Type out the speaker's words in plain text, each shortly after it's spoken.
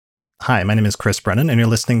Hi, my name is Chris Brennan, and you're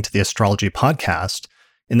listening to the Astrology Podcast.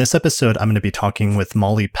 In this episode, I'm going to be talking with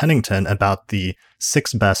Molly Pennington about the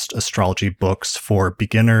 6 best astrology books for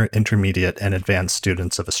beginner, intermediate, and advanced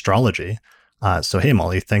students of astrology. Hey,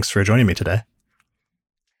 Molly, thanks for joining me today.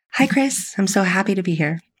 Hi, Chris. I'm so happy to be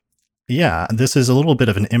here. Yeah, this is a little bit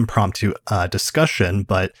of an impromptu discussion,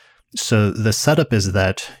 but so the setup is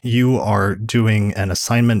that you are doing an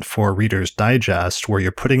assignment for Reader's Digest where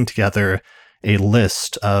you're putting together a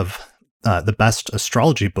list of the best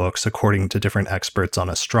astrology books according to different experts on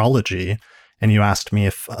astrology. And you asked me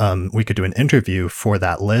if we could do an interview for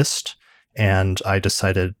that list. And I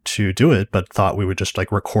decided to do it, but thought we would just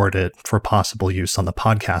record it for possible use on the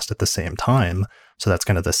podcast at the same time. So that's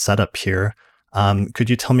kind of the setup here.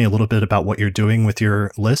 Could you tell me a little bit about what you're doing with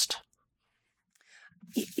your list?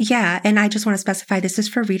 Yeah, and I just want to specify this is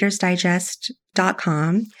for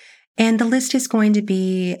readersdigest.com. And the list is going to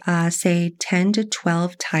be, say, 10 to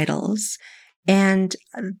 12 titles. And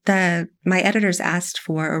my editors asked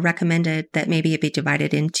for or recommended that maybe it be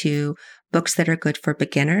divided into books that are good for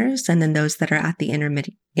beginners, and then those that are at the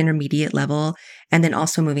intermediate level, and then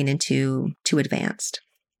also moving into advanced.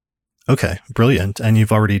 Okay, brilliant. And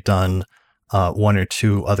you've already done 1 or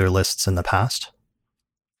 2 other lists in the past?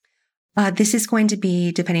 This is going to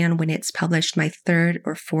be, depending on when it's published, my 3rd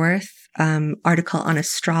or 4th article on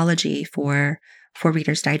astrology for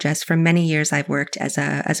Reader's Digest. For many years, I've worked as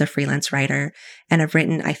a freelance writer, and I've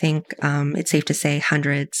written, I think it's safe to say,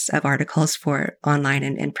 hundreds of articles for online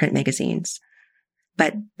and print magazines.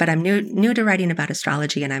 But I'm new to writing about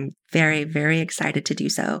astrology, and I'm very, very excited to do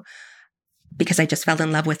so because I just fell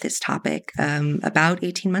in love with this topic about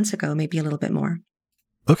 18 months ago, maybe a little bit more.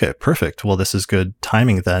 Okay, perfect. Well, this is good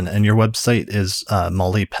timing then. And your website is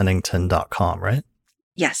mollypennington.com, right?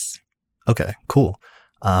 Yes. Okay, cool.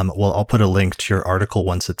 Well, I'll put a link to your article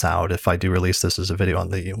once it's out. If I do release this as a video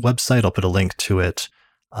on the website, I'll put a link to it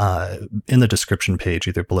in the description page,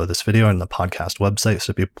 either below this video or on the podcast website,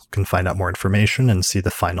 so people can find out more information and see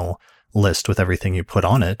the final list with everything you put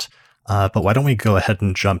on it. But why don't we go ahead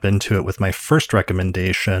and jump into it with my first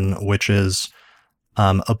recommendation, which is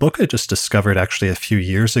a book I just discovered actually a few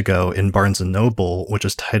years ago in Barnes & Noble, which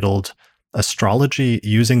is titled Astrology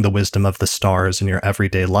Using the Wisdom of the Stars in Your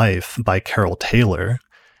Everyday Life by Carol Taylor.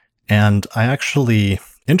 And I actually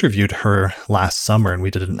interviewed her last summer, and we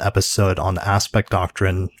did an episode on aspect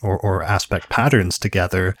doctrine or aspect patterns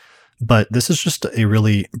together. But this is just a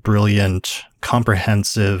really brilliant,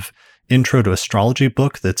 comprehensive intro to astrology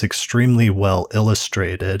book that's extremely well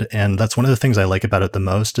illustrated. And that's one of the things I like about it the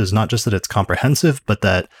most, is not just that it's comprehensive, but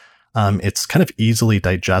that it's kind of easily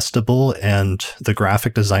digestible. And the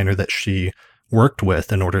graphic designer that she worked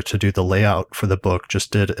with in order to do the layout for the book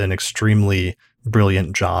just did an extremely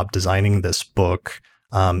brilliant job designing this book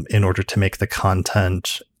in order to make the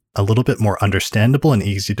content a little bit more understandable and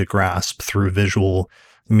easy to grasp through visual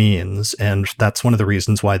means. And that's one of the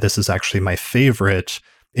reasons why this is actually my favorite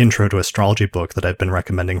intro to astrology book that I've been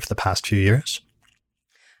recommending for the past few years.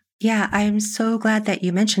 Yeah, I'm so glad that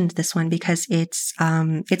you mentioned this one because it's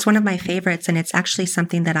one of my favorites, and it's actually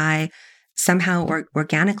something that I somehow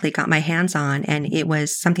organically got my hands on, and it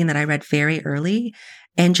was something that I read very early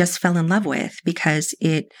and just fell in love with because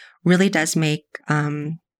it really does make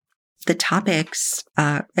the topics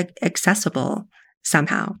accessible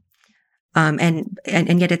somehow. And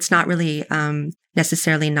yet it's not really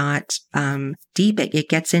necessarily not deep. It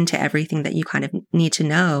gets into everything that you kind of need to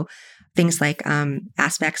know. Things like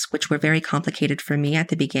aspects, which were very complicated for me at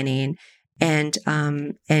the beginning, and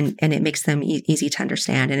it makes them easy to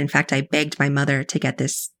understand. And in fact, I begged my mother to get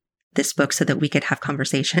this book so that we could have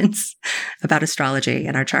conversations about astrology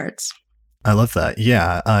and our charts. I love that.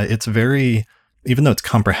 Yeah, it's very. Even though it's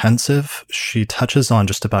comprehensive, she touches on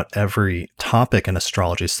just about every topic in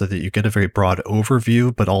astrology so that you get a very broad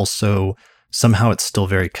overview, but also somehow it's still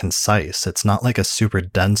very concise. It's not like a super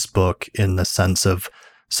dense book in the sense of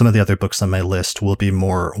some of the other books on my list will be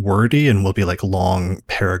more wordy and will be like long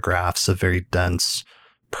paragraphs of very dense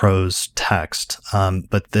prose text.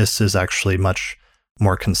 But this is actually much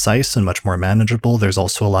more concise and much more manageable. There's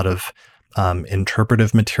also a lot of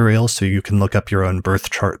interpretive material, so you can look up your own birth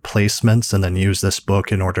chart placements and then use this book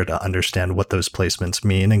in order to understand what those placements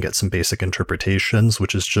mean and get some basic interpretations,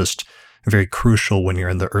 which is just very crucial when you're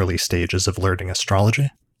in the early stages of learning astrology.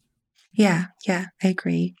 Yeah, I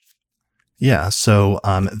agree. Yeah, so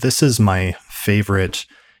this is my favorite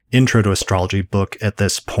intro to astrology book at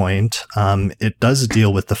this point. It does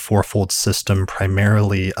deal with the fourfold system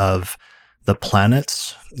primarily of the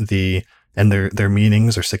planets, and their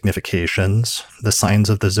meanings or significations, the signs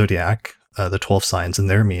of the zodiac, the 12 signs and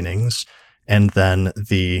their meanings, and then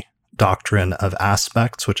the doctrine of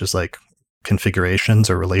aspects, which is like configurations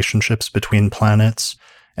or relationships between planets.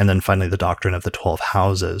 And then finally, the doctrine of the 12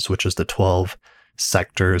 houses, which is the 12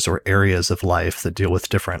 sectors or areas of life that deal with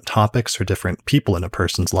different topics or different people in a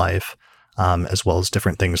person's life, as well as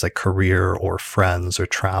different things like career or friends or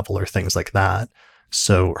travel or things like that.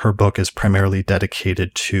 So her book is primarily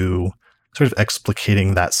dedicated to sort of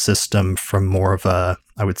explicating that system from more of a,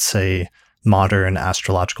 I would say, modern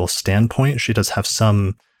astrological standpoint. She does have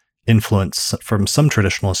some influence from some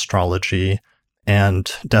traditional astrology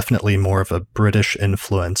and definitely more of a British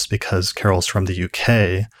influence because Carol's from the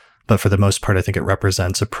UK. But for the most part, I think it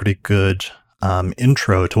represents a pretty good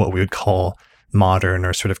intro to what we would call modern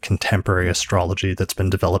or sort of contemporary astrology that's been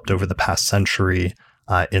developed over the past century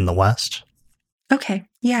in the West. Okay.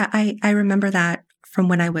 Yeah, I remember that from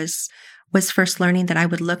when I was first learning that I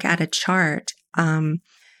would look at a chart, and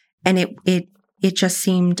it just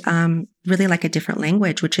seemed really like a different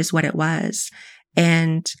language, which is what it was.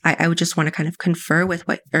 And I would just want to kind of concur with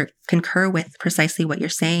precisely what you're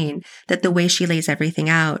saying, that the way she lays everything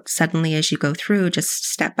out, suddenly as you go through, just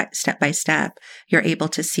step by step,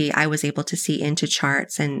 I was able to see into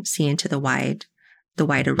charts and see into the wide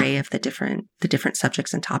array of the different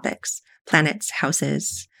subjects and topics, planets,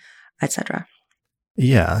 houses, etc.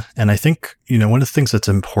 Yeah. And I think, one of the things that's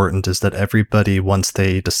important is that everybody, once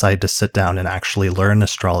they decide to sit down and actually learn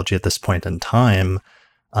astrology at this point in time,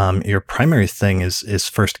 your primary thing is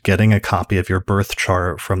first getting a copy of your birth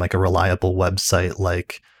chart from like a reliable website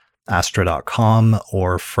like astro.com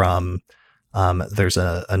or from, there's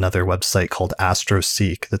another website called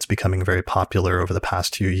AstroSeek that's becoming very popular over the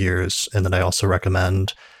past few years. And then I also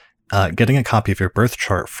recommend getting a copy of your birth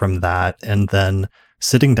chart from that, and then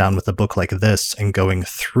sitting down with a book like this and going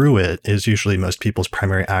through it is usually most people's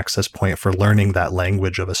primary access point for learning that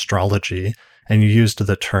language of astrology. And you used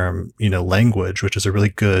the term, language, which is a really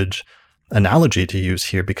good analogy to use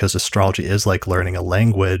here because astrology is like learning a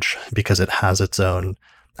language because it has its own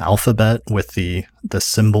alphabet with the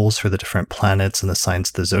symbols for the different planets and the signs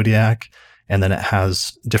of the zodiac. And then it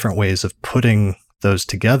has different ways of putting those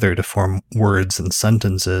together to form words and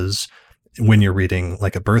sentences when you're reading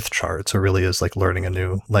like a birth chart. So it really is like learning a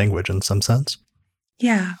new language in some sense.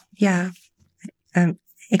 Yeah.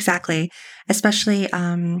 Exactly. Especially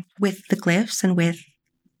with the glyphs and with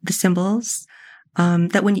the symbols,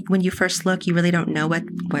 that when you first look, you really don't know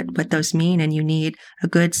what those mean, and you need a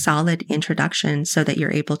good solid introduction so that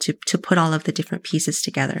you're able to put all of the different pieces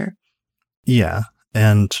together. Yeah.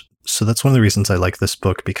 And so that's one of the reasons I like this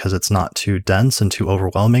book, because it's not too dense and too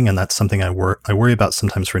overwhelming. And that's something I worry about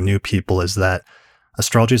sometimes for new people, is that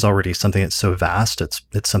astrology is already something that's so vast.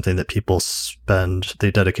 It's something that people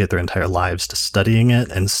they dedicate their entire lives to studying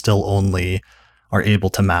it and still only are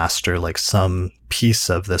able to master like some piece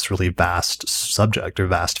of this really vast subject or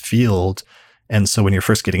vast field. And so when you're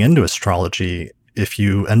first getting into astrology, if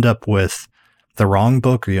you end up with the wrong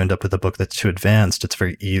book or you end up with a book that's too advanced, it's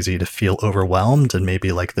very easy to feel overwhelmed and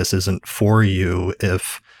maybe like this isn't for you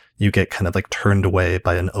if you get kind of like turned away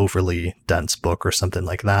by an overly dense book or something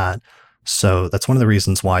like that. So that's one of the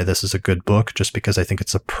reasons why this is a good book, just because I think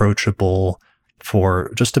it's approachable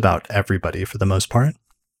for just about everybody for the most part.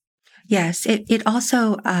 Yes, it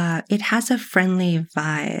also it has a friendly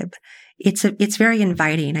vibe. It's very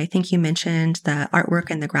inviting. I think you mentioned the artwork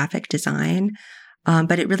and the graphic design,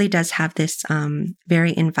 but it really does have this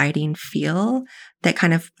very inviting feel that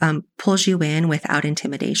kind of pulls you in without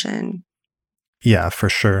intimidation. Yeah, for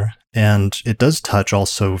sure. And it does touch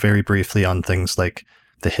also very briefly on things like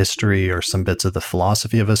the history or some bits of the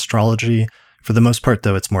philosophy of astrology. For the most part,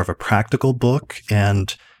 though, it's more of a practical book.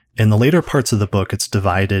 And in the later parts of the book, it's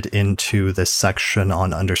divided into this section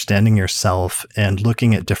on understanding yourself and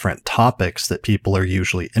looking at different topics that people are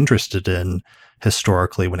usually interested in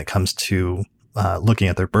historically when it comes to looking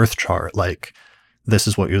at their birth chart. Like, this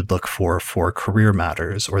is what you'd look for career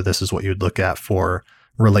matters, or this is what you'd look at for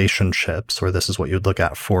relationships, or this is what you'd look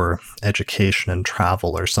at for education and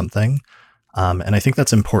travel or something. And I think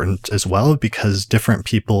that's important as well, because different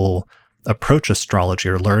people approach astrology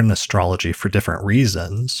or learn astrology for different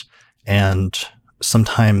reasons. And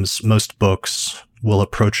sometimes most books will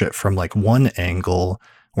approach it from like one angle,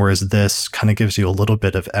 whereas this kind of gives you a little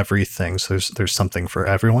bit of everything. So there's something for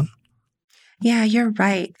everyone. Yeah, you're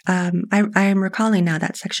right. I am recalling now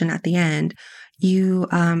that section at the end. You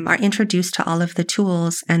are introduced to all of the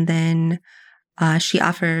tools, and then she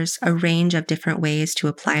offers a range of different ways to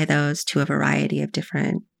apply those to a variety of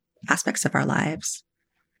different aspects of our lives.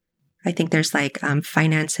 I think there's like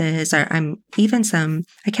finances, or even some,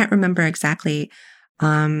 I can't remember exactly,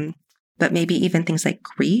 but maybe even things like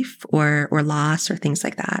grief or loss or things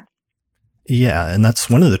like that. Yeah, and that's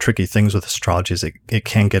one of the tricky things with astrology is it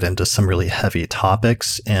can get into some really heavy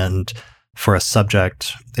topics. And for a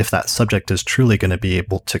subject, if that subject is truly going to be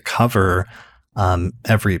able to cover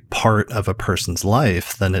every part of a person's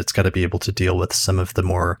life, then it's got to be able to deal with some of the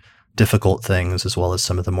more difficult things as well as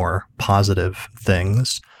some of the more positive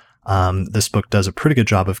things. This book does a pretty good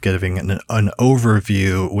job of giving an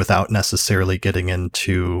overview without necessarily getting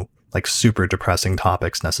into like super depressing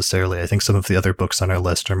topics necessarily. I think some of the other books on our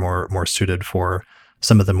list are more suited for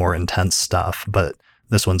some of the more intense stuff, but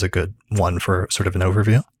this one's a good one for sort of an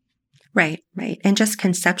overview. Right, right. And just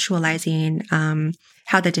conceptualizing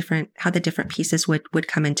how the different pieces would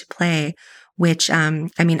come into play, which I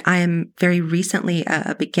mean, I am very recently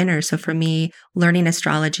a beginner. So for me, learning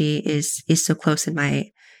astrology is so close in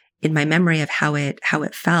my memory of how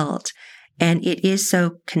it felt. And it is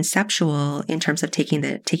so conceptual in terms of taking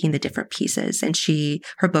the different pieces. And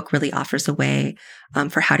her book really offers a way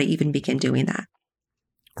for how to even begin doing that.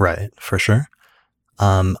 Right, for sure.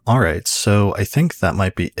 All right, so I think that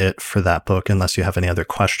might be it for that book, unless you have any other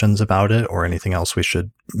questions about it or anything else we should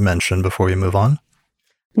mention before we move on.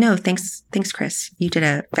 No, thanks, Chris. You did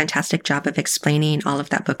a fantastic job of explaining all of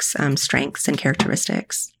that book's strengths and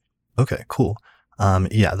characteristics. Okay, cool.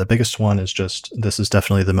 Yeah, the biggest one is just, this is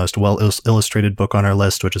definitely the most well illustrated book on our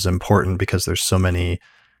list, which is important because there's so many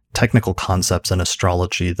technical concepts in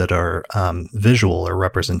astrology that are visual or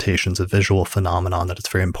representations of visual phenomenon that it's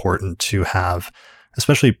very important to have,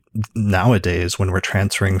 especially nowadays when we're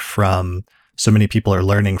transferring from, so many people are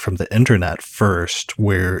learning from the internet first,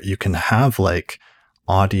 where you can have like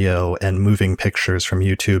audio and moving pictures from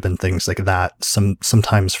YouTube and things like that.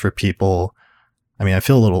 Sometimes for people, I mean, I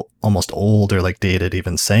feel a little almost old or like dated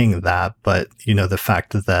even saying that, but you know, the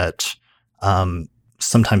fact that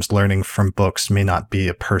sometimes learning from books may not be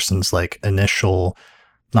a person's like initial,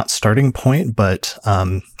 not starting point, but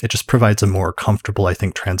it just provides a more comfortable, I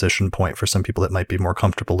think, transition point for some people that might be more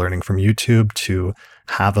comfortable learning from YouTube to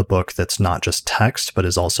have a book that's not just text, but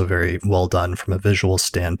is also very well done from a visual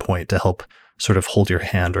standpoint to help sort of hold your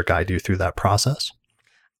hand or guide you through that process.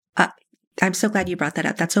 I'm so glad you brought that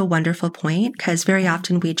up. That's a wonderful point, because very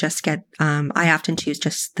often we just get, I often choose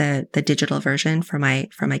just the digital version for my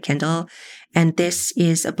Kindle. And this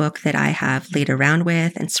is a book that I have laid around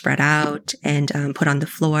with and spread out and put on the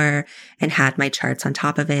floor and had my charts on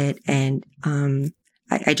top of it. And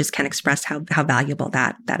I just can't express how valuable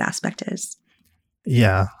that aspect is.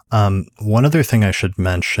 Yeah. One other thing I should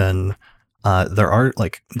mention,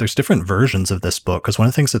 there's different versions of this book, because one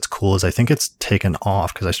of the things that's cool is I think it's taken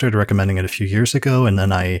off because I started recommending it a few years ago, and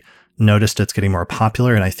then I noticed it's getting more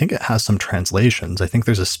popular, and I think it has some translations. I think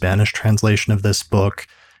there's a Spanish translation of this book,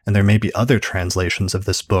 and there may be other translations of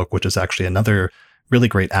this book, which is actually another really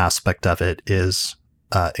great aspect of it is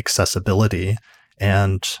accessibility,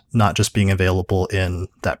 and not just being available in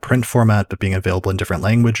that print format, but being available in different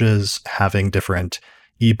languages, having different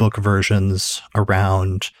ebook versions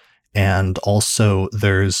around. And also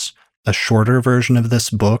there's a shorter version of this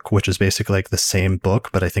book, which is basically like the same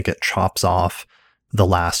book, but I think it chops off the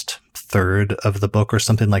last third of the book or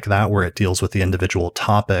something like that, where it deals with the individual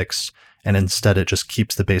topics. And instead it just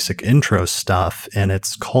keeps the basic intro stuff. And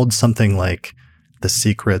it's called something like The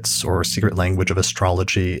Secrets or Secret Language of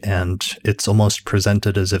Astrology. And it's almost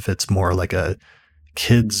presented as if it's more like a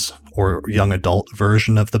kids or young adult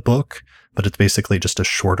version of the book, but it's basically just a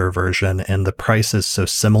shorter version. And the price is so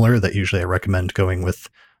similar that usually I recommend going with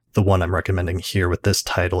the one I'm recommending here with this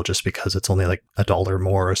title, just because it's only like $1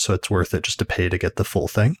 more. So it's worth it just to pay to get the full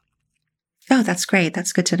thing. Oh, that's great.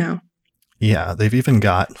 That's good to know. Yeah. They've even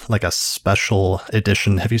got like a special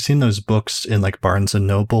edition. Have you seen those books in like Barnes and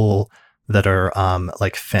Noble that are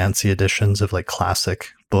like fancy editions of like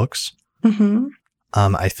classic books? Mm-hmm.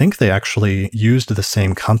 I think they actually used the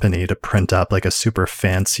same company to print up like a super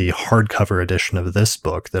fancy hardcover edition of this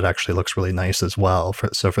book that actually looks really nice as well.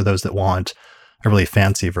 So for those that want a really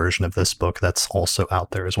fancy version of this book, that's also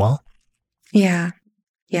out there as well. Yeah.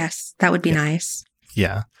 Yes, that would be nice.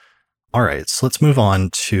 Yeah. All right. So let's move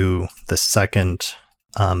on to the second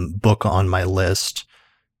book on my list,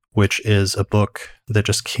 which is a book that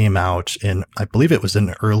just came out in, I believe it was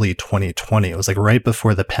in early 2020. It was like right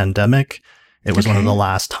before the pandemic. It was one of the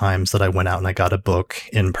last times that I went out and I got a book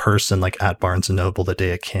in person, like at Barnes & Noble the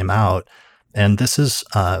day it came out. And this is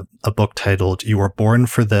a book titled You Were Born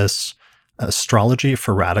for This, Astrology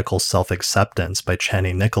for Radical Self-Acceptance by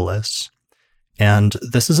Chani Nicholas. And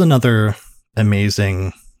this is another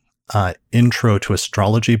amazing intro to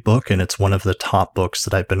astrology book. And it's one of the top books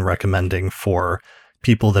that I've been recommending for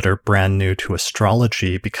people that are brand new to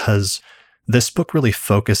astrology, because this book really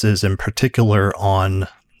focuses in particular on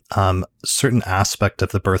certain aspect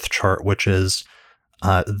of the birth chart, which is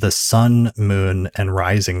the sun, moon, and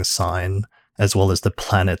rising sign, as well as the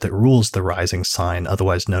planet that rules the rising sign,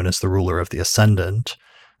 otherwise known as the ruler of the ascendant.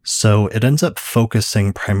 So it ends up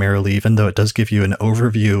focusing primarily, even though it does give you an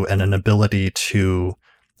overview and an ability to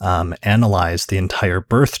analyze the entire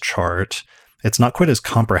birth chart, it's not quite as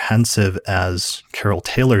comprehensive as Carol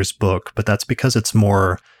Taylor's book, but that's because it's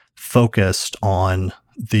more focused on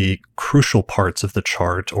the crucial parts of the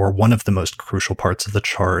chart, or one of the most crucial parts of the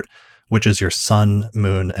chart, which is your sun,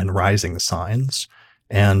 moon, and rising signs.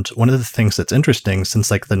 And one of the things that's interesting,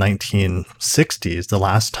 since like the 1960s, the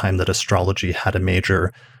last time that astrology had a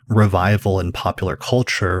major revival in popular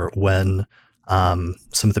culture, when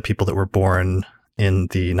some of the people that were born in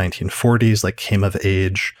the 1940s like came of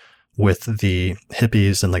age with the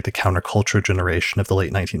hippies and like the counterculture generation of the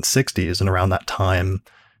late 1960s. And around that time,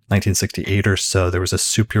 1968 or so, there was a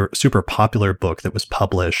super popular book that was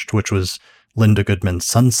published, which was Linda Goodman's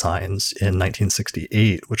Sun Signs in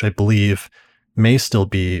 1968, which I believe may still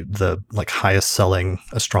be the like highest selling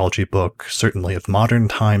astrology book, certainly of modern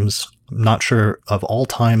times. I'm not sure of all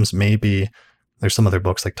times, maybe. There's some other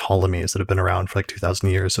books like Ptolemy's that have been around for like 2,000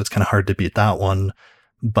 years, so it's kind of hard to beat that one.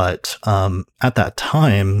 But at that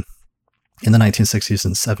time, in the 1960s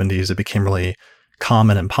and 70s, it became really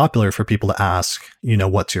common and popular for people to ask,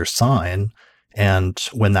 what's your sign? And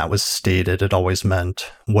when that was stated, it always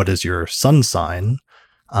meant, what is your sun sign?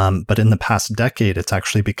 But in the past decade, it's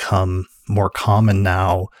actually become more common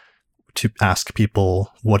now to ask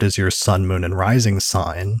people, what is your sun, moon, and rising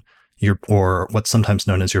sign? Or what's sometimes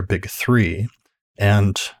known as your big three.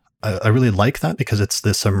 And I really like that because it's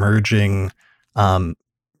this emerging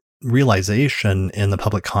realization in the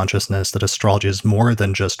public consciousness that astrology is more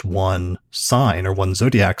than just one sign or one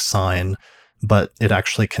zodiac sign, but it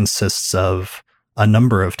actually consists of a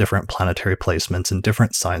number of different planetary placements in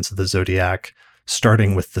different signs of the zodiac,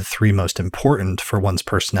 starting with the three most important for one's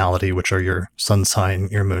personality, which are your sun sign,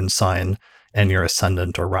 your moon sign, and your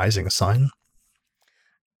ascendant or rising sign.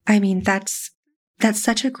 I mean, that's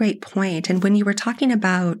such a great point. And when you were talking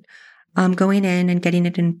about going in and getting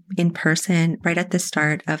it in person right at the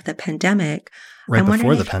start of the pandemic. Right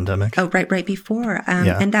before the pandemic. Oh, right before.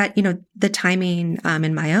 Yeah. And that, the timing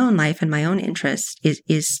in my own life and my own interest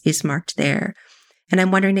is marked there. And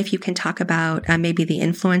I'm wondering if you can talk about maybe the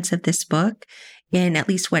influence of this book in at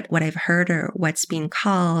least what I've heard or what's being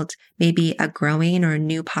called maybe a growing or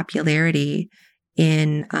new popularity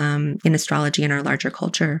in astrology in our larger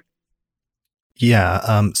culture.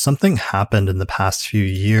 Yeah, something happened in the past few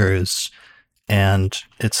years, and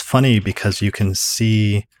it's funny because you can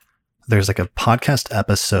see there's like a podcast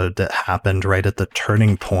episode that happened right at the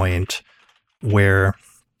turning point where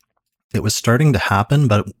it was starting to happen,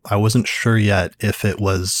 but I wasn't sure yet if it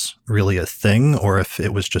was really a thing or if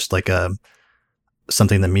it was just like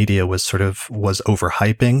something the media was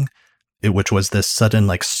overhyping. Which was this sudden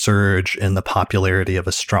like surge in the popularity of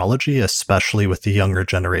astrology, especially with the younger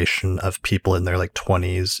generation of people in their like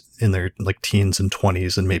 20s, in their like teens and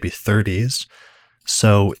 20s and maybe 30s.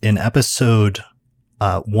 So in episode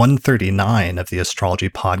 139 of the Astrology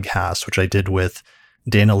podcast, which I did with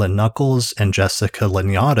Dana Lynn Knuckles and Jessica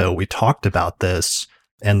Lanyadoo, we talked about this,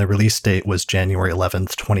 and the release date was January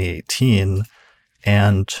 11th, 2018.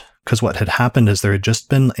 And because what had happened is there had just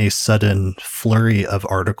been a sudden flurry of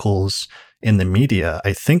articles in the media,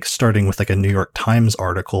 I think starting with like a New York Times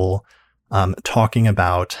article talking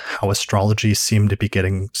about how astrology seemed to be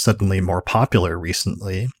getting suddenly more popular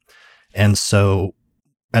recently. And so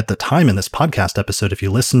at the time in this podcast episode, if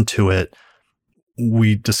you listen to it,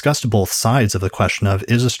 we discussed both sides of the question of,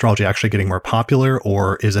 is astrology actually getting more popular,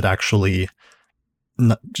 or is it actually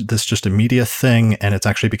this just a media thing and it's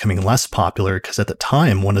actually becoming less popular? Because at the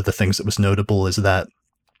time, one of the things that was notable is that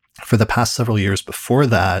for the past several years before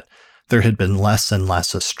that, there had been less and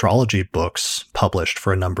less astrology books published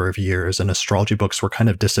for a number of years, and astrology books were kind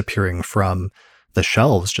of disappearing from the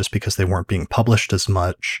shelves just because they weren't being published as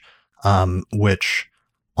much, which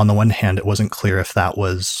on the one hand, it wasn't clear if that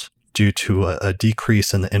was due to a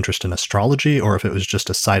decrease in the interest in astrology or if it was just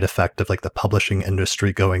a side effect of like the publishing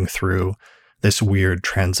industry going through this weird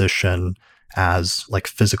transition as like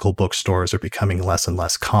physical bookstores are becoming less and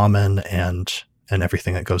less common and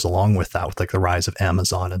everything that goes along with that, with like the rise of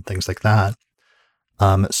Amazon and things like that.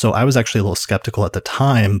 So I was actually a little skeptical at the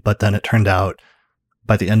time, but then it turned out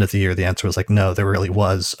by the end of the year, the answer was like, no, there really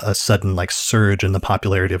was a sudden like surge in the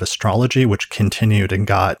popularity of astrology, which continued and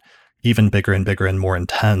got even bigger and bigger and more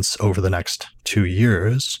intense over the next 2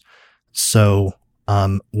 years. So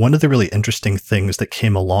one of the really interesting things that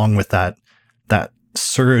came along with that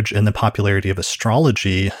surge in the popularity of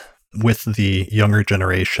astrology with the younger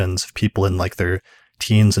generations of people in like their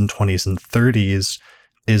teens and 20s and 30s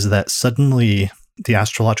is that suddenly the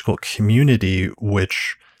astrological community,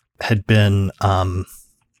 which had been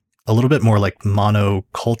a little bit more like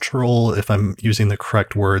monocultural, if I'm using the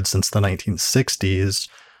correct word, since the 1960s,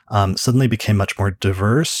 suddenly became much more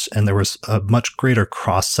diverse. And there was a much greater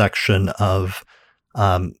cross-section of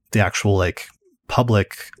the actual like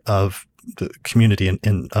public of the community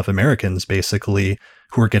of Americans, basically,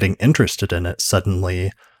 who were getting interested in it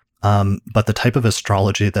suddenly. But the type of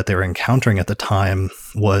astrology that they were encountering at the time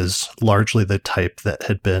was largely the type that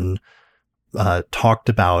had been talked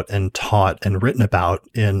about and taught and written about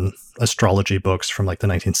in astrology books from like the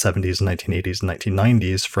 1970s and 1980s and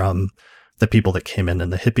 1990s from the people that came in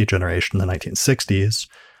the hippie generation in the 1960s.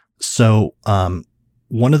 So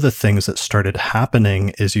one of the things that started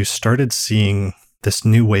happening is you started seeing this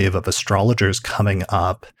new wave of astrologers coming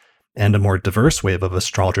up and a more diverse wave of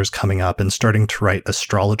astrologers coming up and starting to write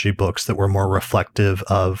astrology books that were more reflective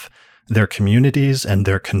of their communities and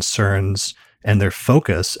their concerns and their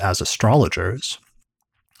focus as astrologers.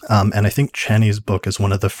 And I think Channy's book is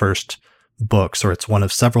one of the first books, or it's one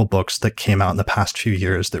of several books that came out in the past few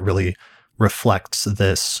years that really reflects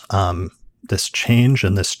this this change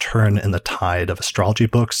and this turn in the tide of astrology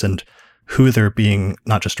books and who they're being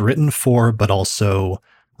not just written for, but also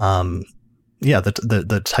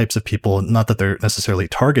the types of people, not that they're necessarily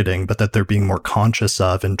targeting, but that they're being more conscious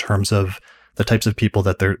of in terms of the types of people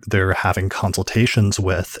that they're having consultations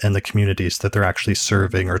with and the communities that they're actually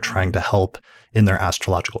serving or trying to help in their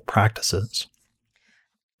astrological practices.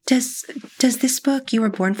 Does this book, You Were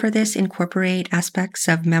Born for This, incorporate aspects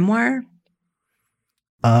of memoir?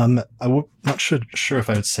 I'm not sure if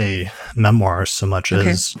I would say memoir so much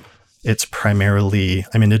as it's primarily,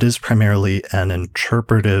 it is primarily an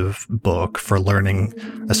interpretive book for learning,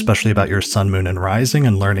 especially about your sun, moon, and rising,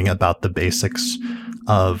 and learning about the basics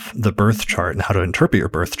of the birth chart and how to interpret your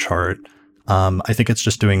birth chart. I think it's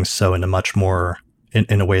just doing so in a much more,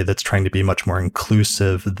 in a way that's trying to be much more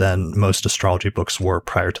inclusive than most astrology books were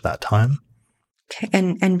prior to that time. Okay.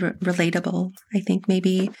 And relatable, I think,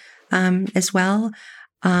 maybe as well.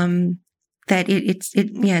 That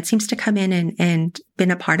it seems to come in and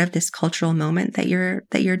been a part of this cultural moment that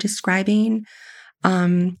you're describing,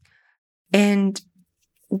 and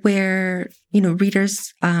where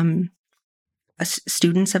readers,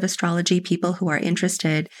 students of astrology, people who are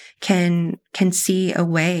interested can see a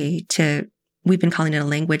way to, we've been calling it a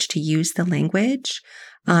language, to use the language,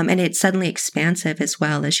 and it's suddenly expansive as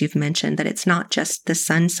well, as you've mentioned, that it's not just the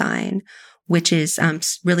sun sign, which is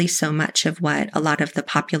really so much of what a lot of the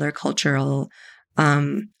popular cultural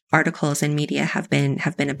articles and media have been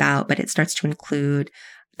about, but it starts to include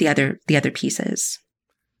the other pieces.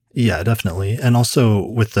 Yeah, definitely. And also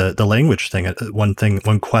with the language thing,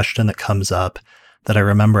 one question that comes up that I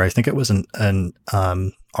remember, I think it was an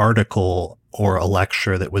article or a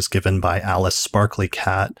lecture that was given by Alice Sparkley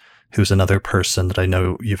Cat, who's another person that I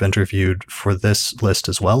know you've interviewed for this list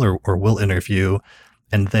as well, or will interview.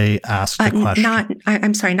 And they asked a question.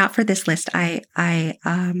 I'm sorry, not for this list. I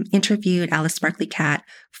interviewed Alice Sparkley Cat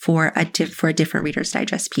for a different Reader's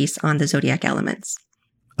Digest piece on the zodiac elements.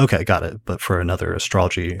 Okay, got it. But for another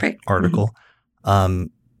astrology article,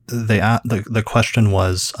 the question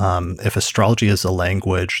was, if astrology is a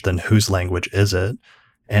language, then whose language is it?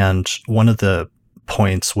 And one of the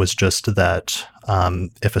points was just that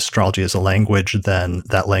if astrology is a language, then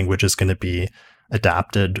that language is going to be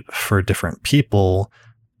adapted for different people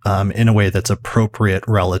in a way that's appropriate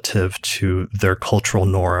relative to their cultural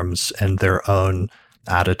norms and their own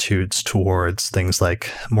attitudes towards things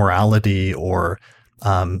like morality or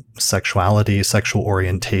sexuality, sexual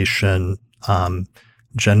orientation,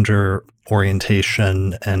 gender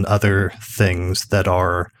orientation, and other things that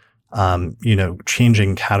are,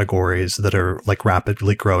 changing categories that are like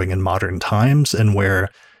rapidly growing in modern times, and where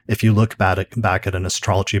if you look back at an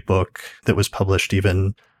astrology book that was published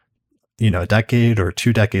even, a decade or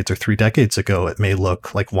 2 decades or 3 decades ago, it may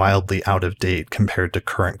look like wildly out of date compared to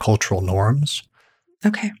current cultural norms.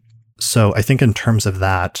 Okay. So I think in terms of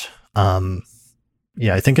that, I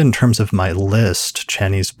think in terms of my list,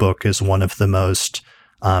 Channy's book is one of the most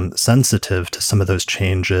sensitive to some of those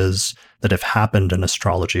changes that have happened in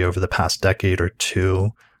astrology over the past decade or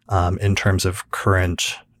two, in terms of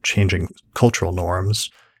current changing cultural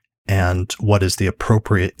norms and what is the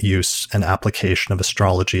appropriate use and application of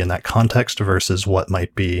astrology in that context versus what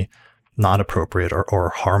might be not appropriate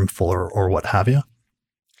or harmful or what have you.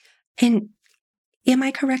 And am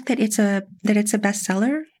I correct that it's a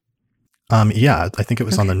bestseller? Yeah, I think it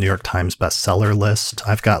was on the New York Times bestseller list.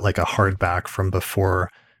 I've got like a hardback from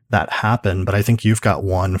before that happen. But I think you've got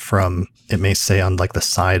one from, it may say on like the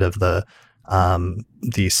side of the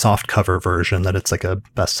soft cover version that it's like a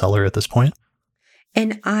bestseller at this point.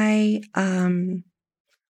 And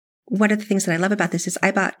one of the things that I love about this is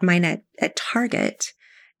I bought mine at Target,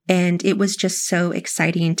 and it was just so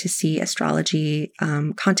exciting to see astrology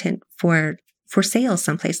content for sale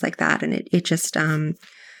someplace like that. And it just, you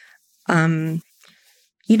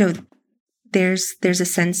know, there's a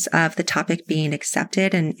sense of the topic being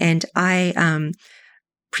accepted. And I, in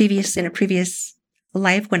a previous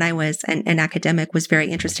life when I was an academic, was very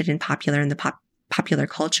interested in popular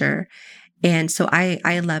culture. And so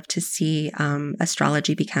I love to see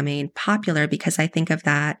astrology becoming popular, because I think of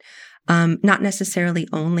that not necessarily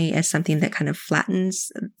only as something that kind of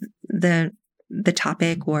flattens the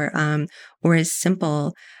topic or is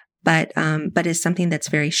simple, but is something that's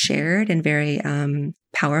very shared and very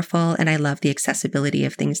powerful. And I love the accessibility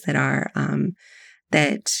of things that are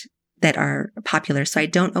that are popular. So I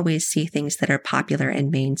don't always see things that are popular and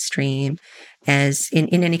mainstream as in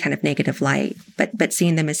any kind of negative light, but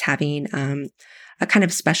seeing them as having a kind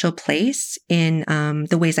of special place in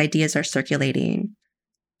the ways ideas are circulating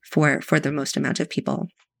for the most amount of people.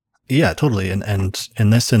 Yeah, totally. And in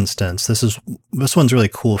this instance, this one's really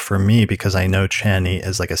cool for me because I know Chani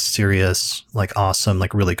is like a serious, like awesome,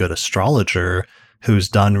 like really good astrologer who's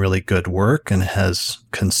done really good work and has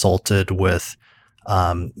consulted with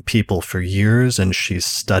people for years, and she's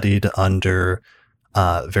studied under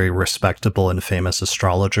very respectable and famous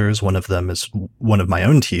astrologers. One of them is one of my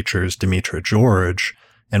own teachers, Demetra George,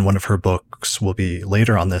 and one of her books will be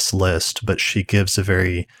later on this list, but she gives a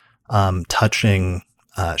very touching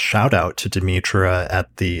shout out to Demetra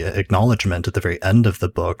at the acknowledgement at the very end of the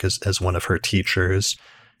book as one of her teachers.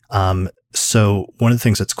 So one of the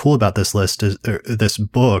things that's cool about this list is this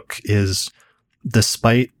book is,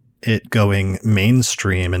 despite it going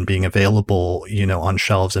mainstream and being available, on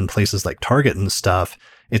shelves in places like Target and stuff,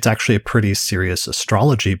 it's actually a pretty serious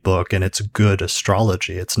astrology book, and it's good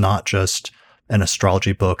astrology. It's not just an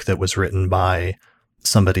astrology book that was written by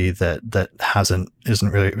somebody that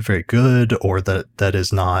isn't really very good, or that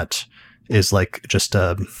is like just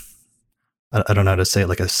I don't know how to say it,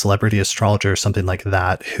 like a celebrity astrologer or something like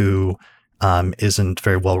that, who isn't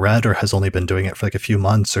very well read or has only been doing it for like a few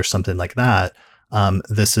months or something like that.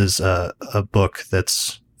 This is a book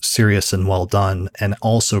that's serious and well done, and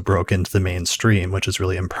also broke into the mainstream, which is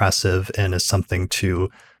really impressive and is something to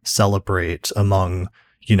celebrate among,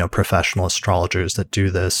 professional astrologers that do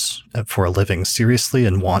this for a living seriously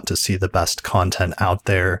and want to see the best content out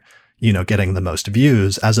there, getting the most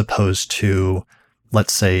views, as opposed to,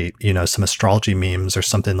 let's say, some astrology memes or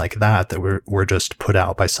something like that were just put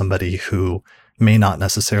out by somebody who may not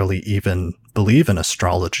necessarily even believe in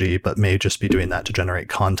astrology, but may just be doing that to generate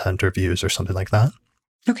content or views or something like that.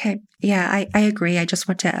 Okay. Yeah, I agree. I just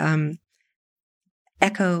want to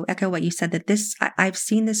echo what you said, that I've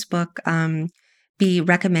seen this book be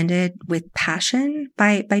recommended with passion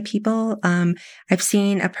by people. I've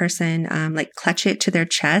seen a person like clutch it to their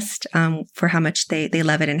chest for how much they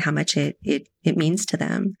love it and how much it means to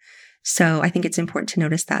them. So I think it's important to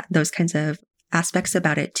notice that those kinds of aspects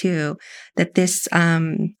about it too, that this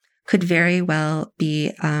could very well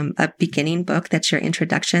be a beginning book that's your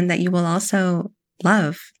introduction that you will also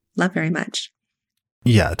love very much.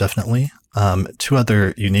 Yeah, definitely. Two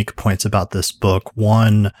other unique points about this book.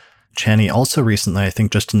 One, Chani also recently, I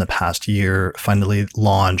think just in the past year, finally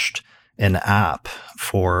launched an app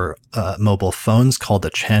for mobile phones called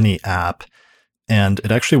the Chani app. And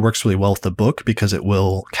it actually works really well with the book because it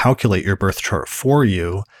will calculate your birth chart for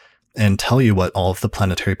you and tell you what all of the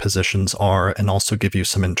planetary positions are, and also give you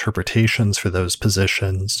some interpretations for those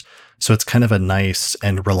positions. So it's kind of a nice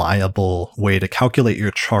and reliable way to calculate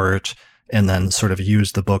your chart and then sort of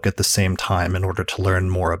use the book at the same time in order to learn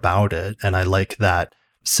more about it. And I like that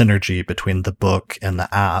synergy between the book and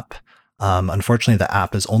the app. Unfortunately, the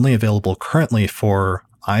app is only available currently for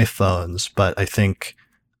iPhones, but I think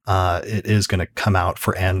it is going to come out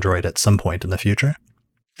for Android at some point in the future.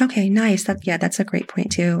 Okay, nice. That's a great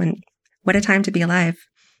point too. And what a time to be alive.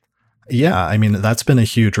 Yeah, I mean, that's been a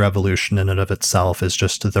huge revolution in and of itself, is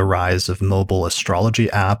just the rise of mobile astrology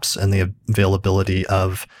apps and the availability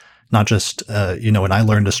of not just, when I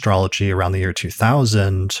learned astrology around the year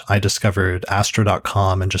 2000, I discovered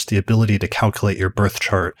astro.com, and just the ability to calculate your birth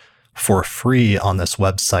chart for free on this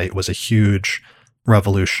website was a huge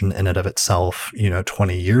revolution in and of itself,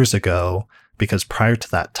 20 years ago, because prior to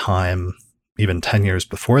that time, even 10 years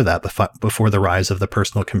before that, before the rise of the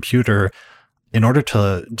personal computer, in order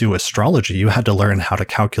to do astrology, you had to learn how to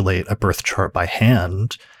calculate a birth chart by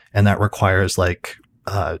hand. And that requires like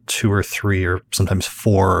 2 or 3 or sometimes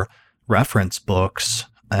 4 reference books.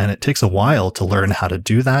 And it takes a while to learn how to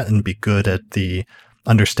do that and be good at the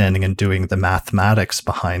understanding and doing the mathematics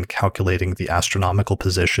behind calculating the astronomical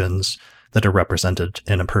positions that are represented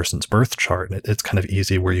in a person's birth chart. It's kind of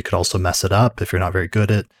easy where you could also mess it up if you're not very good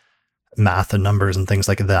at math and numbers and things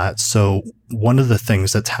like that. So one of the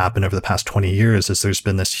things that's happened over the past 20 years is there's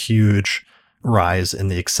been this huge rise in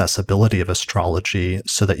the accessibility of astrology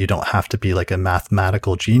so that you don't have to be like a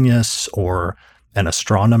mathematical genius or an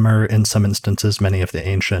astronomer. In some instances, many of the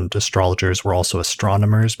ancient astrologers were also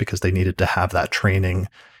astronomers because they needed to have that training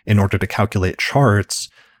in order to calculate charts.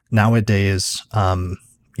 Nowadays,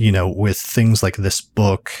 with things like this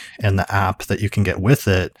book and the app that you can get with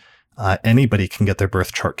it, anybody can get their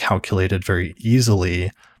birth chart calculated very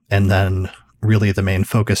easily. And then really the main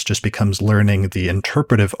focus just becomes learning the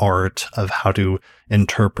interpretive art of how to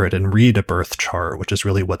interpret and read a birth chart, which is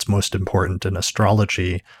really what's most important in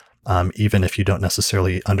astrology, even if you don't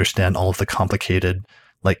necessarily understand all of the complicated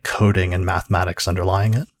like coding and mathematics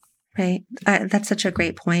underlying it. Right. That's such a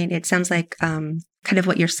great point. It sounds like kind of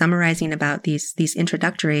what you're summarizing about these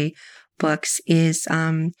introductory books is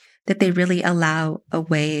that they really allow a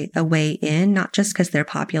way in, not just because they're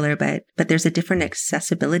popular, but there's a different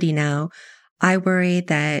accessibility now. I worry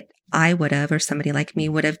that I would have, or somebody like me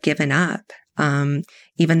would have given up,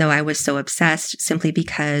 even though I was so obsessed, simply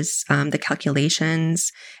because the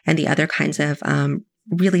calculations and the other kinds of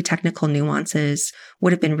really technical nuances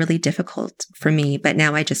would have been really difficult for me. But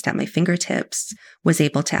now I just at my fingertips was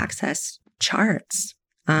able to access charts.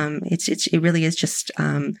 It really is just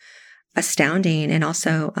astounding, and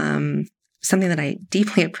also something that I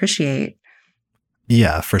deeply appreciate.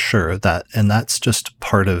 Yeah, for sure. That's just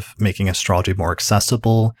part of making astrology more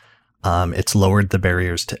accessible. It's lowered the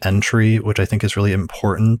barriers to entry, which I think is really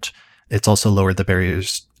important. It's also lowered the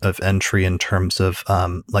barriers of entry in terms of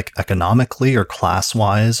like economically or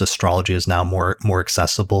class-wise. Astrology is now more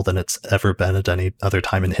accessible than it's ever been at any other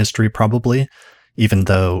time in history, probably, even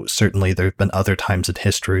though certainly there have been other times in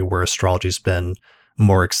history where astrology's been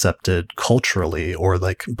more accepted culturally, or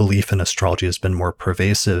like belief in astrology has been more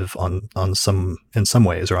pervasive in some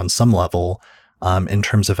ways or on some level. In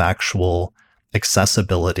terms of actual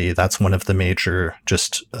accessibility, that's one of the major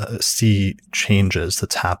sea changes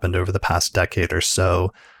that's happened over the past decade or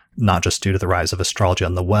so, not just due to the rise of astrology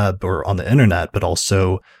on the web or on the internet, but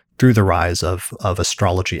also through the rise of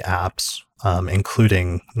astrology apps,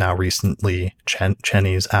 including now recently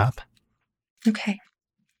Chenny's app. Okay.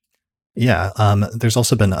 Yeah, there's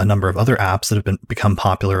also been a number of other apps that have become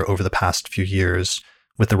popular over the past few years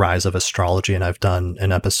with the rise of astrology, and I've done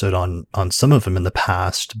an episode on some of them in the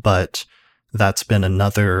past, but that's been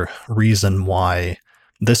another reason why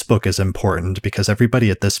this book is important, because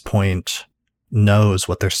everybody at this point knows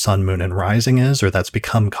what their sun, moon, and rising is, or that's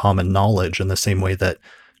become common knowledge in the same way that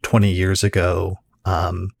 20 years ago,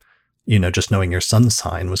 just knowing your sun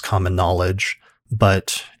sign was common knowledge.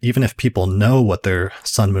 But even if people know what their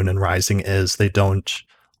sun, moon, and rising is, they don't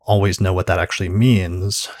always know what that actually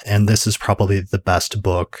means. And this is probably the best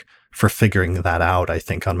book for figuring that out, I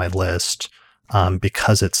think, on my list,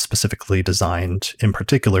 because it's specifically designed in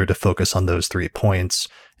particular to focus on those 3 points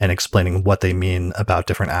and explaining what they mean about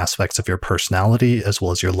different aspects of your personality as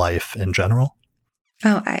well as your life in general.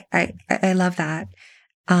 Oh, I love that.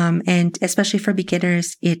 And especially for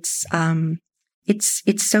beginners, it's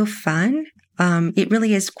so fun. It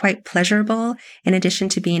really is quite pleasurable, in addition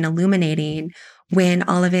to being illuminating, when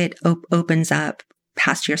all of it opens up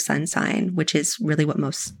past your sun sign, which is really what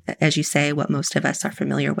most of us are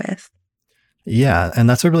familiar with. Yeah, and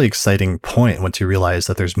that's a really exciting point once you realize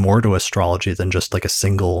that there's more to astrology than just like a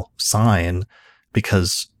single sign,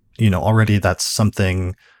 because, already that's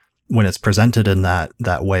something, when it's presented in that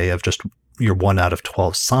way of just your 1 out of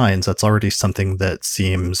 12 signs, that's already something that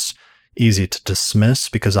seems easy to dismiss,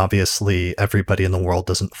 because obviously everybody in the world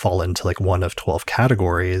doesn't fall into like 1 of 12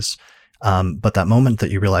 categories. But that moment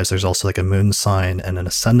that you realize there's also like a moon sign and an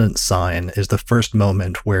ascendant sign is the first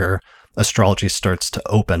moment where astrology starts to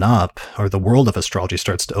open up, or the world of astrology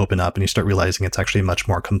starts to open up, and you start realizing it's actually much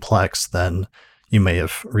more complex than you may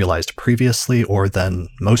have realized previously, or than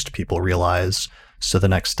most people realize. So the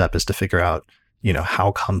next step is to figure out,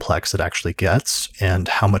 how complex it actually gets and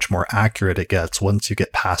how much more accurate it gets once you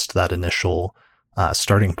get past that initial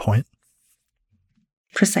starting point.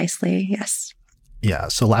 Precisely, yes. Yeah.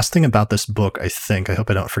 So last thing about this book, I hope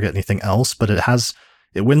I don't forget anything else, but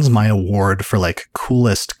it wins my award for like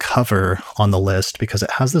coolest cover on the list, because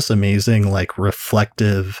it has this amazing like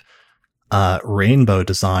reflective rainbow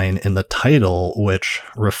design in the title, which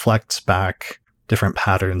reflects back different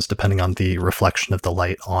patterns depending on the reflection of the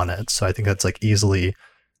light on it. So I think that's like easily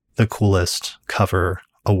the coolest cover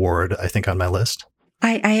award, I think, on my list.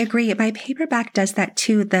 I agree. My paperback does that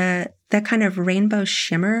too. The kind of rainbow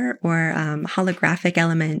shimmer or holographic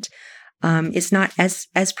element is not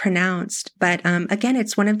as pronounced, but again,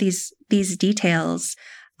 it's one of these details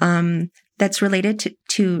that's related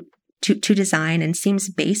to design and seems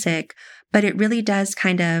basic, but it really does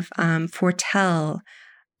kind of foretell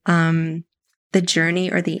the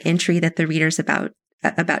journey or the entry that the reader's about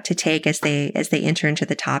to take as they enter into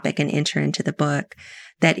the topic and enter into the book.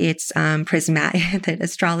 That it's prismatic. That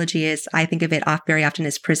astrology is, I think of it very often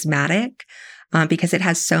as prismatic, because it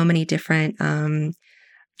has so many different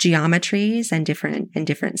geometries and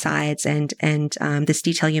different sides, and this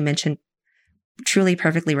detail you mentioned truly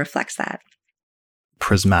perfectly reflects that.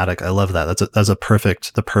 Prismatic. I love that. That's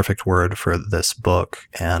the perfect word for this book,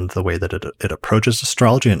 and the way that it approaches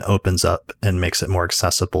astrology and opens up and makes it more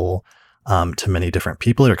accessible to many different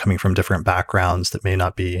people that are coming from different backgrounds that may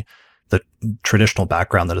not be the traditional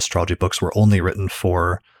background that astrology books were only written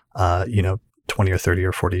for, 20 or 30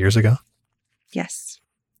 or 40 years ago. Yes.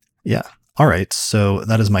 Yeah. All right. So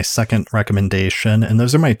that is my second recommendation. And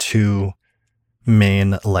those are my two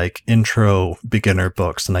main intro beginner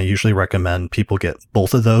books. And I usually recommend people get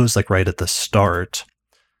both of those right at the start.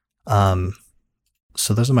 So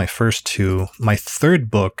those are my first two. My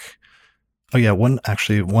third book. Oh yeah, one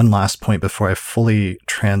last point before I fully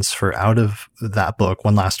transfer out of that book.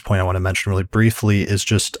 One last point I want to mention really briefly is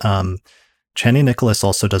just Chani Nicholas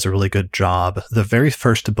also does a really good job. The very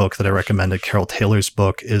first book that I recommended, Carol Taylor's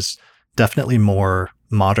book, is definitely more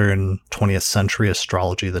modern 20th century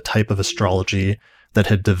astrology, the type of astrology that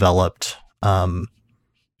had developed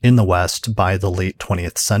in the West by the late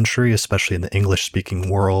 20th century, especially in the English-speaking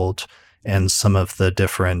world, and some of the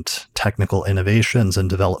different technical innovations and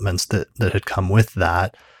developments that had come with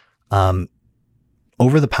that.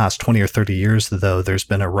 Over the past 20 or 30 years, though, there's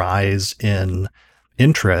been a rise in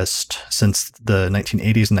interest since the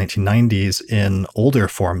 1980s and 1990s in older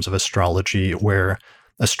forms of astrology, where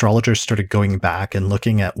astrologers started going back and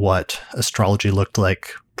looking at what astrology looked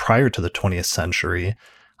like prior to the 20th century,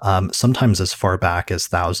 sometimes as far back as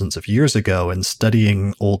thousands of years ago, and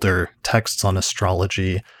studying older texts on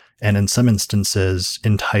astrology. And in some instances,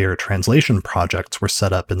 entire translation projects were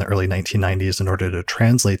set up in the early 1990s in order to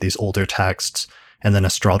translate these older texts. And then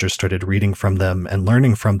astrologers started reading from them and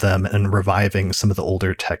learning from them and reviving some of the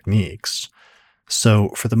older techniques. So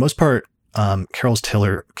for the most part, Carol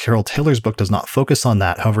Taylor's book does not focus on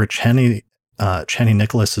that. However, Chani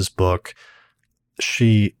Nicholas's book,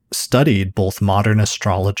 she studied both modern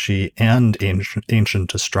astrology and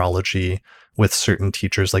ancient astrology with certain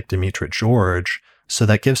teachers like Demetra George. So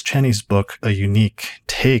that gives Chani's book a unique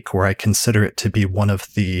take, where I consider it to be one of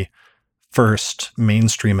the first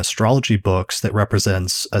mainstream astrology books that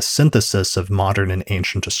represents a synthesis of modern and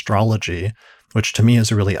ancient astrology, which to me is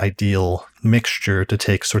a really ideal mixture to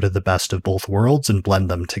take sort of the best of both worlds and blend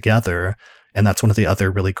them together. And that's one of the other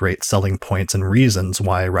really great selling points and reasons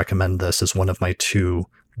why I recommend this as one of my two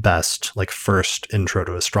best, first intro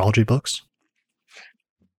to astrology books.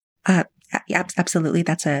 Yeah, absolutely.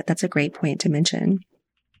 That's a great point to mention.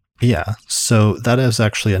 Yeah. So that is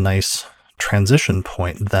actually a nice transition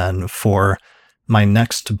point then for my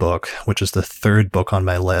next book, which is the third book on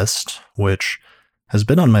my list, which has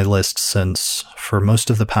been on my list for most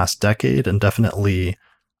of the past decade, and definitely,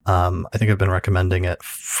 I think I've been recommending it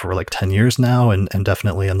for 10 years now, and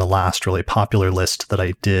definitely in the last really popular list that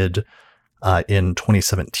I did in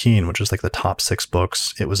 2017, which is the top 6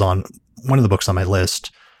 books. It was on one of the books on my list.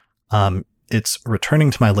 It's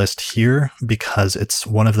returning to my list here because it's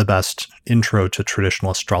one of the best intro to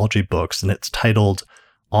traditional astrology books, and it's titled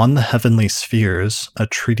On the Heavenly Spheres, A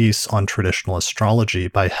Treatise on Traditional Astrology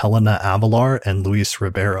by Helena Avelar and Luis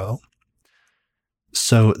Ribeiro.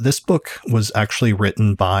 So this book was actually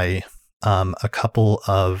written by a couple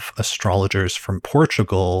of astrologers from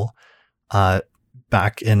Portugal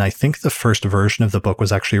back in, I think the first version of the book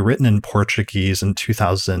was actually written in Portuguese in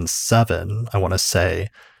 2007, I want to say.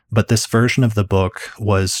 But this version of the book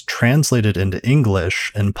was translated into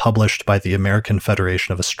English and published by the American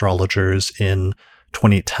Federation of Astrologers in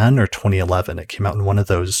 2010 or 2011. It came out in one of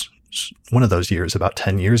those years, about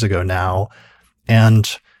 10 years ago now. And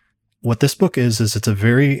what this book is it's a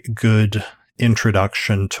very good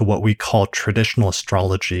introduction to what we call traditional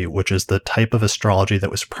astrology, which is the type of astrology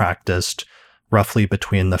that was practiced roughly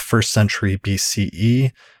between the 1st century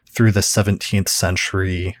BCE through the 17th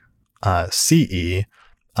century CE.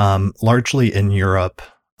 Largely in Europe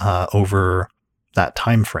over that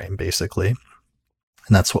time frame, basically.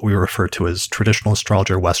 And that's what we refer to as traditional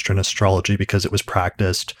astrology or Western astrology, because it was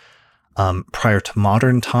practiced prior to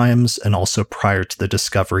modern times and also prior to the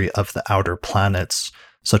discovery of the outer planets,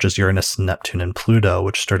 such as Uranus, Neptune, and Pluto,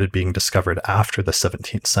 which started being discovered after the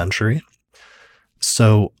 17th century.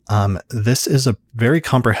 So this is a very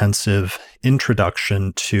comprehensive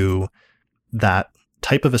introduction to that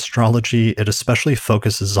type of astrology. It especially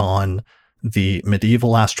focuses on the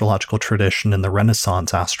medieval astrological tradition and the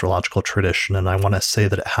Renaissance astrological tradition, and I want to say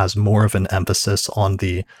that it has more of an emphasis on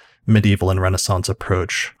the medieval and Renaissance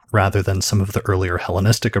approach rather than some of the earlier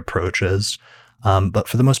Hellenistic approaches. But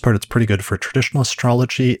for the most part, it's pretty good for traditional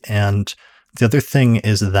astrology. And the other thing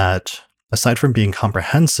is that aside from being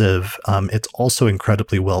comprehensive, it's also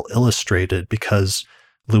incredibly well illustrated because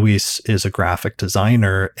Luis is a graphic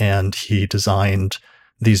designer and he designed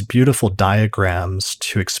these beautiful diagrams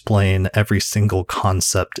to explain every single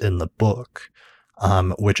concept in the book,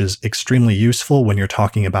 which is extremely useful when you're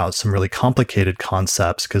talking about some really complicated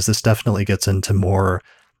concepts, because this definitely gets into more,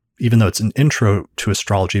 even though it's an intro to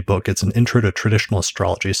astrology book, it's an intro to traditional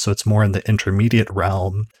astrology, so it's more in the intermediate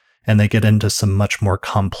realm, and they get into some much more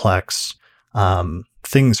complex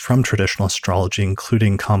things from traditional astrology,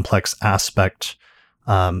 including complex aspect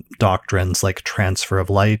doctrines like transfer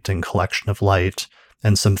of light and collection of light,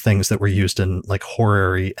 and some things that were used in like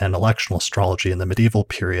horary and electional astrology in the medieval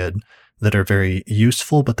period that are very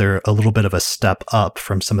useful, but they're a little bit of a step up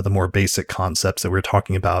from some of the more basic concepts that we were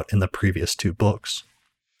talking about in the previous two books.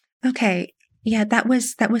 Okay. Yeah, that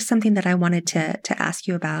was something that I wanted to ask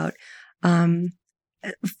you about.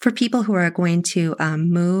 For people who are going to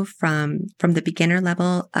move from the beginner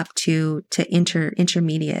level up to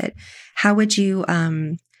intermediate, how would you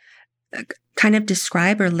kind of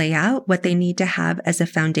describe or lay out what they need to have as a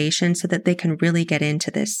foundation so that they can really get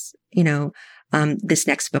into this, this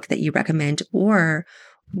next book that you recommend? Or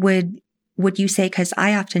would you say, because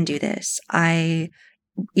I often do this, I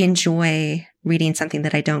enjoy reading something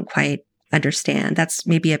that I don't quite understand. That's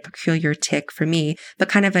maybe a peculiar tick for me, but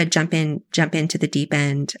kind of a jump into the deep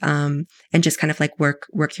end, and just kind of like work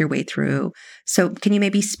your way through. So can you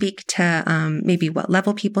maybe speak to maybe what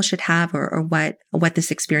level people should have, or what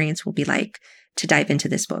this experience will be like to dive into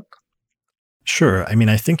this book? Sure. I mean,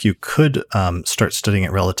 I think you could start studying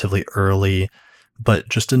it relatively early, but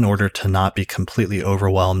just in order to not be completely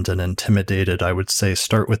overwhelmed and intimidated, I would say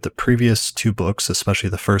start with the previous two books, especially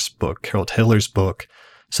the first book, Carol Taylor's book,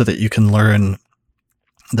 so that you can learn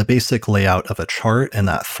the basic layout of a chart and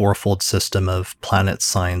that fourfold system of planets,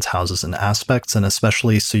 signs, houses, and aspects, and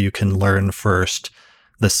especially so you can learn first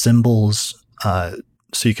the symbols, so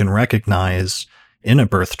you can recognize in a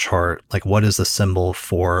birth chart, like what is the symbol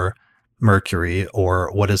for Mercury, or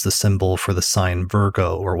what is the symbol for the sign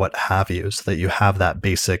Virgo, or what have you, so that you have that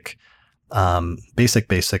basic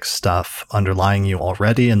stuff underlying you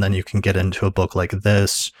already, and then you can get into a book like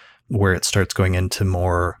this, where it starts going into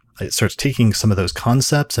more, it starts taking some of those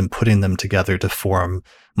concepts and putting them together to form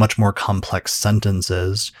much more complex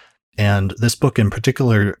sentences. And this book in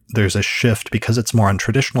particular, there's a shift because it's more on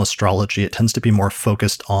traditional astrology. It tends to be more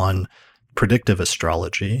focused on predictive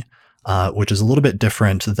astrology, which is a little bit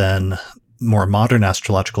different than more modern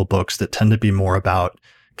astrological books that tend to be more about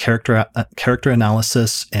character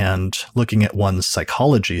analysis and looking at one's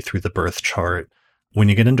psychology through the birth chart. When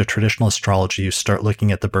you get into traditional astrology, you start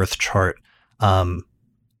looking at the birth chart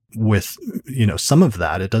with, some of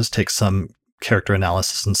that. It does take some character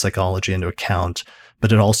analysis and psychology into account,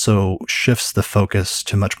 but it also shifts the focus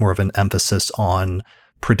to much more of an emphasis on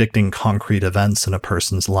predicting concrete events in a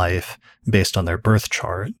person's life based on their birth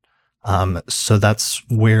chart. So that's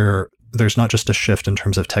where there's not just a shift in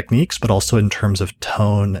terms of techniques, but also in terms of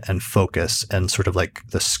tone and focus and sort of like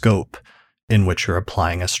the scope in which you're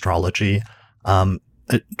applying astrology.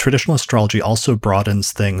 Traditional astrology also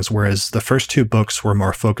broadens things, whereas the first two books were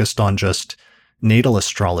more focused on just natal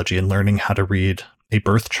astrology and learning how to read a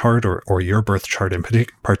birth chart or your birth chart in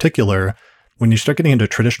particular. When you start getting into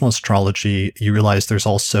traditional astrology, you realize there's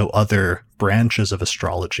also other branches of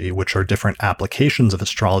astrology, which are different applications of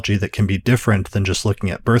astrology that can be different than just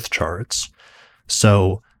looking at birth charts.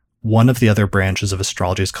 So one of the other branches of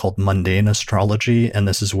astrology is called mundane astrology, and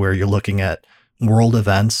this is where you're looking at world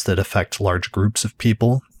events that affect large groups of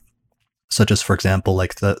people, such as, for example,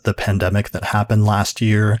 like the pandemic that happened last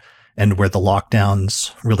year, and where the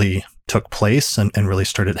lockdowns really took place and really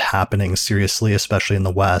started happening seriously, especially in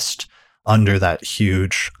the West, under that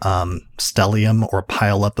huge stellium or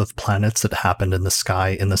pileup of planets that happened in the sky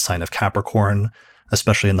in the sign of Capricorn,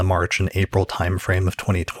 especially in the March and April timeframe of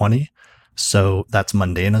 2020. So that's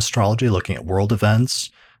mundane astrology, looking at world events.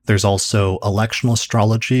 There's also electional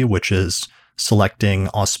astrology, which is selecting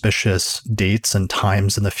auspicious dates and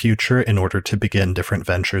times in the future in order to begin different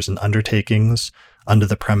ventures and undertakings. under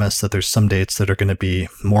the premise that there's some dates that are going to be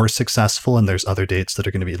more successful and there's other dates that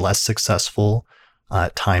are going to be less successful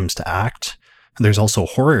times to act. And there's also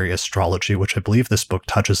horary astrology, which I believe this book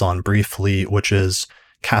touches on briefly, which is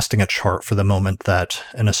casting a chart for the moment that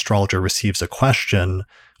an astrologer receives a question,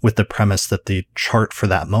 with the premise that the chart for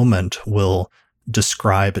that moment will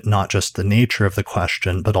describe not just the nature of the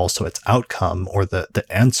question, but also its outcome or the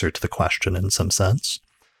answer to the question in some sense.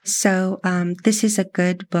 So this is a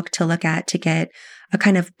good book to look at to get a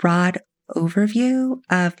kind of broad overview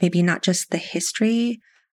of maybe not just the history,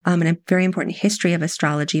 and a very important history of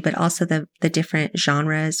astrology, but also the different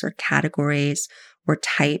genres or categories or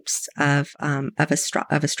types of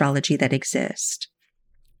astrology that exist.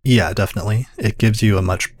 Yeah, definitely. It gives you a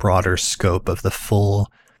much broader scope of the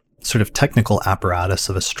full sort of technical apparatus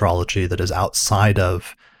of astrology that is outside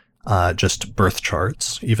of just birth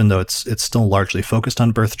charts. Even though it's still largely focused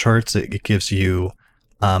on birth charts, it gives you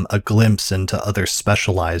a glimpse into other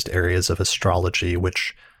specialized areas of astrology,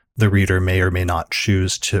 which the reader may or may not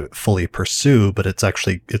choose to fully pursue, but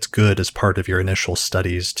it's good as part of your initial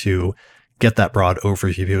studies to get that broad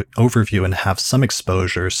overview and have some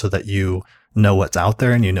exposure so that you know what's out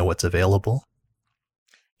there and you know what's available.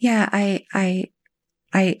 Yeah, I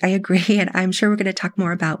agree, and I'm sure we're going to talk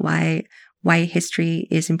more about why history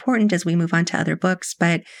is important as we move on to other books.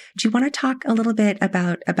 But do you want to talk a little bit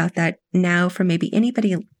about that now for maybe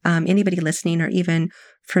anybody listening, or even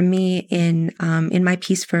for me in my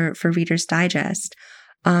piece for Reader's Digest?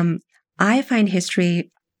 I find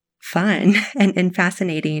history fun and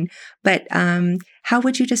fascinating, but how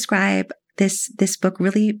would you describe this book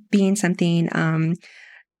really being something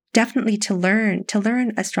definitely to learn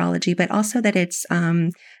astrology, but also that it's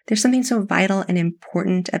there's something so vital and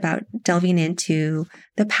important about delving into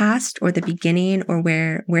the past or the beginning or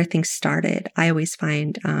where things started. I always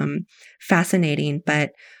find fascinating,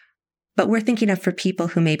 but we're thinking of for people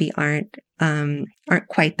who maybe aren't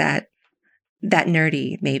quite that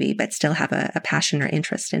nerdy, maybe, but still have a passion or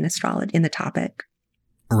interest in astrology, in the topic.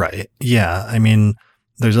 Right. Yeah. I mean,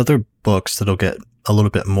 there's other books that'll get a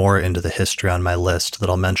little bit more into the history on my list that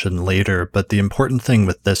I'll mention later, but the important thing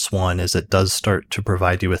with this one is it does start to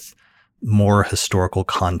provide you with more historical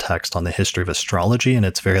context on the history of astrology and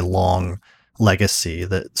its very long legacy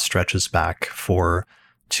that stretches back for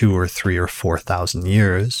 2,000 or 3,000 or 4,000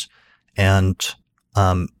 years. And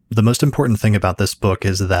the most important thing about this book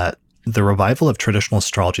is that the revival of traditional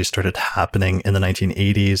astrology started happening in the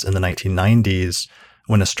 1980s and the 1990s,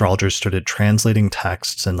 when astrologers started translating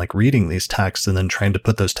texts and like reading these texts and then trying to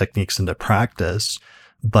put those techniques into practice.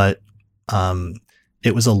 But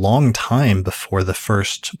it was a long time before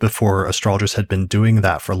astrologers had been doing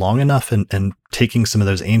that for long enough and taking some of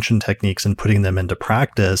those ancient techniques and putting them into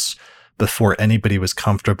practice before anybody was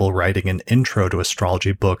comfortable writing an intro to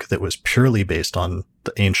astrology book that was purely based on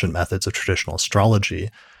the ancient methods of traditional astrology.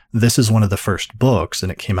 This is one of the first books,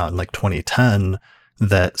 and it came out in like 2010,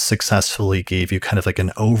 that successfully gave you kind of like an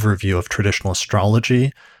overview of traditional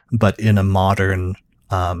astrology, but in a modern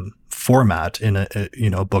format, in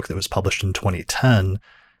a book that was published in 2010.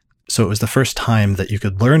 So it was the first time that you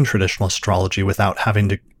could learn traditional astrology without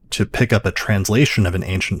having to pick up a translation of an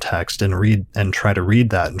ancient text and read and try to read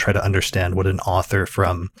that and try to understand what an author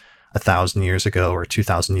from 1,000 years ago or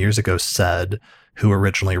 2,000 years ago said, who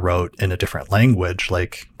originally wrote in a different language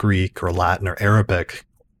like Greek or Latin or Arabic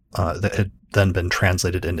that had then been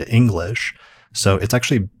translated into English. So it's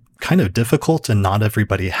actually kind of difficult, and not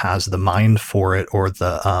everybody has the mind for it or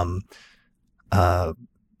the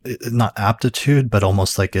not aptitude, but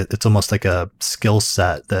almost like it's almost like a skill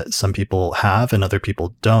set that some people have and other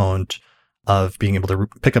people don't, of being able to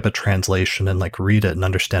pick up a translation and like read it and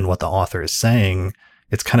understand what the author is saying.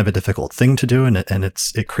 It's kind of a difficult thing to do, and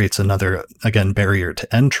it creates another, again, barrier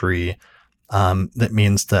to entry that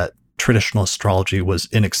means that traditional astrology was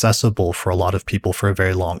inaccessible for a lot of people for a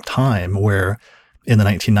very long time, where in the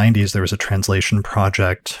 1990s, there was a translation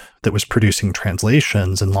project that was producing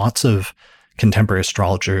translations, and lots of contemporary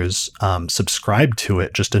astrologers subscribed to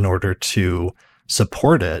it just in order to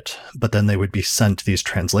support it. But then they would be sent these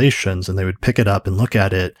translations and they would pick it up and look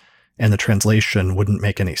at it, and the translation wouldn't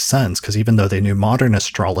make any sense, because even though they knew modern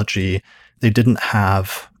astrology, they didn't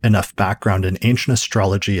have enough background in ancient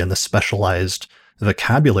astrology and the specialized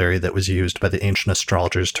vocabulary that was used by the ancient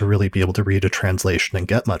astrologers to really be able to read a translation and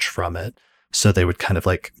get much from it. So they would kind of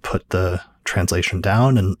like put the translation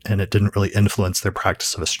down, and it didn't really influence their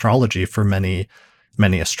practice of astrology for many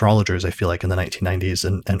astrologers, I feel like, in the 1990s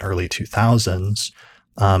and early 2000s.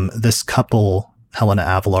 This couple, Helena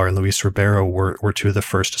Avalar and Luis Ribeiro, were two of the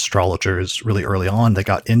first astrologers really early on that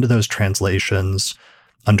got into those translations,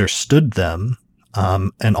 understood them,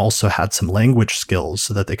 and also had some language skills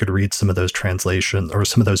so that they could read some of those translations or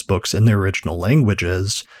some of those books in their original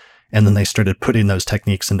languages. And then they started putting those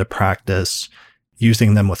techniques into practice,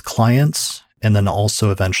 using them with clients, and then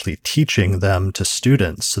also eventually teaching them to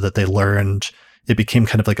students so that they learned. It became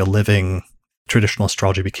kind of like a living, traditional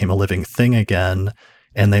astrology became a living thing again,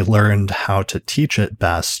 and they learned how to teach it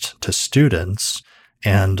best to students.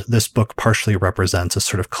 And this book partially represents a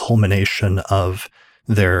sort of culmination of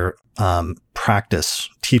their practice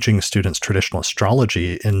teaching students traditional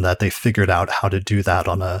astrology, in that they figured out how to do that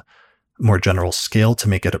on a more general scale to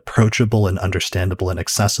make it approachable and understandable and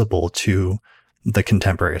accessible to the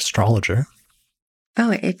contemporary astrologer.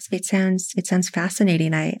 Oh, it sounds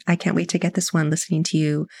fascinating. I can't wait to get this one listening to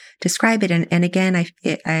you describe it. And again,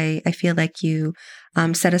 I feel like you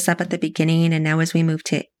set us up at the beginning, and now as we move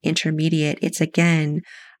to intermediate, it's again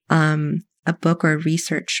a book or a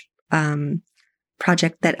research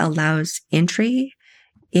project that allows entry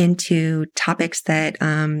into topics that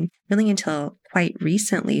really until quite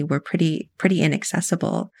recently were pretty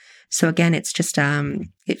inaccessible. So again, it's just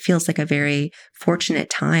it feels like a very fortunate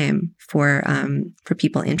time for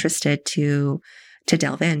people interested to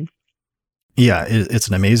delve in. Yeah, it's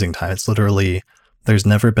an amazing time. It's literally, there's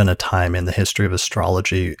never been a time in the history of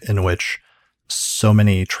astrology in which so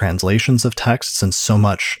many translations of texts and so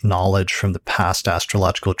much knowledge from the past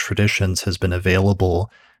astrological traditions has been available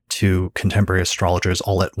to contemporary astrologers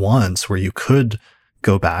all at once, where you could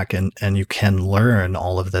go back and you can learn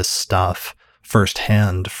all of this stuff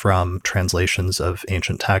firsthand from translations of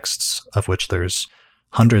ancient texts, of which there's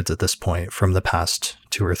hundreds at this point from the past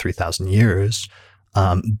 2,000 or 3,000 years.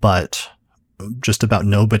 But just about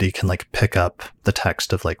nobody can like pick up the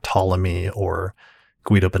text of like Ptolemy or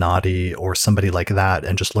Guido Bonatti or somebody like that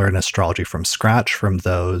and just learn astrology from scratch from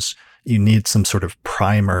those. You need some sort of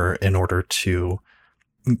primer in order to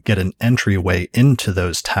get an entryway into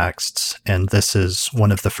those texts. And this is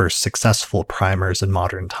one of the first successful primers in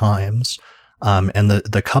modern times. And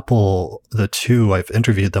the two, I've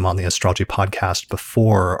interviewed them on the Astrology podcast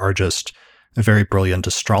before, are just very brilliant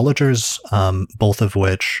astrologers, both of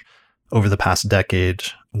which over the past decade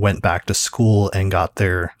went back to school and got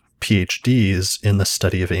their PhDs in the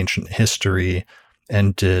study of ancient history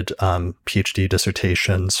and did PhD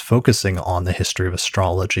dissertations focusing on the history of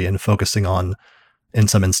astrology and focusing on, in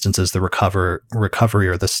some instances, the recovery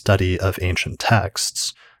or the study of ancient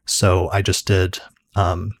texts. So I just did,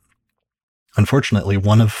 unfortunately,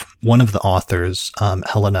 one of the authors,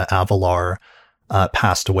 Helena Avalar,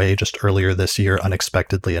 passed away just earlier this year,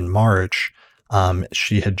 unexpectedly in March.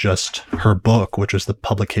 She had her book, which was the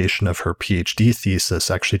publication of her PhD thesis,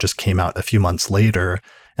 actually just came out a few months later.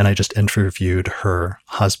 And I just interviewed her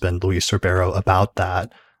husband, Luis Ribeiro, about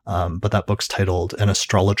that. But that book's titled An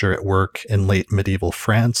Astrologer at Work in Late Medieval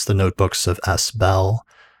France, The Notebooks of S. Bell.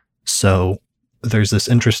 So there's this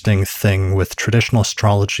interesting thing with traditional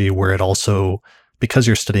astrology where it also, because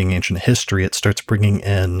you're studying ancient history, it starts bringing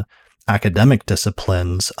in academic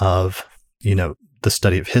disciplines of, the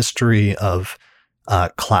study of history, of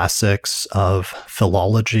classics, of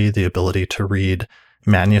philology, the ability to read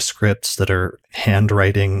manuscripts that are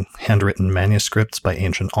handwritten manuscripts by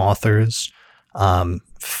ancient authors,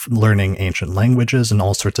 learning ancient languages, and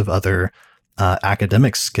all sorts of other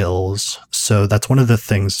academic skills. So that's one of the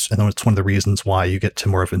things, and it's one of the reasons why you get to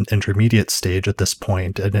more of an intermediate stage at this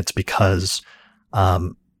point. And it's because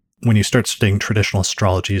when you start studying traditional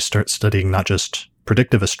astrology, you start studying not just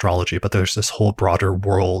predictive astrology, but there's this whole broader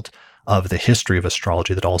world of the history of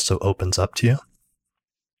astrology that also opens up to you.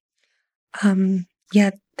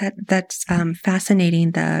 Yeah, that's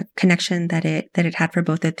fascinating. The connection that it had for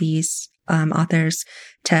both of these authors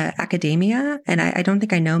to academia, and I don't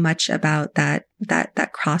think I know much about that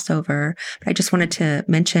crossover. But I just wanted to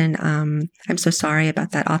mention I'm so sorry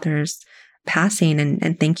about that author's passing,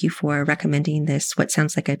 and thank you for recommending this, what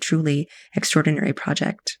sounds like a truly extraordinary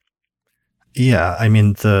project. Yeah, I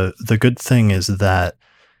mean, the good thing is that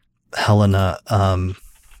Helena,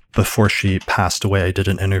 before she passed away, I did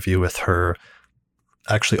an interview with her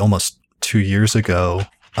actually almost 2 years ago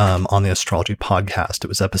on the Astrology podcast. It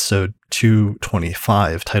was episode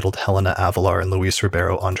 225, titled Helena Avalar and Luis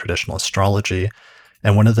Ribeiro on Traditional Astrology.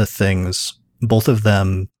 And one of the things, both of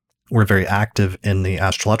them were very active in the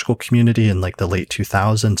astrological community in like the late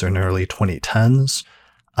 2000s and early 2010s.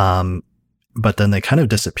 But then they kind of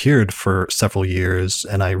disappeared for several years.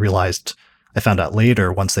 And I found out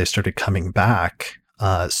later, once they started coming back,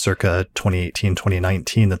 circa 2018,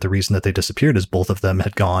 2019, that the reason that they disappeared is both of them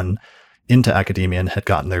had gone into academia and had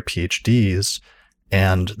gotten their PhDs.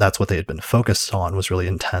 And that's what they had been focused on, was really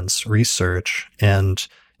intense research. And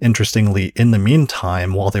interestingly, in the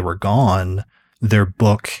meantime, while they were gone, their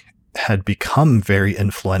book had become very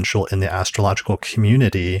influential in the astrological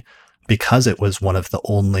community because it was one of the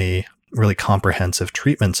only really comprehensive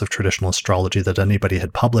treatments of traditional astrology that anybody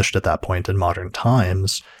had published at that point in modern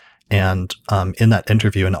times. And in that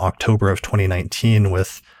interview in October of 2019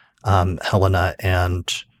 with Helena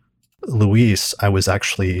and Luis, I was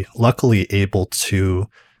actually luckily able to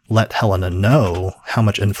let Helena know how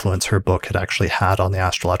much influence her book had actually had on the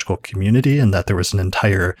astrological community, and that there was an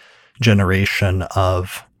entire generation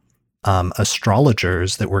of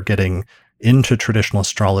astrologers that were getting into traditional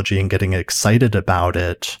astrology and getting excited about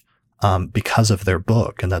it because of their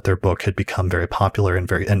book, and that their book had become very popular and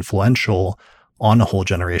very influential on a whole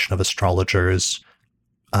generation of astrologers,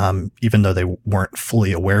 even though they weren't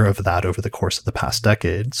fully aware of that over the course of the past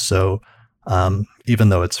decade. So even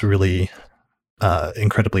though it's really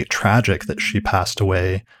incredibly tragic that she passed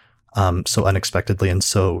away so unexpectedly and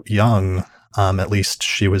so young, at least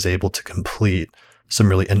she was able to complete some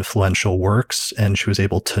really influential works, and she was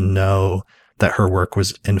able to know that her work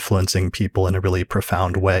was influencing people in a really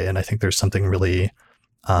profound way. And I think there's something really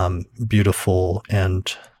beautiful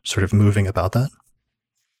and sort of moving about that.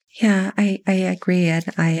 Yeah, I agree. And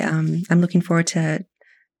I'm looking forward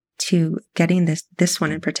to getting this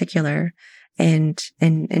one in particular and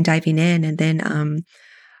diving in. And then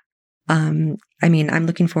I mean, I'm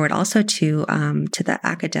looking forward also to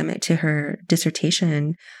her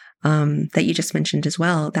dissertation that you just mentioned as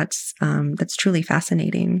well. That's truly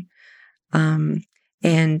fascinating.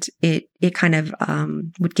 And it kind of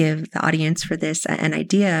would give the audience for this an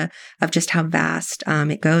idea of just how vast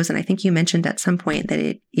it goes. And I think you mentioned at some point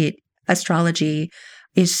that astrology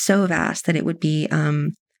is so vast that it would be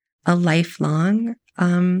a lifelong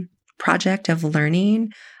project of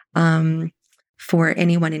learning for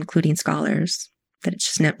anyone, including scholars, that it's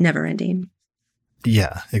just never ending.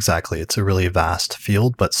 Yeah, exactly. It's a really vast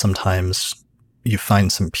field, but sometimes you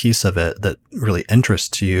find some piece of it that really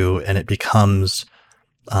interests you, and it becomes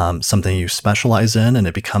something you specialize in, and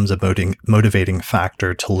it becomes a motivating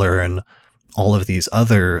factor to learn all of these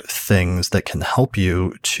other things that can help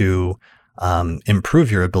you to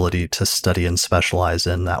improve your ability to study and specialize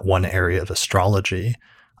in that one area of astrology.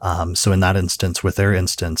 So in that instance, with their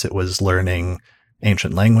instance, it was learning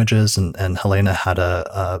ancient languages, and Helena had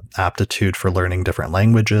a aptitude for learning different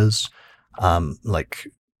languages. Like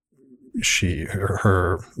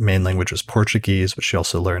her main language was Portuguese, but she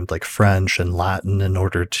also learned like French and Latin in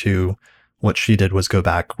order to, what she did was go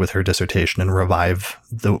back with her dissertation and revive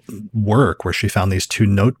the work where she found these 2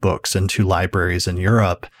 notebooks in 2 libraries in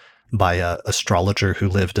Europe by an astrologer who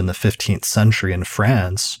lived in the 15th century in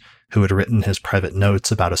France, who had written his private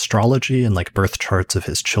notes about astrology and like birth charts of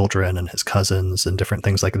his children and his cousins and different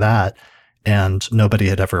things like that. And nobody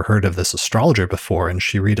had ever heard of this astrologer before. And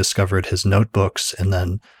she rediscovered his notebooks and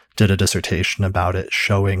then did a dissertation about it,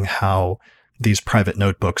 showing how these private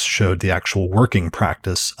notebooks showed the actual working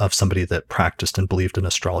practice of somebody that practiced and believed in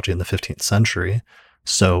astrology in the 15th century.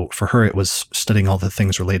 So for her, it was studying all the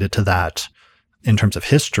things related to that in terms of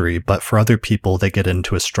history, but for other people, they get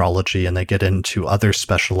into astrology and they get into other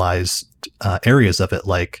specialized areas of it,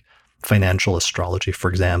 like financial astrology, for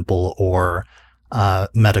example, or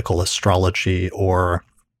medical astrology, or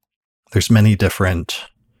there's many different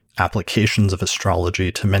applications of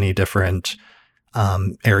astrology to many different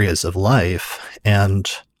areas of life.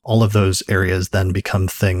 And all of those areas then become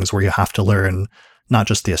things where you have to learn not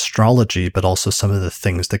just the astrology, but also some of the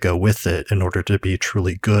things that go with it in order to be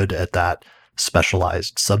truly good at that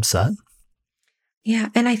specialized subset. Yeah,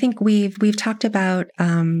 and I think we've talked about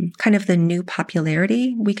kind of the new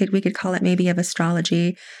popularity, we could call it maybe, of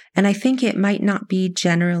astrology, and I think it might not be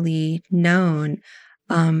generally known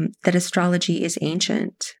that astrology is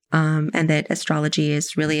ancient, and that astrology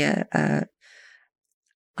is really a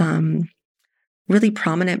really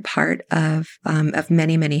prominent part of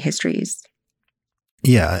many histories.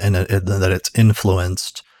 Yeah, and that it's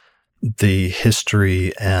influenced the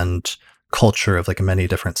history and culture of like many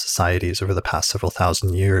different societies over the past several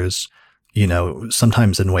thousand years, you know,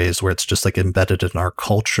 sometimes in ways where it's just like embedded in our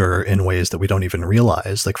culture in ways that we don't even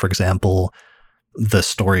realize. Like, for example, the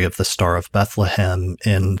story of the Star of Bethlehem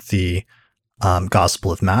in the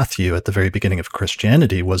Gospel of Matthew at the very beginning of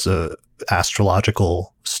Christianity was a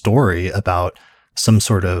astrological story about some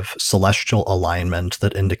sort of celestial alignment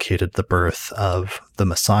that indicated the birth of the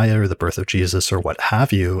Messiah or the birth of Jesus or what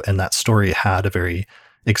have you. And that story had a very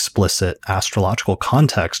explicit astrological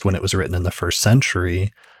context when it was written in the first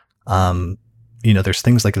century. You know, there's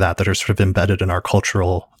things like that that are sort of embedded in our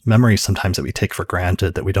cultural memory sometimes that we take for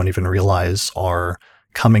granted, that we don't even realize are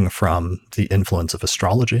coming from the influence of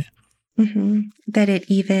astrology. Mm-hmm. That it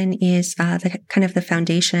even is the kind of the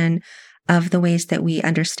foundation of the ways that we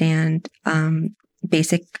understand our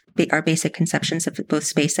basic conceptions of both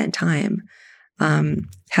space and time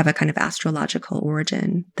have a kind of astrological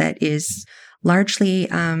origin that is largely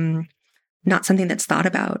not something that's thought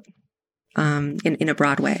about in a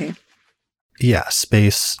broad way. Yeah,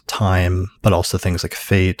 space, time, but also things like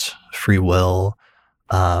fate, free will,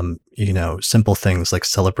 simple things like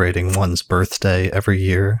celebrating one's birthday every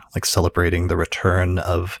year, like celebrating the return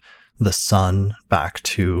of the sun back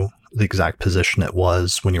to the exact position it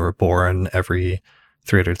was when you were born every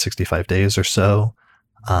 365 days or so.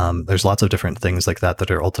 There's lots of different things like that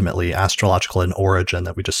that are ultimately astrological in origin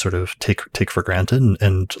that we just sort of take for granted.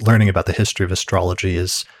 And learning about the history of astrology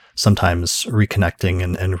is sometimes reconnecting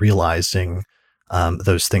and realizing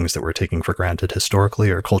those things that we're taking for granted historically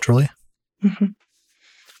or culturally. Mm-hmm.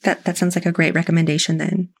 That sounds like a great recommendation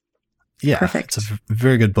then. Yeah, perfect. It's a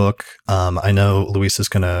very good book. I know Luis is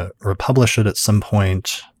going to republish it at some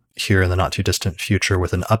point here in the not too distant future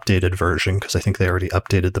with an updated version, because I think they already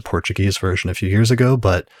updated the Portuguese version a few years ago,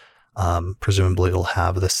 but presumably it'll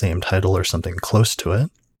have the same title or something close to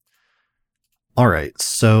it. All right,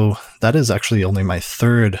 so that is actually only my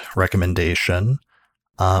third recommendation.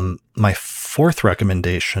 My fourth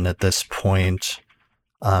recommendation at this point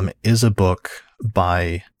is a book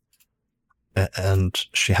by, and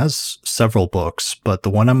she has several books, but the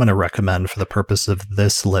one I'm going to recommend for the purpose of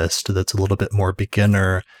this list that's a little bit more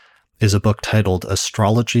beginner is a book titled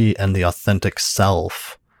Astrology and the Authentic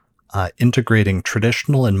Self, Integrating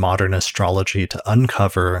Traditional and Modern Astrology to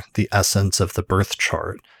Uncover the Essence of the Birth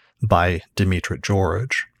Chart by Dimitra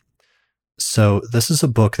George. So this is a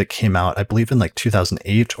book that came out, I believe, in like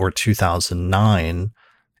 2008 or 2009.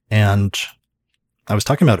 And I was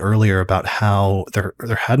talking about earlier about how there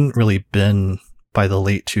hadn't really been, by the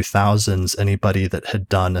late 2000s, anybody that had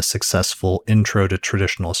done a successful intro to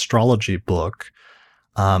traditional astrology book.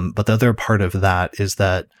 But the other part of that is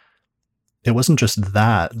that it wasn't just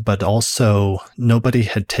that, but also nobody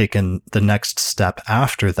had taken the next step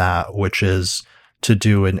after that, which is to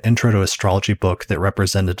do an intro to astrology book that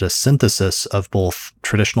represented a synthesis of both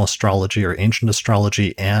traditional astrology or ancient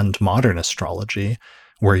astrology and modern astrology,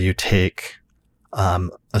 where you take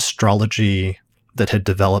astrology that had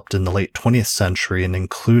developed in the late 20th century and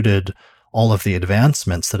included all of the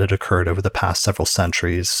advancements that had occurred over the past several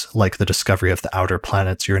centuries, like the discovery of the outer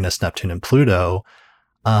planets Uranus, Neptune, and Pluto,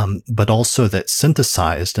 but also that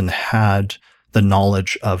synthesized and had the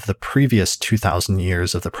knowledge of the previous 2,000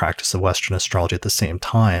 years of the practice of Western astrology at the same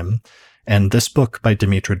time. And this book by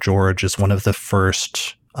Dimitra George is one of the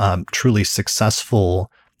first truly successful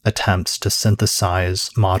attempts to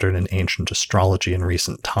synthesize modern and ancient astrology in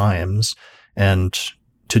recent times, and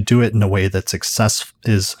to do it in a way that's accessible,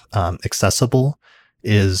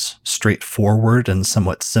 is straightforward and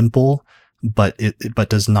somewhat simple, but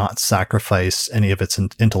does not sacrifice any of its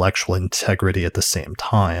intellectual integrity at the same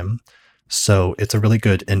time. So it's a really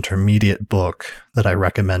good intermediate book that I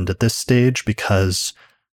recommend at this stage, because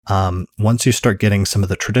once you start getting some of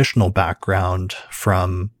the traditional background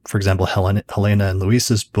from, for example, Helena and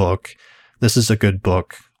Luis's book, this is a good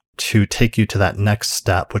book to take you to that next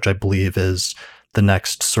step, which I believe is the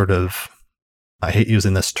next sort of, I hate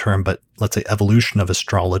using this term, but let's say evolution of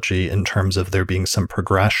astrology, in terms of there being some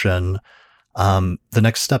progression. The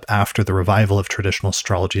next step after the revival of traditional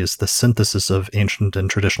astrology is the synthesis of ancient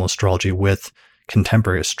and traditional astrology with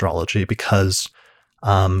contemporary astrology, because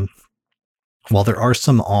while there are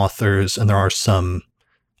some authors and there are some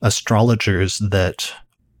astrologers that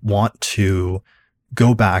want to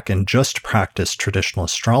go back and just practice traditional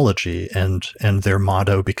astrology, and their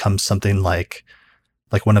motto becomes something like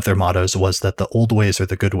one of their mottos was that the old ways are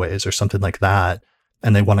the good ways, or something like that,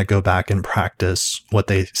 and they want to go back and practice what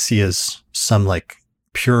they see as some like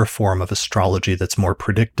pure form of astrology that's more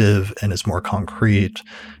predictive and is more concrete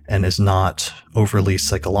and is not overly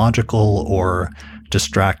psychological or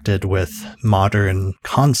distracted with modern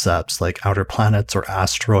concepts like outer planets or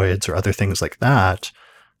asteroids or other things like that.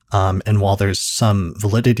 And while there's some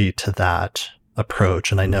validity to that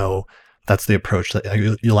approach, and I know that's the approach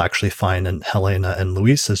that you'll actually find in Helena and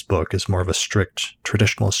Luis's book, is more of a strict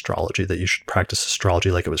traditional astrology, that you should practice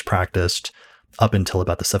astrology like it was practiced up until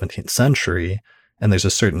about the 17th century. And there's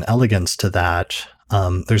a certain elegance to that.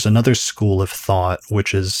 There's another school of thought,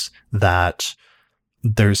 which is that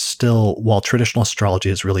there's still, while traditional astrology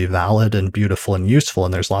is really valid and beautiful and useful,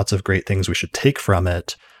 and there's lots of great things we should take from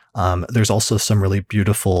it, there's also some really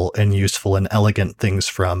beautiful and useful and elegant things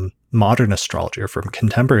from modern astrology or from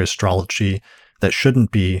contemporary astrology that shouldn't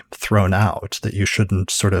be thrown out, that you shouldn't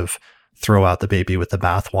sort of throw out the baby with the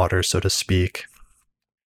bathwater, so to speak.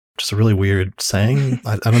 just a really weird saying.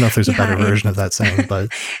 I don't know if there's a better Yeah, version of that saying,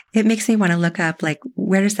 but it makes me want to look up, like,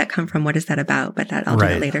 where does that come from? What is that about? But I'll do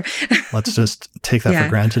that right. later. Let's just take that for Yeah.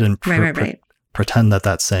 granted and Right. pretend that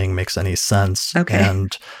that saying makes any sense. Okay.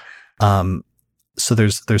 And so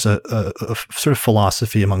there's a sort of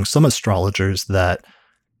philosophy among some astrologers that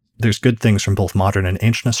there's good things from both modern and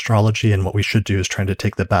ancient astrology, and what we should do is try to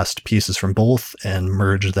take the best pieces from both and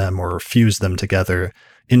merge them or fuse them together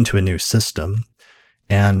into a new system.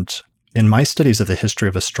 And in my studies of the history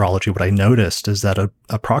of astrology, what I noticed is that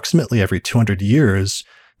approximately every 200 years,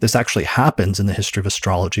 this actually happens in the history of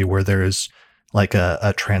astrology, where there's like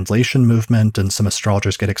a translation movement, and some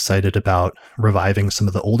astrologers get excited about reviving some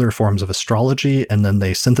of the older forms of astrology, and then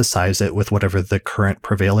they synthesize it with whatever the current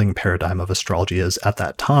prevailing paradigm of astrology is at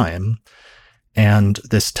that time. And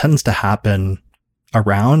this tends to happen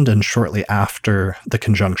around and shortly after the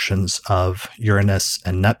conjunctions of Uranus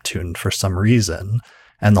and Neptune for some reason.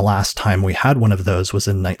 And the last time we had one of those was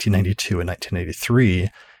in 1992 and 1983.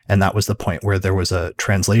 And that was the point where there was a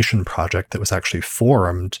translation project that was actually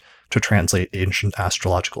formed to translate ancient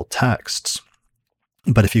astrological texts.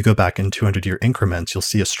 But if you go back in 200-year increments, you'll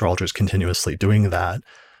see astrologers continuously doing that.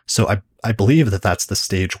 So I believe that that's the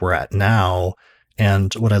stage we're at now.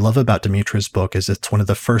 And what I love about Dimitra's book is it's one of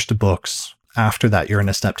the first books after that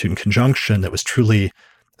Uranus-Neptune conjunction that was truly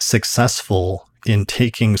successful in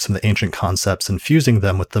taking some of the ancient concepts and fusing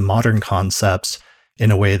them with the modern concepts in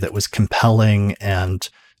a way that was compelling and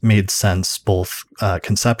made sense both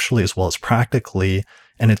conceptually as well as practically.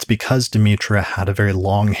 And it's because Dimitra had a very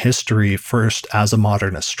long history, first as a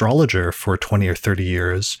modern astrologer for 20 or 30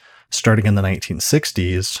 years, starting in the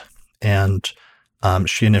 1960s. And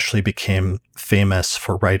she initially became famous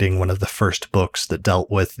for writing one of the first books that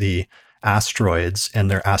dealt with the asteroids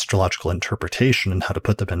and their astrological interpretation and how to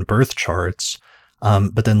put them in birth charts.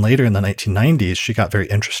 But then later in the 1990s, she got very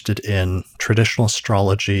interested in traditional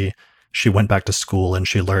astrology. She went back to school and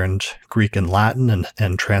she learned Greek and Latin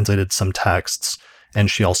and translated some texts. And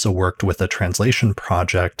she also worked with a translation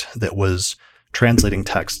project that was translating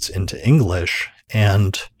texts into English.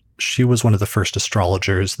 And she was one of the first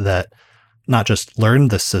astrologers that not just learned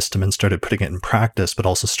this system and started putting it in practice, but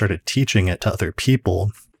also started teaching it to other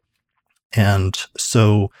people. And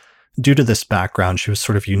so due to this background, she was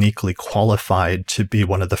sort of uniquely qualified to be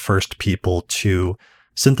one of the first people to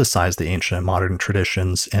synthesize the ancient and modern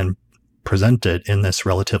traditions and present it in this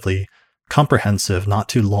relatively comprehensive, not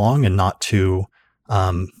too long and not too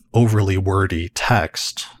overly wordy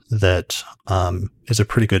text that is a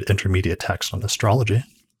pretty good intermediate text on astrology.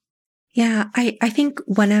 Yeah, I think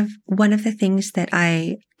one of the things that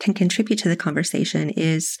I can contribute to the conversation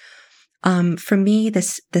is, for me, the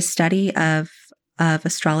study of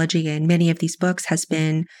astrology and many of these books has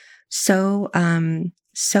been so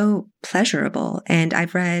pleasurable. And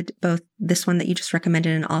I've read both this one that you just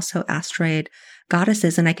recommended and also Asteroid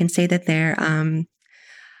Goddesses, and I can say that they're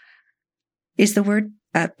is the word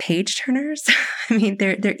page turners. I mean,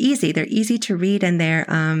 they're easy. They're easy to read, and they're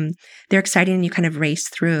exciting, and you kind of race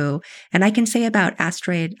through. And I can say about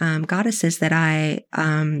Asteroid Goddesses that I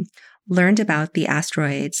learned about the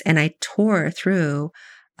asteroids, and I tore through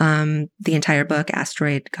the entire book,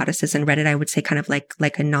 Asteroid Goddesses, and read it, I would say, kind of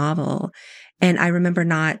like a novel. And I remember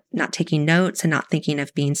not taking notes and not thinking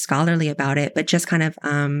of being scholarly about it, but just kind of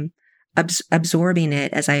absorbing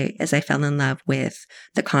it as I fell in love with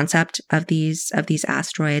the concept of these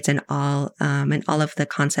asteroids and all of the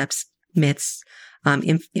concepts, myths,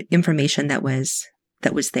 information that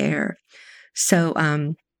was there.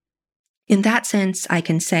 So in that sense, I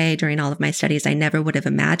can say during all of my studies, I never would have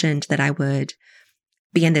imagined that I would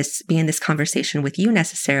be in this conversation with you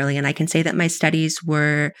necessarily. And I can say that my studies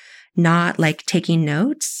were not like taking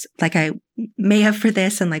notes like I may have for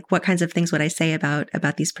this, and like what kinds of things would I say about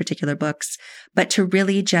these particular books, but to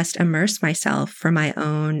really just immerse myself for my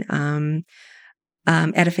own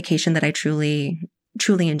edification that I truly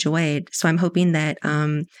enjoyed. So I'm hoping that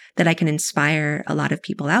that I can inspire a lot of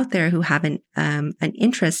people out there who have an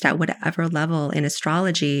interest at whatever level in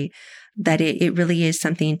astrology, that it really is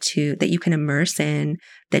something that you can immerse in,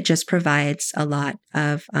 that just provides a lot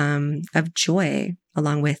of joy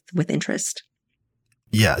along with interest.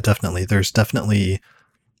 Yeah, definitely. There's definitely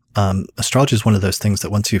astrology is one of those things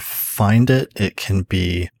that once you find it, it can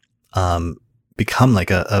be become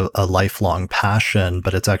like a lifelong passion,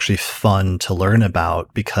 but it's actually fun to learn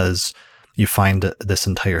about because you find this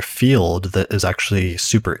entire field that is actually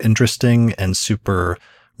super interesting and super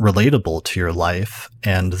relatable to your life,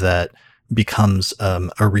 and that becomes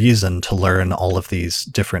a reason to learn all of these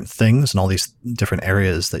different things and all these different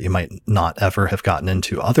areas that you might not ever have gotten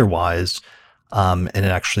into otherwise. And it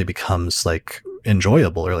actually becomes like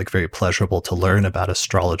enjoyable or like very pleasurable to learn about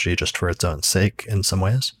astrology just for its own sake in some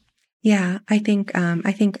ways. Yeah, I think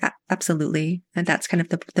absolutely, and that's kind of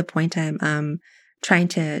the point I'm trying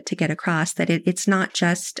to get across, that it's not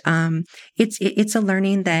just it's a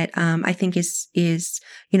learning that I think is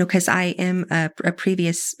because I am a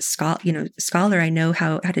previous scholar. I know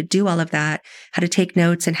how to do all of that, how to take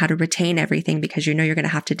notes and how to retain everything, because you're going to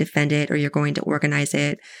have to defend it or you're going to organize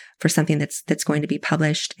it for something that's going to be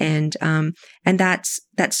published, and that's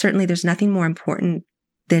certainly, there's nothing more important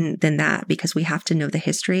than that, because we have to know the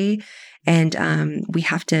history, and we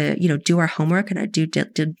have to do our homework and our due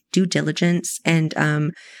diligence, and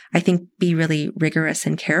I think be really rigorous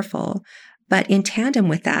and careful. But in tandem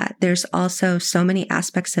with that, there's also so many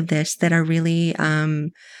aspects of this that are really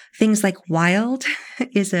things like wild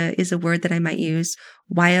is a word that I might use.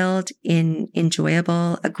 Wild,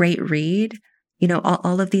 enjoyable, a great read.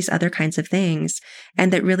 All of these other kinds of things,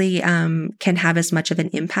 and that really can have as much of an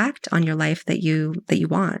impact on your life that you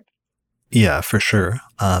want. Yeah, for sure.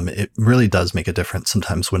 It really does make a difference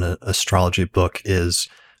sometimes when an astrology book is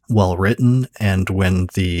well written and when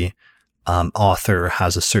the author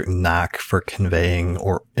has a certain knack for conveying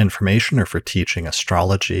or information or for teaching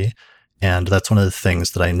astrology. And that's one of the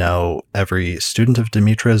things that I know every student of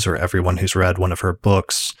Demetra's or everyone who's read one of her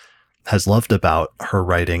books has loved about her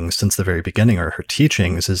writing since the very beginning, or her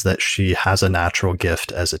teachings, is that she has a natural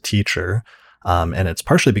gift as a teacher. And it's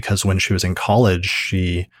partially because when she was in college,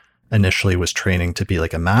 she initially was training to be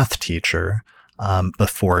like a math teacher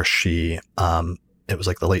before she, it was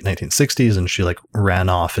like the late 1960s, and she like ran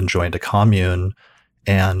off and joined a commune,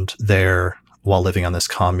 and there, while living on this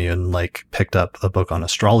commune, like picked up a book on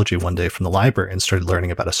astrology one day from the library and started learning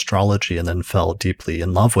about astrology, and then fell deeply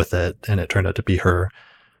in love with it. And it turned out to be her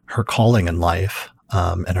calling in life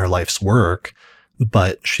and her life's work.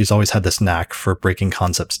 But she's always had this knack for breaking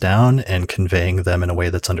concepts down and conveying them in a way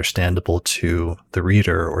that's understandable to the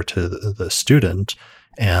reader or to the student.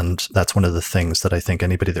 And that's one of the things that I think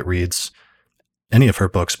anybody that reads any of her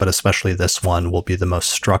books, but especially this one, will be the most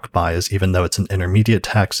struck by, is even though it's an intermediate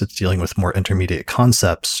text, it's dealing with more intermediate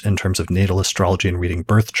concepts in terms of natal astrology and reading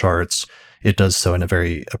birth charts. It does so in a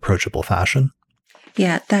very approachable fashion.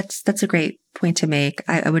 Yeah, that's a great point to make.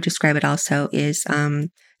 I would describe it also is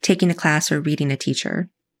taking a class or reading a teacher.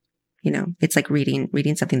 It's like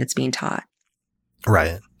reading something that's being taught.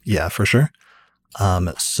 Right. Yeah, for sure.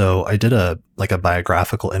 So I did a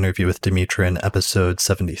biographical interview with Demetra in episode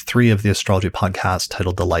 73 of the Astrology podcast,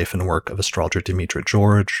 titled The Life and Work of Astrologer Demetra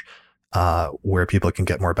George, where people can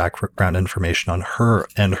get more background information on her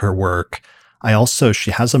and her work.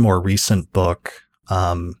 She has a more recent book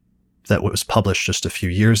that was published just a few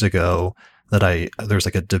years ago that there's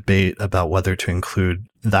like a debate about whether to include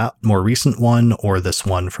that more recent one or this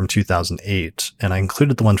one from 2008. And I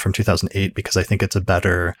included the one from 2008 because I think it's a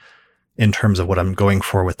better, in terms of what I'm going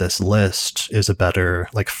for with this list, is a better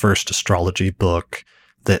like first astrology book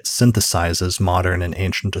that synthesizes modern and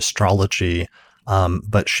ancient astrology.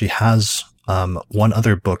 But she has one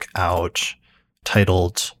other book out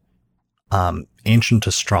titled Ancient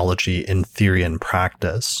Astrology in Theory and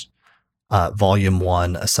Practice, Volume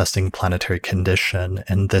 1, Assessing Planetary Condition.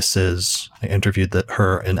 And I interviewed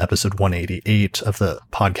her in episode 188 of the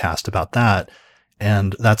podcast about that.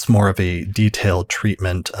 And that's more of a detailed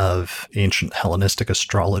treatment of ancient Hellenistic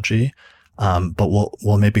astrology. But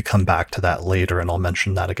we'll maybe come back to that later, and I'll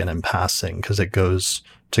mention that again in passing, because it goes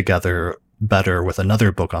together better with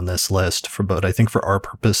another book on this list. But I think for our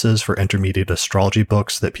purposes, for intermediate astrology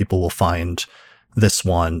books, that people will find this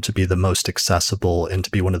one to be the most accessible and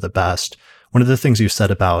to be one of the best. One of the things you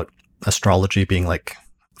said about astrology being like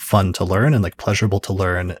fun to learn and like pleasurable to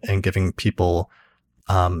learn and giving people,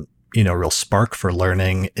 real spark for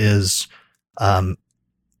learning is,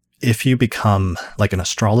 if you become like an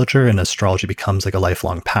astrologer and astrology becomes like a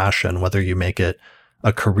lifelong passion, whether you make it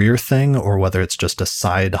a career thing or whether it's just a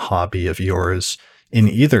side hobby of yours, in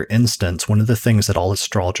either instance, one of the things that all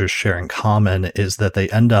astrologers share in common is that they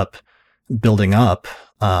end up building up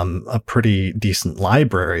a pretty decent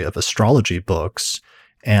library of astrology books,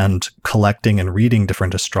 and collecting and reading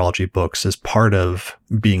different astrology books is part of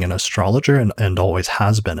being an astrologer, and always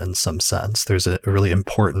has been in some sense. There's a really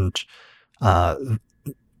important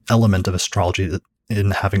element of astrology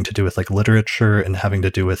in having to do with like literature and having to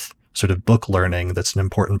do with sort of book learning that's an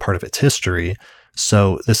important part of its history.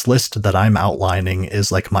 So this list that I'm outlining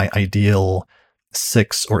is like my ideal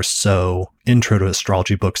 6 or so intro to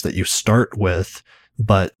astrology books that you start with,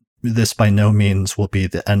 but this by no means will be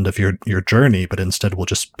the end of your journey, but instead will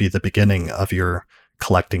just be the beginning of your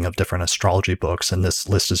collecting of different astrology books. And this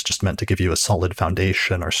list is just meant to give you a solid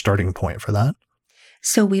foundation or starting point for that.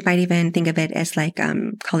 So we might even think of it as like,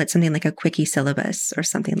 call it something like a quickie syllabus or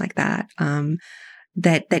something like that.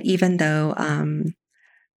 That even though,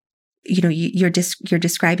 you're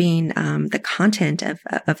describing the content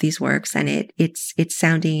of these works, and it's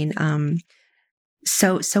sounding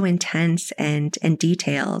so intense and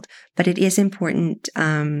detailed, but it is important,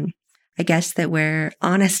 I guess, that we're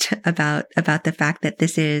honest about the fact that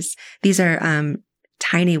these are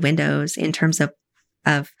tiny windows in terms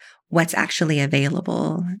of what's actually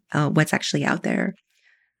available, what's actually out there.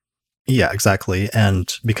 Yeah, exactly.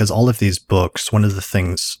 And because all of these books, one of the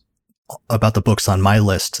things about the books on my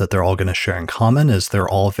list that they're all going to share in common is they're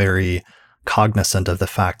all very cognizant of the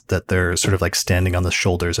fact that they're sort of like standing on the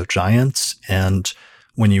shoulders of giants. And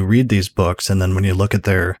when you read these books, and then when you look at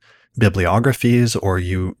their bibliographies, or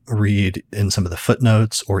you read in some of the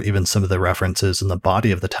footnotes, or even some of the references in the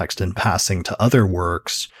body of the text in passing to other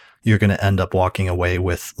works, you're going to end up walking away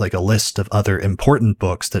with like a list of other important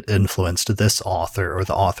books that influenced this author or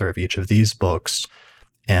the author of each of these books,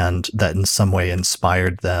 and that in some way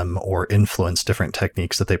inspired them or influenced different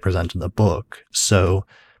techniques that they present in the book. So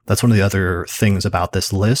that's one of the other things about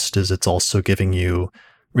this list, is it's also giving you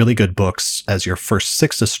really good books as your first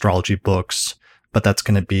 6 astrology books, but that's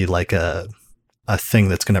going to be like a thing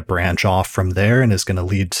that's going to branch off from there and is going to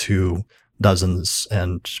lead to dozens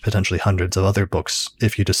and potentially hundreds of other books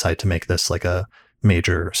if you decide to make this like a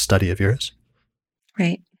major study of yours.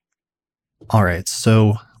 Right. All right,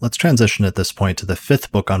 so let's transition at this point to the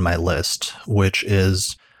 5th book on my list, which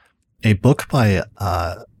is a book by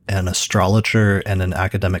an astrologer and an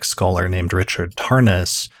academic scholar named Richard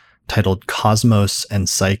Tarnas, titled Cosmos and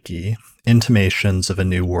Psyche: Intimations of a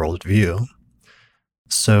New World View.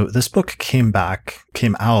 So this book came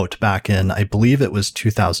out back in, I believe it was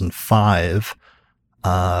 2005,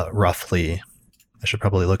 roughly. I should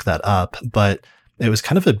probably look that up, but it was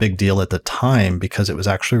kind of a big deal at the time because it was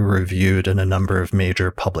actually reviewed in a number of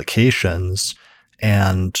major publications.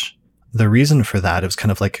 And the reason for that, it was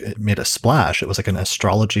kind of like it made a splash. It was like an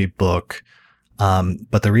astrology book.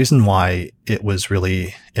 But the reason why it was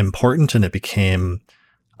really important and it became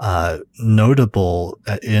notable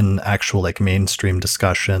in actual like mainstream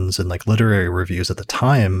discussions and like literary reviews at the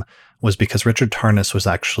time was because Richard Tarnas was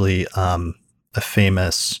actually a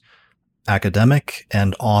famous academic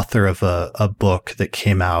and author of a book that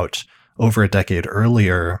came out over a decade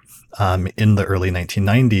earlier, in the early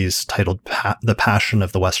 1990s, titled The Passion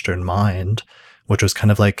of the Western Mind, which was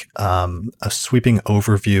kind of like a sweeping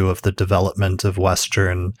overview of the development of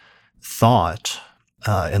Western thought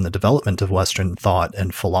and the development of Western thought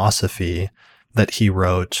and philosophy that he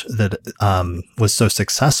wrote that was so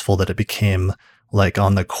successful that it became like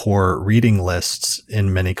on the core reading lists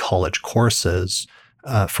in many college courses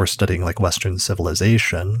for studying like Western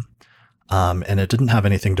civilization. And it didn't have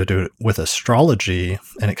anything to do with astrology,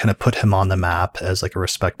 and it kind of put him on the map as like a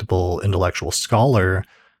respectable intellectual scholar.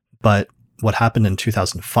 But what happened in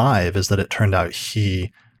 2005 is that it turned out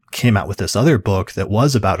he came out with this other book that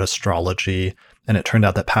was about astrology, and it turned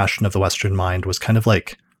out that Passion of the Western Mind was kind of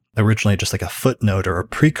like originally just like a footnote or a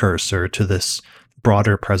precursor to this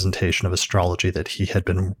broader presentation of astrology that he had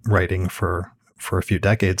been writing for a few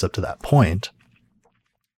decades up to that point.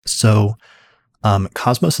 So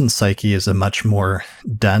Cosmos and Psyche is a much more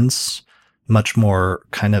dense, much more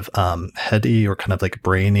kind of heady or kind of like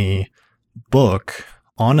brainy book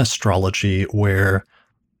on astrology, where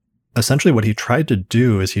essentially what he tried to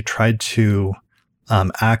do is he tried to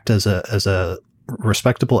act as a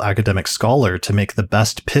respectable academic scholar to make the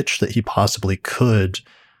best pitch that he possibly could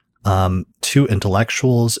to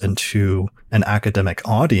intellectuals and to an academic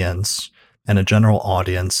audience and a general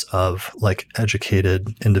audience of like educated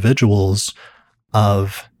individuals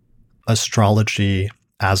of astrology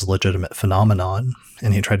as a legitimate phenomenon.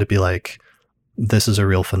 And he tried to be like, this is a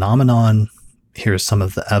real phenomenon. Here's some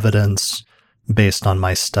of the evidence based on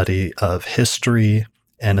my study of history,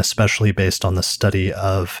 and especially based on the study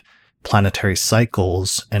of planetary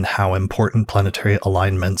cycles and how important planetary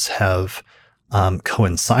alignments have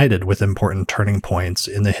coincided with important turning points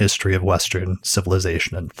in the history of Western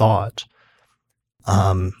civilization and thought.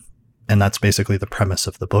 And that's basically the premise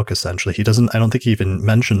of the book, essentially. I don't think he even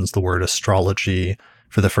mentions the word astrology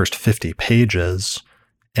for the first 50 pages.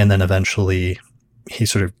 And then eventually he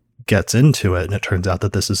sort of gets into it. And it turns out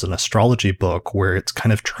that this is an astrology book where it's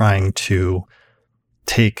kind of trying to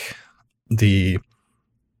take the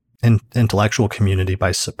intellectual community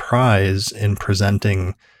by surprise in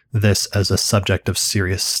presenting this as a subject of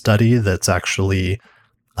serious study that's actually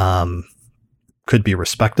could be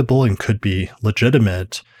respectable and could be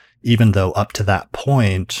legitimate, even though up to that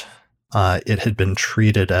point, it had been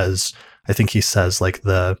treated as, I think he says, like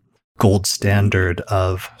the gold standard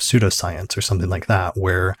of pseudoscience or something like that,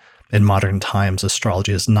 where in modern times,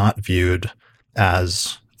 astrology is not viewed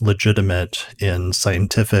as legitimate in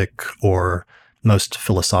scientific or most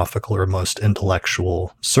philosophical or most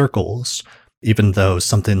intellectual circles, even though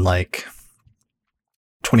something like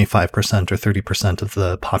 25% or 30% of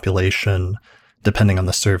the population, depending on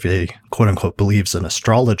the survey, quote unquote, believes in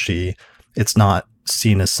astrology. It's not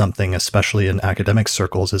seen as something, especially in academic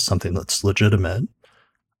circles, as something that's legitimate.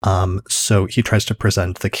 So he tries to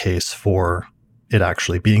present the case for it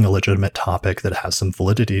actually being a legitimate topic that has some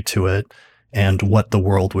validity to it, and what the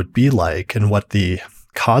world would be like and what the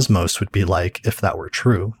cosmos would be like if that were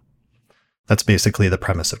true. That's basically the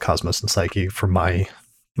premise of Cosmos and Psyche for my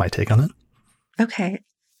take on it. Okay.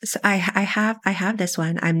 So I have this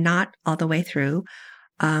one. I'm not all the way through.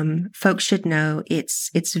 Folks should know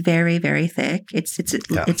it's very, very thick.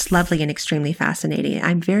 It's lovely and extremely fascinating.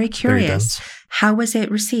 I'm very curious. How was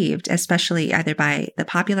it received, especially either by the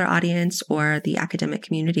popular audience or the academic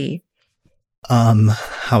community?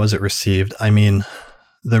 How was it received? I mean,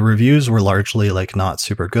 the reviews were largely like not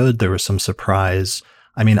super good. There was some surprise.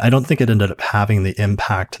 I mean, I don't think it ended up having the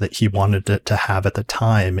impact that he wanted it to have at the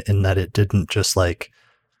time, in that it didn't just like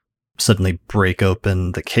suddenly break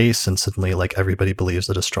open the case and suddenly like everybody believes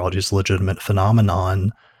that astrology is a legitimate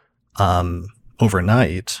phenomenon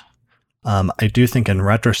overnight. I do think in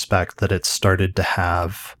retrospect that it started to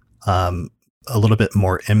have a little bit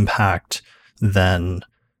more impact than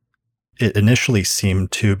it initially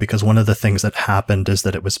seemed to, because one of the things that happened is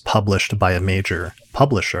that it was published by a major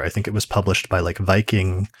publisher. I think it was published by like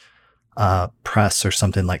Viking Press or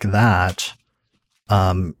something like that.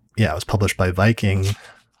 It was published by Viking,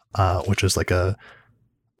 which is like a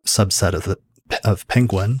subset of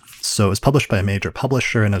Penguin. So it was published by a major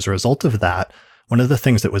publisher, and as a result of that, one of the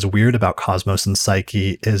things that was weird about Cosmos and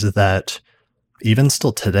Psyche is that even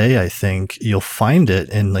still today, I think you'll find it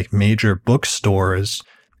in like major bookstores,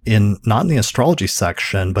 not in the astrology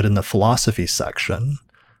section, but in the philosophy section.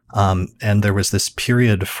 And there was this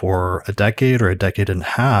period for a decade or a decade and a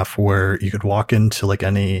half where you could walk into like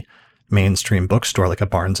any mainstream bookstore, like a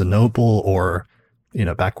Barnes and Noble, or, you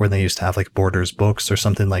know, back when they used to have like Borders books or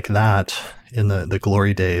something like that in the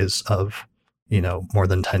glory days of, you know, more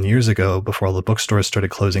than 10 years ago, before all the bookstores started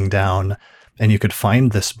closing down. And you could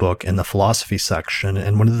find this book in the philosophy section.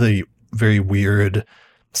 And one of the very weird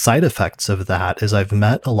side effects of that is I've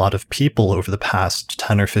met a lot of people over the past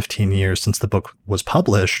 10 or 15 years since the book was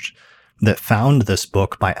published that found this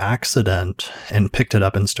book by accident and picked it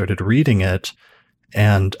up and started reading it,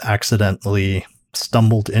 and accidentally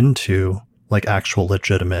stumbled into like actual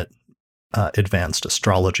legitimate advanced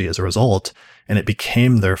astrology as a result. And it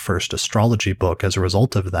became their first astrology book as a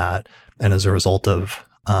result of that. And as a result of,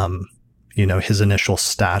 his initial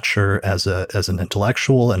stature as an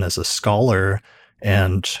intellectual and as a scholar,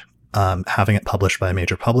 and having it published by a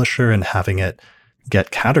major publisher and having it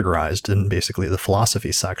get categorized in basically the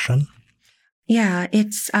philosophy section. Yeah,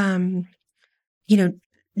 it's,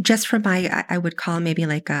 just from I would call maybe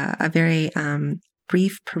like a very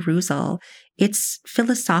brief perusal, it's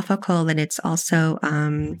philosophical, and it's also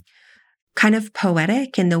kind of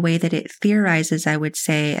poetic in the way that it theorizes, I would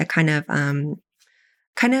say, a kind of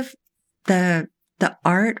the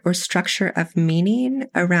art or structure of meaning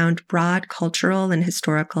around broad cultural and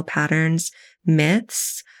historical patterns,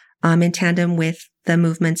 myths, in tandem with the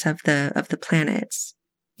movements of the planets.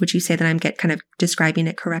 Would you say that I'm kind of describing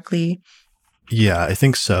it correctly? Yeah, I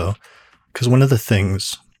think so. Because one of the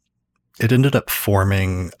things, it ended up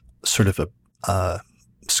forming sort of a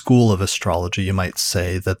school of astrology, you might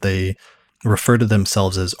say, that they refer to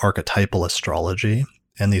themselves as archetypal astrology.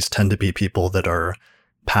 And these tend to be people that are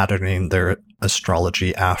patterning their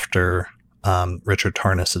astrology after Richard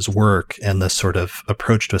Tarnas's work, and the sort of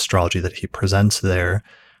approach to astrology that he presents there,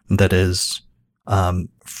 that is,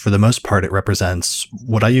 for the most part, it represents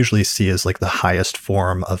what I usually see as like the highest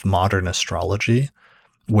form of modern astrology,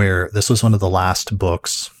 where this was one of the last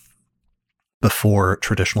books before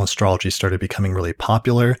traditional astrology started becoming really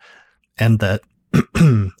popular, and that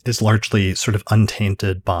is largely sort of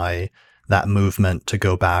untainted by that movement to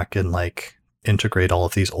go back and like integrate all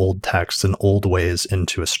of these old texts and old ways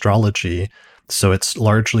into astrology. So it's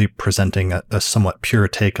largely presenting a somewhat pure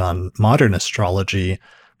take on modern astrology,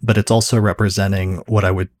 but it's also representing what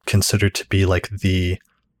I would consider to be like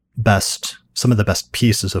some of the best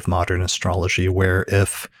pieces of modern astrology, where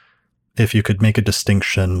if you could make a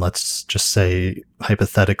distinction, let's just say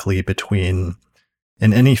hypothetically, between,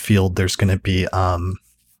 in any field, there's going to be,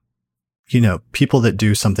 people that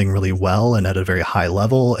do something really well and at a very high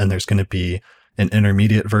level, and there's going to be an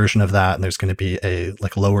intermediate version of that, and there's going to be a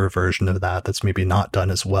like lower version of that that's maybe not done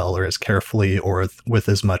as well or as carefully or with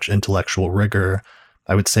as much intellectual rigor.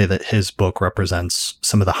 I would say that his book represents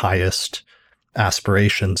some of the highest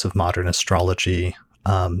aspirations of modern astrology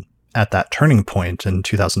at that turning point in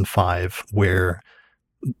 2005, where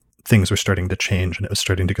things were starting to change and it was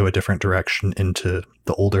starting to go a different direction into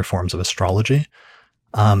the older forms of astrology.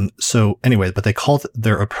 So anyway, but they call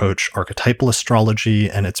their approach archetypal astrology,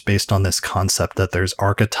 and it's based on this concept that there's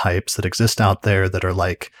archetypes that exist out there that are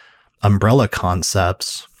like umbrella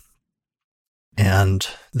concepts, and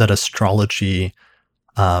that astrology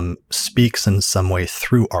speaks in some way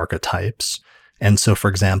through archetypes. And so, for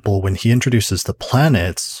example, when he introduces the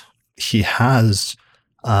planets, he has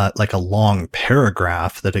like a long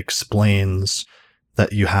paragraph that explains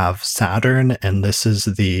that you have Saturn, and this is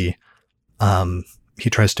the he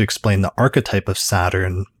tries to explain the archetype of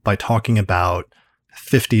Saturn by talking about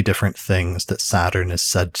 50 different things that Saturn is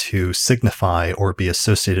said to signify or be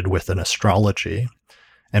associated with in astrology.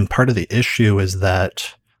 And part of the issue is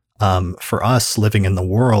that for us living in the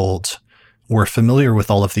world, we're familiar with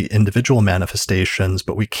all of the individual manifestations,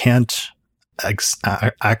 but we can't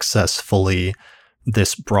access fully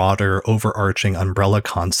this broader overarching umbrella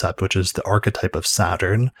concept, which is the archetype of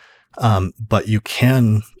Saturn. But you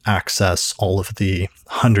can access all of the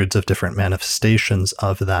hundreds of different manifestations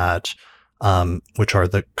of that, which are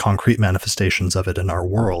the concrete manifestations of it in our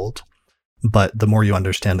world. But the more you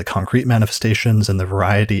understand the concrete manifestations and the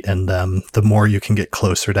variety in them, the more you can get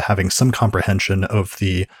closer to having some comprehension of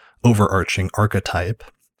the overarching archetype.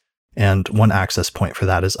 And one access point for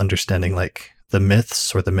that is understanding like the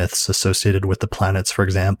myths, or the myths associated with the planets, for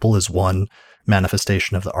example, is one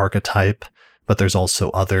manifestation of the archetype. But there's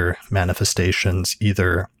also other manifestations,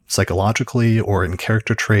 either psychologically or in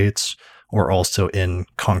character traits, or also in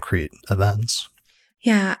concrete events.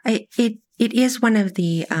 Yeah, it is one of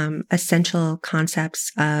the essential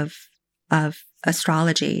concepts of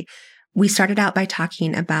astrology. We started out by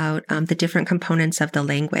talking about the different components of the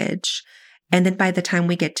language. And then by the time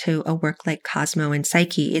we get to a work like Cosmo and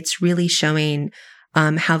Psyche, it's really showing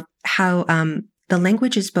how the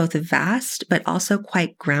language is both vast, but also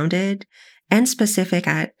quite grounded and specific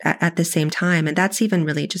at the same time. And that's even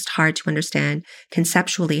really just hard to understand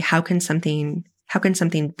conceptually. How can something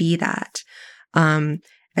be that?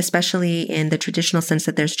 Especially in the traditional sense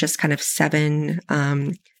that there's just kind of seven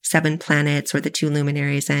planets, or the two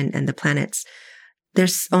luminaries and the planets.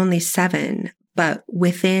 There's only seven, but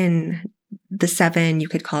within the seven, you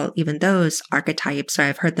could call even those archetypes, or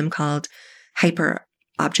I've heard them called hyper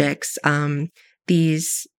objects.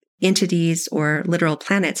 These entities or literal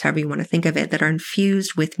planets, however you want to think of it, that are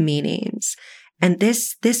infused with meanings. And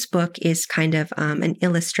this book is kind of an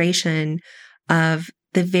illustration of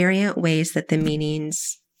the variant ways that the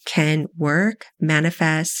meanings can work,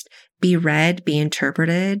 manifest, be read, be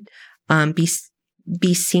interpreted,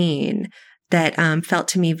 be seen, that felt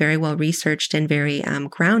to me very well researched and very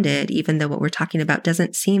grounded, even though what we're talking about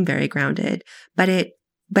doesn't seem very grounded, but it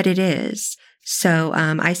is. So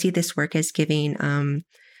I see this work as giving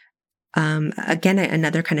again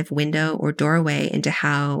another kind of window or doorway into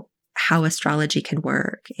how astrology can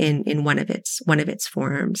work in one of its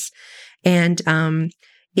forms. And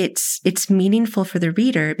it's meaningful for the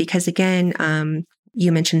reader because, again,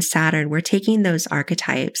 you mentioned Saturn. We're taking those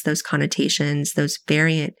archetypes, those connotations, those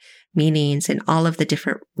variant meanings, and all of the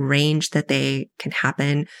different range that they can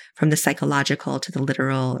happen, from the psychological to the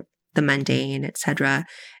literal, the mundane, etc.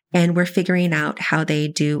 And we're figuring out how they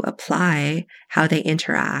do apply, how they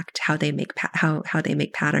interact, how they make how they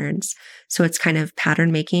make patterns. So it's kind of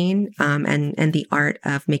pattern making, and the art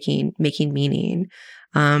of making meaning.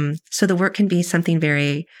 So the work can be something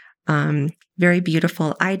very, very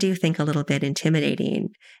beautiful. I do think a little bit intimidating.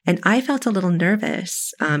 And I felt a little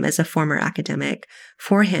nervous, as a former academic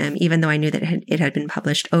for him, even though I knew that it had been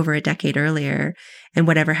published over a decade earlier, and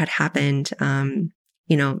whatever had happened,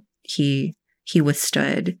 he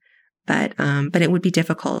withstood. But it would be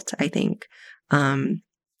difficult, I think, to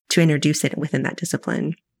introduce it within that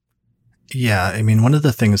discipline. Yeah, I mean, one of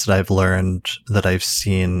the things that I've learned, that I've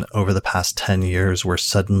seen over the past 10 years, were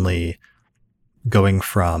suddenly going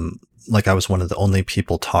from, like, I was one of the only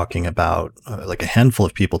people talking about, like a handful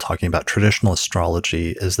of people talking about traditional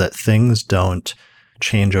astrology, is that things don't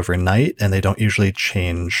change overnight, and they don't usually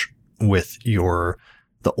change with the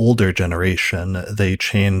older generation. They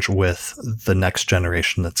change with the next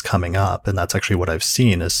generation that's coming up. And that's actually what I've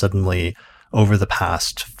seen, is suddenly over the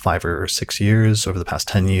past 5 or 6 years, over the past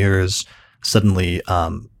 10 years, suddenly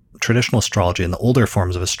traditional astrology and the older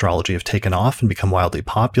forms of astrology have taken off and become wildly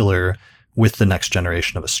popular with the next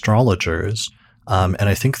generation of astrologers. And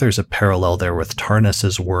I think there's a parallel there with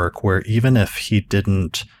Tarnus's work, where even if he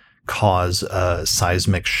didn't cause a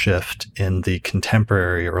seismic shift in the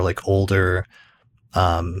contemporary or like older,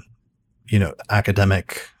 um,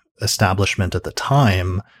 academic establishment at the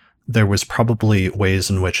time, there was probably ways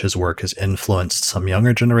in which his work has influenced some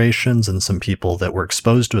younger generations and some people that were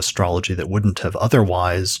exposed to astrology that wouldn't have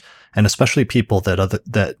otherwise, and especially people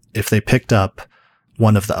that if they picked up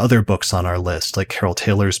one of the other books on our list, like Carol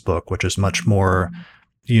Taylor's book, which is much more,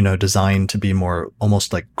 designed to be more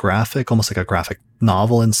almost like graphic, almost like a graphic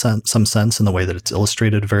novel in some sense, in the way that it's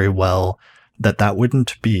illustrated very well, that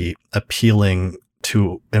wouldn't be appealing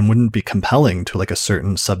to and wouldn't be compelling to like a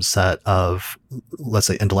certain subset of, let's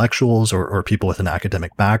say, intellectuals or people with an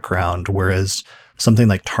academic background. Whereas something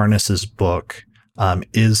like Tarnus's book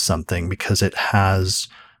is something, because it has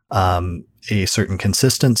a certain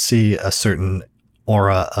consistency, a certain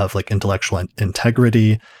aura of like intellectual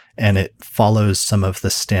integrity, and it follows some of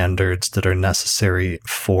the standards that are necessary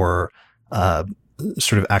for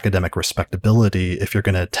sort of academic respectability if you're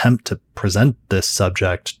going to attempt to present this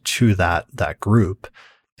subject to that group.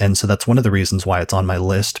 And so that's one of the reasons why it's on my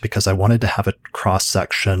list, because I wanted to have a cross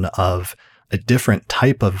section of a different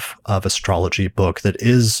type of astrology book that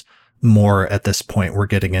is more, at this point, we're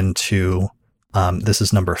getting into, this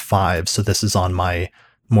is number 5. So this is on my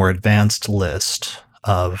more advanced list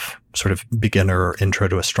of sort of beginner or intro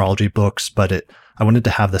to astrology books. But I wanted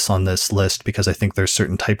to have this on this list because I think there's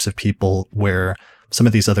certain types of people where some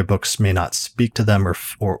of these other books may not speak to them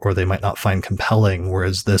or they might not find compelling,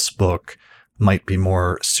 whereas this book might be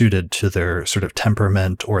more suited to their sort of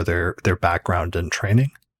temperament or their background and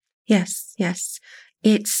training. Yes, yes.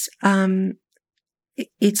 It's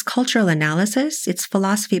cultural analysis, it's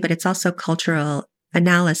philosophy, but it's also cultural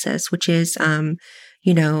analysis, which is a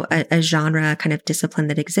genre kind of discipline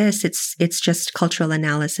that exists. It's just cultural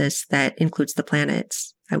analysis that includes the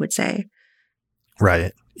planets, I would say.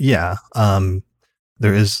 Right. Yeah.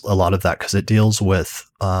 There is a lot of that because it deals with,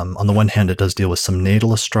 on the one hand, it does deal with some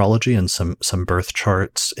natal astrology and some birth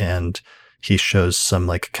charts, and he shows some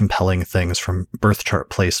like compelling things from birth chart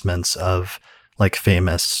placements of like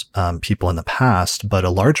famous people in the past. But a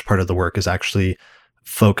large part of the work is actually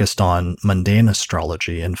focused on mundane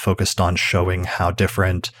astrology and focused on showing how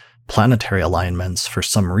different planetary alignments, for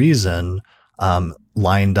some reason,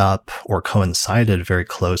 lined up or coincided very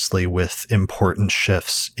closely with important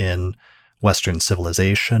shifts in Western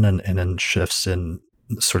civilization and in shifts in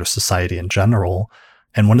sort of society in general.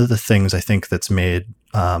 And one of the things I think that's made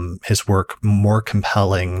his work more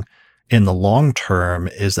compelling in the long term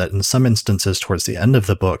is that in some instances towards the end of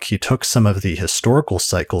the book, he took some of the historical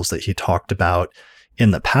cycles that he talked about in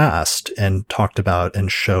the past and talked about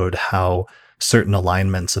and showed how certain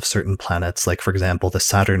alignments of certain planets, like, for example, the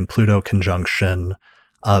Saturn-Pluto conjunction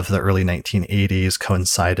of the early 1980s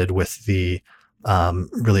coincided with the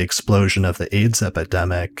really explosion of the AIDS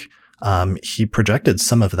epidemic. He projected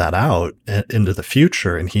some of that out into the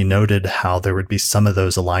future, and he noted how there would be some of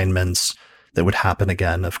those alignments that would happen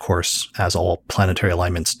again. Of course, as all planetary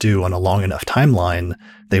alignments do on a long enough timeline,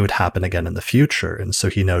 they would happen again in the future. And so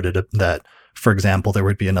he noted that, for example, there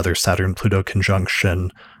would be another Saturn-Pluto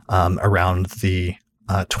conjunction around the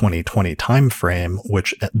 2020 timeframe,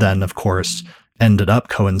 which then, of course, ended up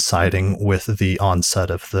coinciding with the onset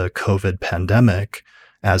of the COVID pandemic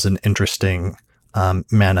as an interesting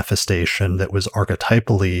manifestation that was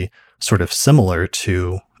archetypally sort of similar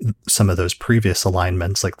to some of those previous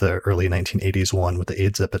alignments, like the early 1980s one with the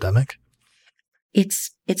AIDS epidemic.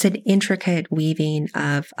 It's an intricate weaving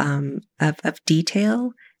of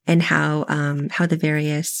detail and how the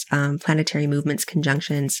various planetary movements,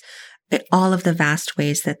 conjunctions, all of the vast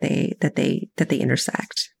ways that they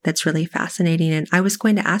intersect. That's really fascinating. And I was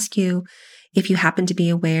going to ask you if you happen to be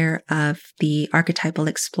aware of the Archetypal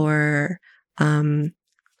Explorer.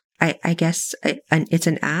 I guess it's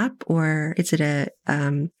an app, or is it a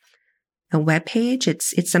web page?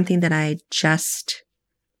 It's something that I just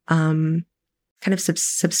kind of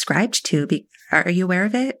subscribed to. Are you aware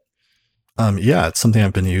of it? Yeah, it's something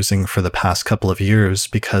I've been using for the past couple of years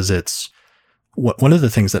because it's one of the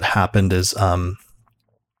things that happened is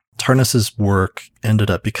Tarnus's work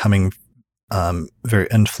ended up becoming very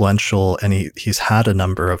influential, and he's had a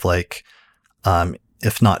number of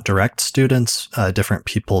if not direct students, different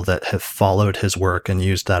people that have followed his work and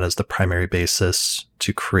used that as the primary basis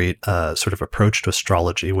to create a sort of approach to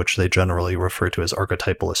astrology, which they generally refer to as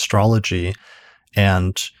archetypal astrology.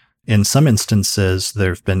 And in some instances, there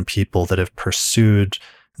have been people that have pursued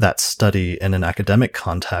that study in an academic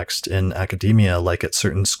context in academia, like at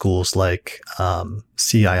certain schools like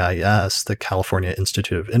CIIS, the California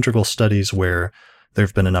Institute of Integral Studies, where there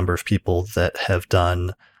have been a number of people that have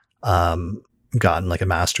done, gotten like a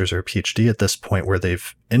master's or a PhD at this point, where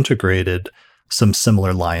they've integrated some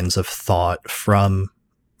similar lines of thought from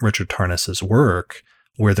Richard Tarnas's work,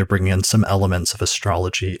 where they're bringing in some elements of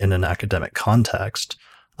astrology in an academic context.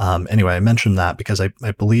 Anyway, I mentioned that because I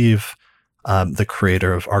believe the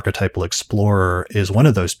creator of Archetypal Explorer is one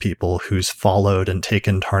of those people who's followed and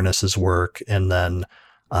taken Tarnas's work and then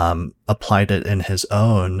applied it in his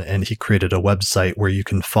own. And he created a website where you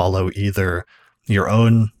can follow either your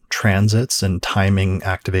own transits and timing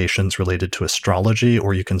activations related to astrology,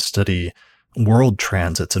 or you can study world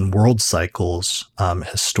transits and world cycles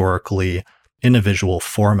historically in a visual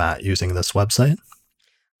format using this website.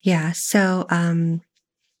 Yeah. So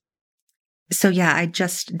yeah, I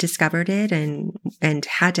just discovered it and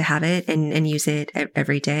had to have it and use it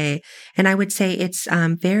every day. And I would say it's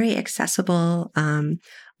very accessible,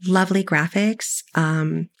 lovely graphics,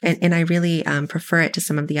 and I really prefer it to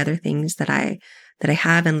some of the other things that I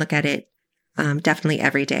have and look at it definitely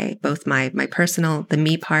every day, both my personal, the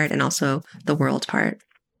me part, and also the world part.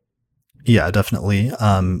 Yeah, definitely.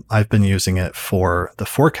 I've been using it for the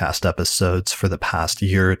forecast episodes for the past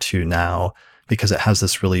year or two now, because it has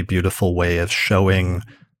this really beautiful way of showing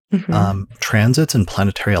transits and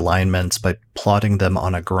planetary alignments by plotting them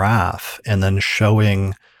on a graph and then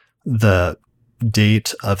showing the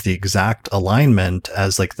date of the exact alignment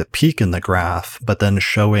as like the peak in the graph, but then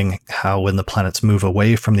showing how when the planets move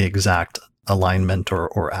away from the exact alignment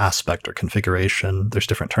or aspect or configuration, there's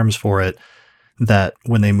different terms for it, that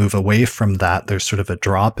when they move away from that, there's sort of a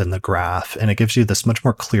drop in the graph. And it gives you this much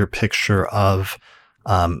more clear picture of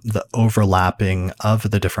the overlapping of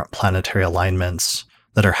the different planetary alignments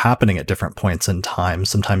that are happening at different points in time,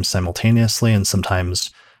 sometimes simultaneously and sometimes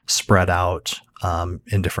spread out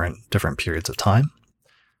in different periods of time.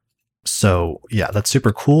 So yeah, that's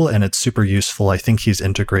super cool and it's super useful. I think he's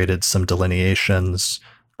integrated some delineations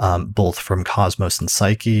both from Cosmos and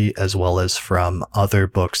Psyche, as well as from other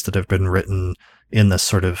books that have been written in this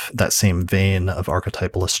sort of that same vein of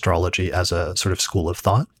archetypal astrology as a sort of school of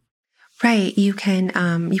thought. Right. You can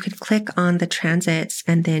click on the transits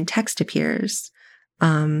and then text appears.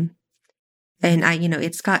 And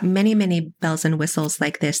it's got many, many bells and whistles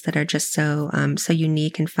like this that are just so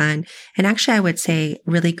unique and fun. And actually, I would say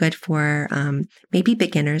really good for maybe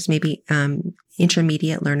beginners, maybe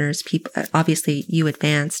intermediate learners, people, obviously you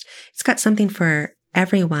advanced. It's got something for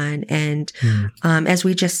everyone. And as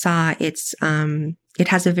we just saw, it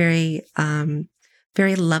has a very,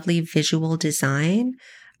 very lovely visual design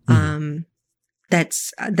that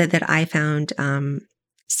I found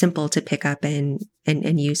simple to pick up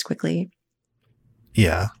and use quickly.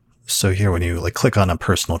 Yeah. So here, when you click on a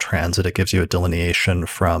personal transit, it gives you a delineation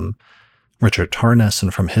from Richard Tarnas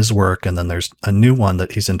and from his work. And then there's a new one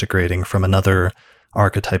that he's integrating from another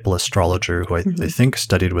archetypal astrologer who I think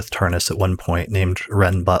studied with Tarnas at one point, named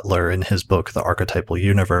Ren Butler, in his book, The Archetypal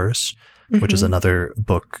Universe, which is another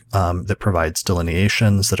book that provides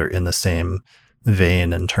delineations that are in the same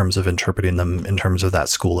vein in terms of interpreting them in terms of that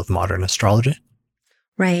school of modern astrology.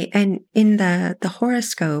 Right. And in the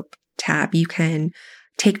horoscope tab, you can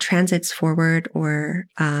take transits forward or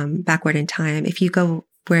backward in time. If you go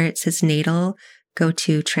where it says natal, go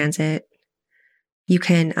to transit. You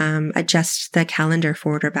can adjust the calendar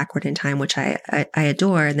forward or backward in time, which I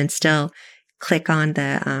adore, and then still click on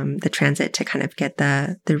the transit to kind of get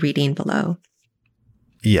the reading below.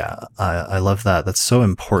 Yeah, I love that. That's so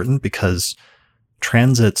important because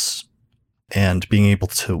transits and being able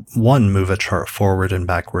to, one, move a chart forward and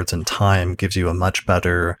backwards in time gives you a much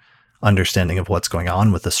better understanding of what's going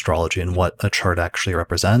on with astrology and what a chart actually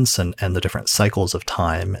represents and the different cycles of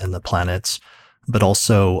time and the planets. But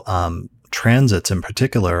also, transits in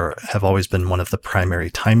particular have always been one of the primary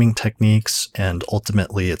timing techniques. And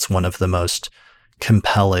ultimately, it's one of the most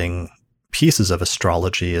compelling pieces of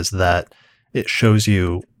astrology is that it shows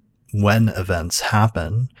you when events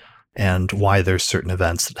happen and why there's certain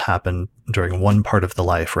events that happen during one part of the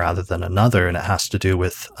life rather than another. And it has to do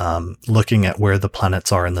with looking at where the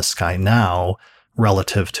planets are in the sky now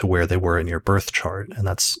relative to where they were in your birth chart. And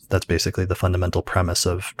that's basically the fundamental premise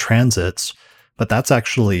of transits. But that's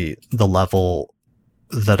actually the level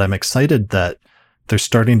that I'm excited that they're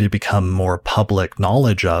starting to become more public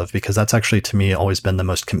knowledge of, because that's actually, to me, always been the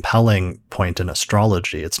most compelling point in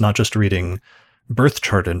astrology. It's not just reading birth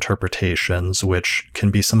chart interpretations, which can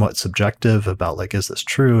be somewhat subjective about is this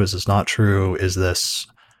true? Is this not true? Is this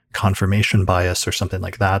confirmation bias or something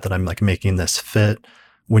like that I'm making this fit?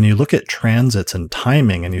 When you look at transits and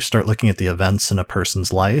timing and you start looking at the events in a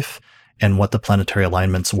person's life, and what the planetary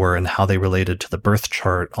alignments were and how they related to the birth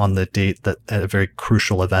chart on the date that a very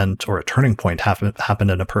crucial event or a turning point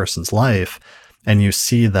happened in a person's life. And you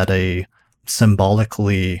see that a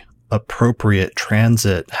symbolically appropriate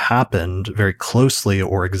transit happened very closely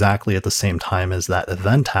or exactly at the same time as that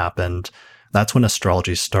event happened. That's when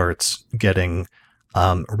astrology starts getting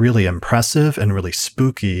really impressive and really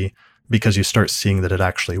spooky, because you start seeing that it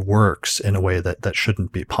actually works in a way that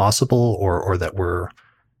shouldn't be possible, or that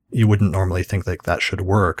you wouldn't normally think like that should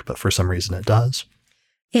work, but for some reason it does.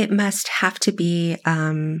 It must have to be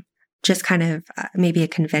just kind of maybe a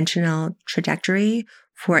conventional trajectory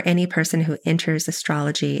for any person who enters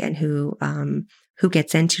astrology and who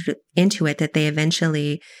gets into it, that they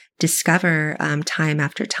eventually discover time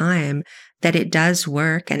after time that it does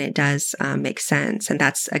work and it does make sense. And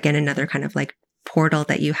that's, again, another kind of like portal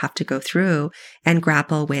that you have to go through and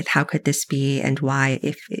grapple with how could this be and why,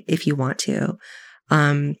 if you want to.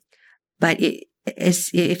 But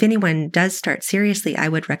if anyone does start seriously, I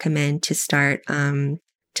would recommend to start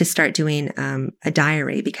doing a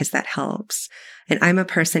diary, because that helps. And I'm a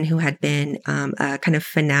person who had been a kind of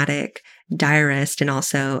fanatic diarist and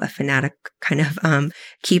also a fanatic kind of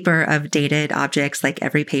keeper of dated objects, like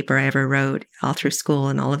every paper I ever wrote all through school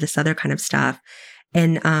and all of this other kind of stuff.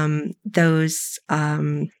 And those,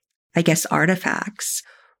 I guess, artifacts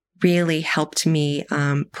really helped me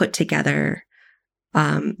put together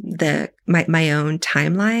my own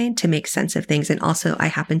timeline to make sense of things. And also I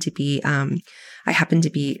happen to be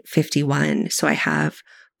 51. So I have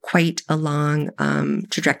quite a long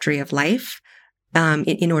trajectory of life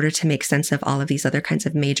in order to make sense of all of these other kinds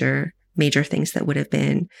of major things that would have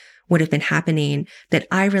been happening, that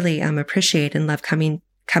I really appreciate and love coming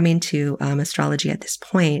to astrology at this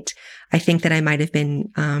point. I think that I might have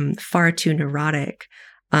been far too neurotic,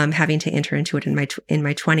 having to enter into it in my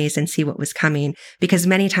 20s and see what was coming, because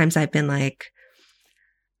many times I've been like,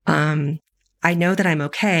 I know that I'm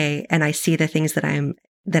okay, and I see the things that I'm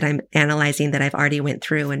analyzing that I've already went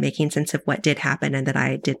through and making sense of what did happen and that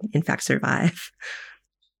I did in fact survive.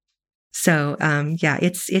 So yeah,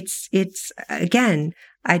 it's again,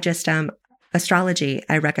 I just astrology,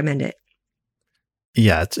 I recommend it.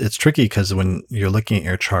 Yeah, it's tricky because when you're looking at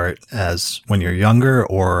your chart as when you're younger,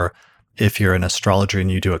 or if you're an astrologer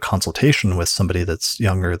and you do a consultation with somebody that's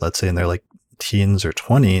younger, let's say in their like teens or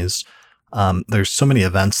 20s, there's so many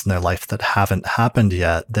events in their life that haven't happened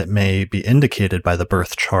yet that may be indicated by the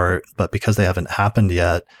birth chart, but because they haven't happened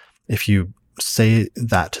yet, if you say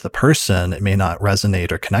that to the person, it may not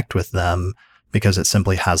resonate or connect with them because it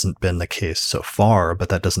simply hasn't been the case so far, but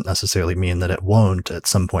that doesn't necessarily mean that it won't at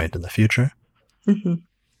some point in the future. Mm-hmm.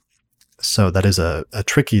 So that is a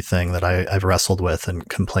tricky thing that I've wrestled with and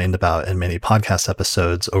complained about in many podcast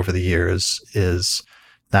episodes over the years, is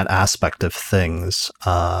that aspect of things.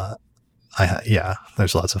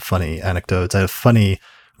 There's lots of funny anecdotes. I have a funny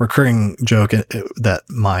recurring joke that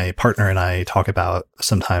my partner and I talk about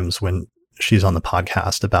sometimes when she's on the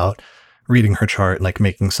podcast, about reading her chart and like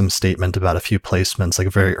making some statement about a few placements, like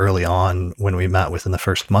very early on when we met, within the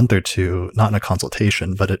first month or two, not in a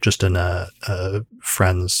consultation, but just in a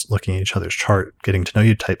friends looking at each other's chart, getting to know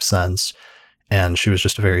you type sense. And she was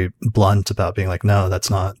just very blunt about being like, no, that's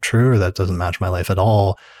not true, or that doesn't match my life at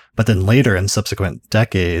all. But then later in subsequent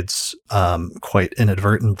decades, quite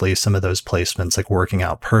inadvertently, some of those placements like working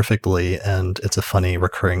out perfectly. And it's a funny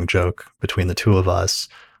recurring joke between the two of us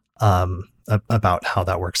about how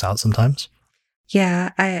that works out sometimes.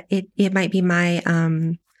 Yeah, it might be my,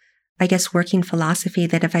 I guess, working philosophy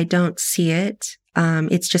that if I don't see it,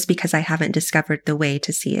 it's just because I haven't discovered the way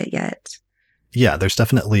to see it yet. Yeah, there's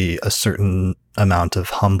definitely a certain amount of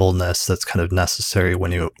humbleness that's kind of necessary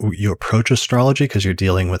when you approach astrology, because you're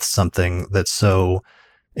dealing with something that's so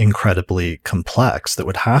incredibly complex that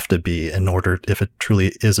would have to be, in order, if it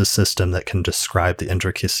truly is a system that can describe the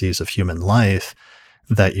intricacies of human life,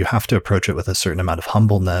 that you have to approach it with a certain amount of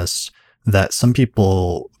humbleness that some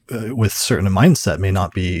people with certain mindset may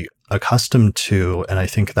not be accustomed to. And I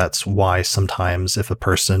think that's why sometimes if a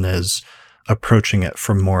person is approaching it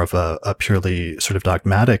from more of a purely sort of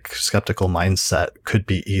dogmatic, skeptical mindset, could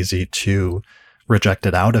be easy to reject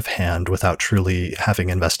it out of hand without truly having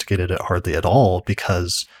investigated it hardly at all.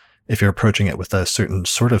 Because if you're approaching it with a certain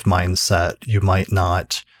sort of mindset, you might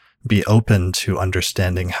not be open to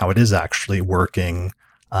understanding how it is actually working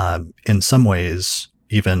in some ways,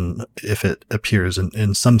 even if it appears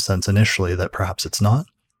in some sense initially that perhaps it's not.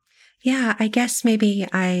 Yeah, I guess maybe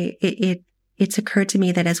it's occurred to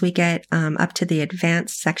me that as we get up to the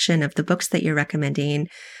advanced section of the books that you're recommending,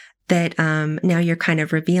 that now you're kind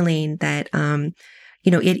of revealing that,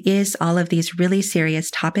 it is all of these really serious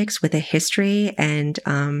topics with a history and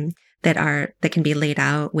that can be laid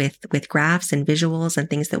out with graphs and visuals and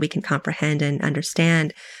things that we can comprehend and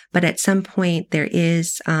understand. But at some point there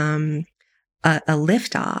is a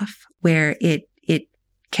liftoff where it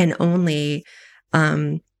can only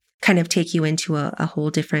kind of take you into a whole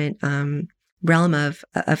different realm of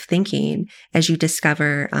thinking as you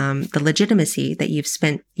discover the legitimacy that you've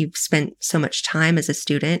spent so much time as a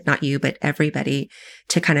student, not you, but everybody,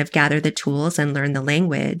 to kind of gather the tools and learn the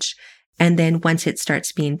language. And then once it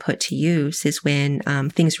starts being put to use is when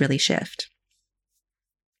things really shift.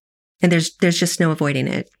 And there's just no avoiding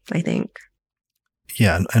it, I think.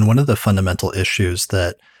 Yeah, and one of the fundamental issues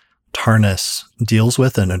that Tarnas deals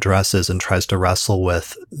with and addresses and tries to wrestle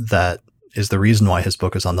with, that is the reason why his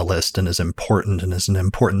book is on the list and is important and is an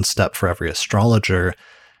important step for every astrologer,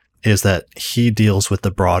 is that he deals with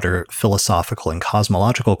the broader philosophical and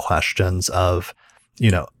cosmological questions of,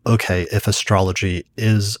 okay, if astrology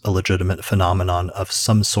is a legitimate phenomenon of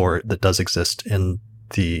some sort that does exist in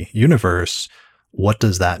the universe, what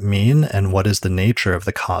does that mean? And what is the nature of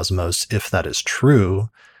the cosmos if that is true?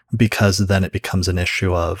 Because then it becomes an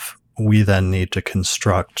issue of, we then need to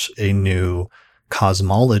construct a new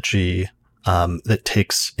cosmology that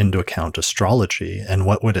takes into account astrology. And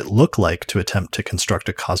what would it look like to attempt to construct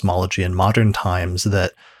a cosmology in modern times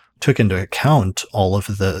that took into account all of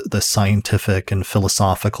the scientific and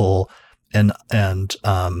philosophical and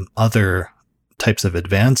other types of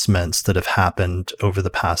advancements that have happened over the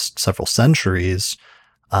past several centuries,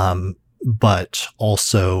 but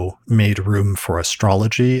also made room for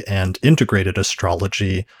astrology and integrated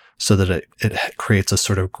astrology so that it creates a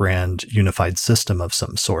sort of grand unified system of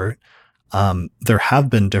some sort. There have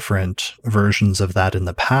been different versions of that in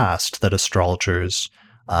the past that astrologers,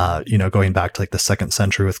 going back to like the 2nd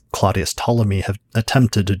century with Claudius Ptolemy, have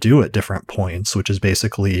attempted to do at different points, which is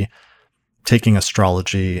basically taking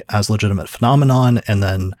astrology as a legitimate phenomenon and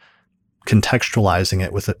then contextualizing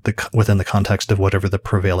it within the context of whatever the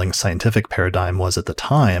prevailing scientific paradigm was at the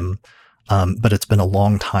time. But it's been a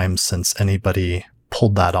long time since anybody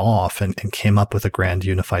pulled that off and came up with a grand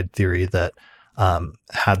unified theory that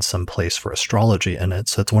had some place for astrology in it.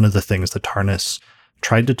 So it's one of the things that Tarnas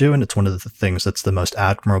tried to do, and it's one of the things that's the most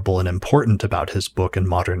admirable and important about his book in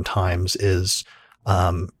modern times is,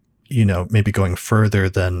 maybe going further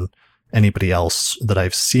than anybody else that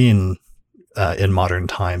I've seen in modern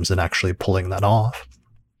times and actually pulling that off.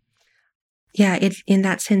 Yeah, in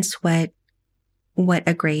that sense, what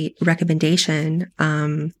a great recommendation,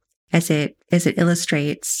 as it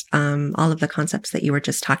illustrates all of the concepts that you were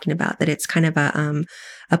just talking about. That it's kind of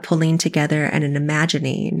a pulling together and an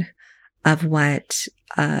imagining of what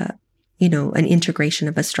an integration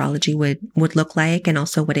of astrology would look like, and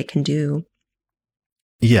also what it can do.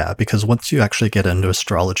 Yeah, because once you actually get into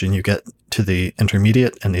astrology and you get to the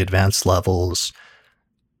intermediate and the advanced levels,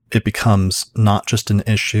 it becomes not just an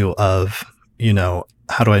issue of,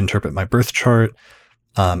 how do I interpret my birth chart?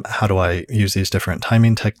 How do I use these different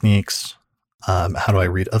timing techniques? How do I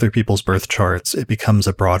read other people's birth charts? It becomes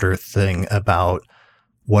a broader thing about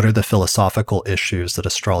what are the philosophical issues that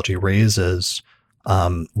astrology raises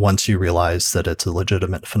once you realize that it's a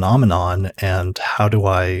legitimate phenomenon, and how do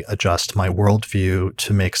I adjust my worldview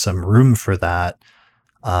to make some room for that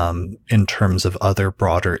in terms of other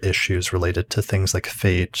broader issues related to things like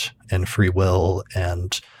fate and free will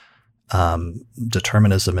and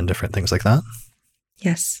determinism and different things like that.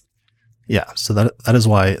 Yes. Yeah, so that is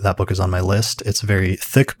why that book is on my list. It's a very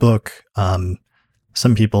thick book.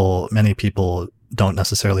 Many people don't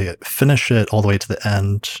necessarily finish it all the way to the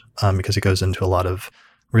end because it goes into a lot of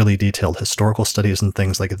really detailed historical studies and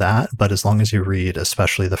things like that. But as long as you read,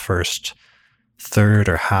 especially the first third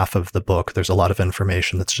or half of the book, there's a lot of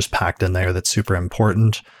information that's just packed in there that's super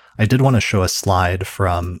important. I did want to show a slide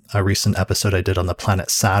from a recent episode I did on the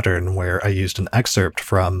planet Saturn, where I used an excerpt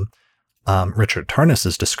from Richard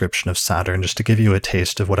Tarnas's description of Saturn, just to give you a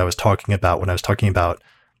taste of what I was talking about when I was talking about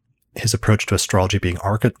his approach to astrology being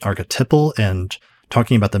archetypal and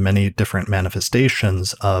talking about the many different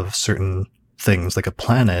manifestations of certain things like a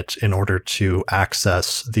planet in order to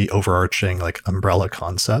access the overarching like umbrella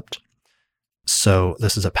concept. So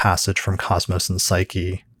this is a passage from Cosmos and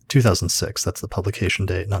Psyche, 2006. That's the publication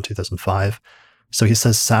date, not 2005. So he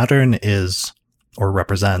says Saturn is, or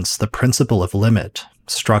represents, the principle of limit,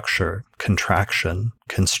 structure, contraction,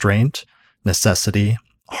 constraint, necessity,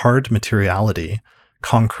 hard materiality,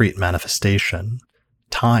 concrete manifestation,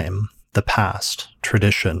 time, the past,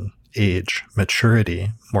 tradition, age, maturity,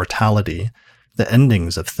 mortality, the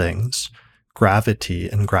endings of things, gravity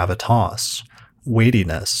and gravitas,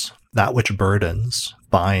 weightiness, that which burdens,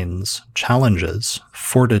 binds, challenges,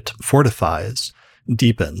 fortifies,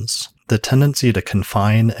 deepens, the tendency to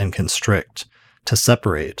confine and constrict, to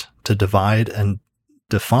separate, to divide and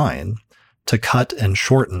define, to cut and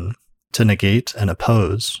shorten, to negate and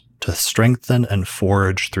oppose, to strengthen and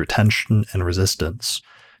forge through tension and resistance,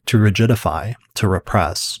 to rigidify, to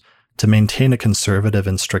repress, to maintain a conservative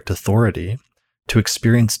and strict authority, to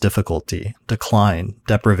experience difficulty, decline,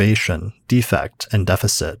 deprivation, defect and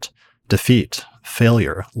deficit, defeat,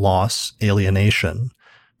 failure, loss, alienation,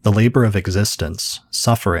 the labor of existence,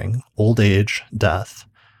 suffering, old age, death,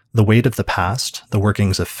 the weight of the past, the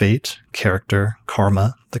workings of fate, character,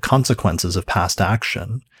 karma, the consequences of past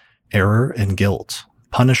action, error and guilt,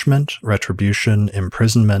 punishment, retribution,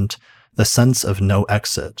 imprisonment, the sense of no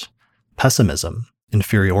exit, pessimism,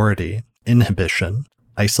 inferiority, inhibition,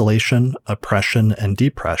 isolation, oppression and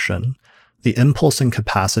depression, the impulse and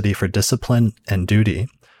capacity for discipline and duty,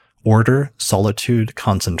 order, solitude,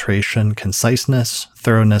 concentration, conciseness,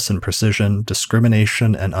 thoroughness and precision,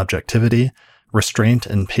 discrimination and objectivity, restraint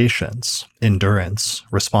and patience, endurance,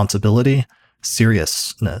 responsibility,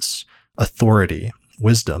 seriousness, authority,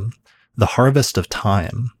 wisdom, the harvest of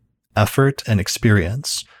time, effort and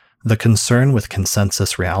experience, the concern with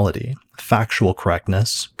consensus reality, factual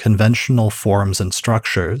correctness, conventional forms and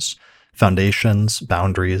structures, foundations,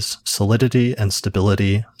 boundaries, solidity and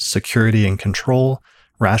stability, security and control,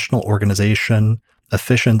 rational organization,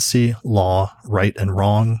 efficiency, law, right and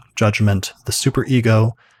wrong, judgment, the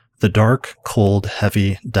superego, the dark, cold,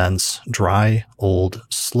 heavy, dense, dry, old,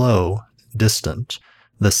 slow, distant,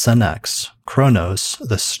 the Senex, Chronos,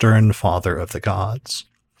 the stern father of the gods.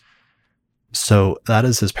 So that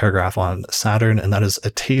is his paragraph on Saturn, and that is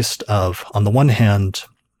a taste of, on the one hand,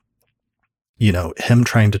 him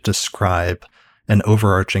trying to describe an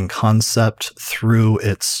overarching concept through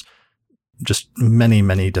its just many,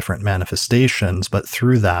 many different manifestations, but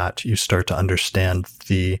through that you start to understand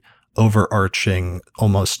the overarching,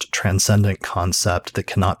 almost transcendent concept that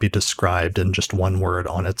cannot be described in just one word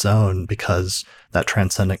on its own, because that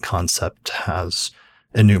transcendent concept has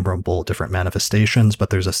innumerable different manifestations, but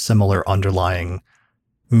there's a similar underlying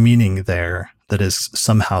meaning there that is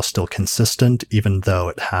somehow still consistent, even though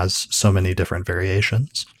it has so many different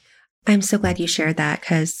variations. I'm so glad you shared that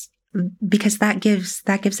because that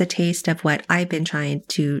gives a taste of what I've been trying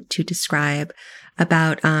to describe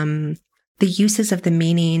about the uses of the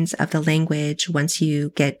meanings of the language once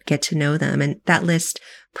you get to know them. And that list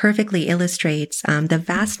perfectly illustrates the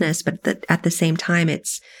vastness, but at the same time,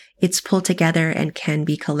 it's pulled together and can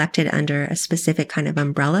be collected under a specific kind of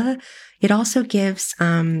umbrella. It also gives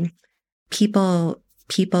people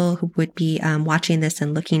who would be watching this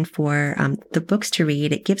and looking for the books to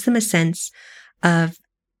read, it gives them a sense of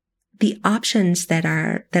the options that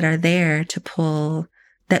are there to pull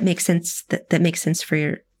that make sense that makes sense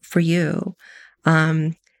for you.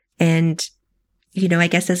 And I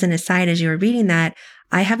guess as an aside, as you were reading that,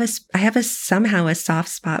 I have somehow a soft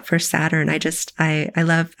spot for Saturn. I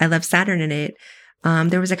love Saturn in it.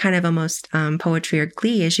 There was a kind of almost poetry or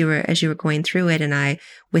glee as you were going through it, and I,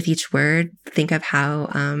 with each word, think of how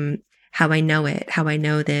I know it, how I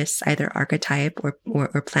know this either archetype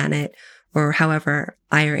or planet, or however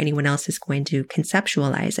I or anyone else is going to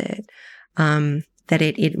conceptualize it. That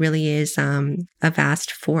it really is a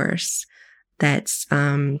vast force that's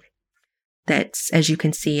as you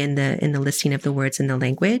can see in the listing of the words in the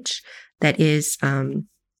language, that is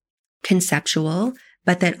conceptual,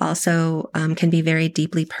 but that also can be very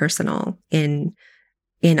deeply personal in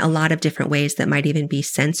a lot of different ways that might even be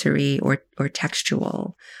sensory or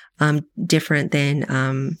textual, different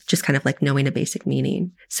than just kind of like knowing a basic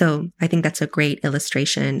meaning. So I think that's a great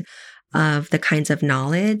illustration of the kinds of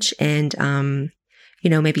knowledge and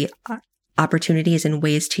maybe opportunities and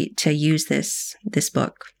ways to use this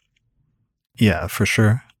book. Yeah, for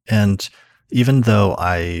sure. And even though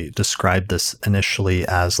I described this initially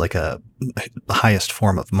as like the highest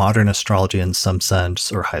form of modern astrology in some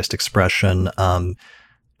sense, or highest expression,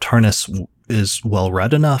 Tarnas is well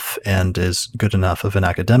read enough and is good enough of an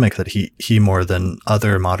academic that he more than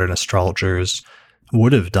other modern astrologers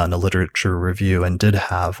would have done a literature review and did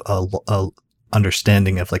have a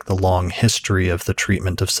understanding of like the long history of the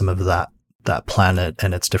treatment of some of that planet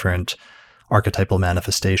and its different archetypal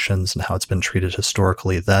manifestations and how it's been treated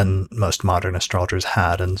historically than most modern astrologers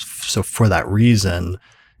had. And so for that reason,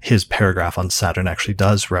 his paragraph on Saturn actually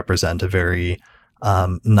does represent a very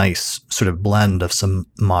nice sort of blend of some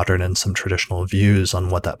modern and some traditional views on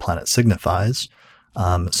what that planet signifies.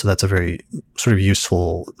 So that's a very sort of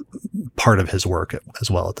useful part of his work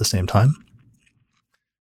as well at the same time.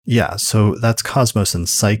 Yeah, so that's Cosmos and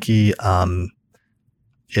Psyche.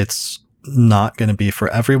 It's not going to be for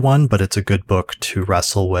everyone, but it's a good book to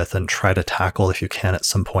wrestle with and try to tackle if you can at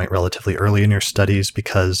some point relatively early in your studies,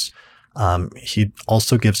 because he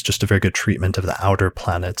also gives just a very good treatment of the outer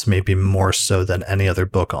planets, maybe more so than any other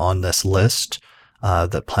book on this list,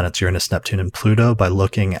 the planets Uranus, Neptune, and Pluto, by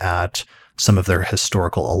looking at some of their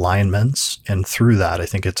historical alignments. And through that, I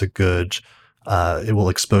think it's a good, it will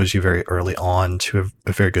expose you very early on to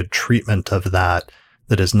a very good treatment of that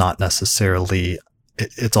is not necessarily,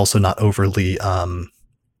 it's also not overly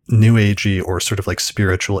new agey or sort of like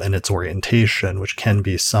spiritual in its orientation, which can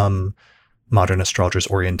be some modern astrologers'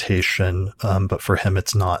 orientation. But for him,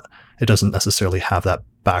 it's not, it doesn't necessarily have that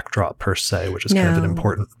backdrop per se, which is kind of an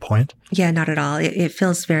important point. Yeah, not at all. It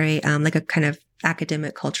feels very like a kind of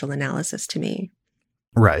academic cultural analysis to me.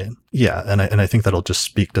 Right. Yeah. And I think that'll just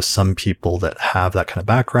speak to some people that have that kind of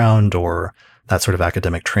background or that sort of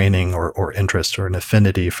academic training or interest or an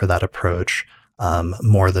affinity for that approach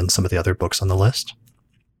more than some of the other books on the list.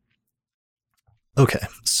 Okay.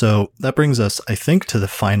 So that brings us, I think, to the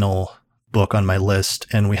final book on my list.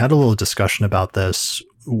 And we had a little discussion about this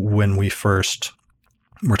when we first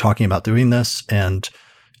were talking about doing this. And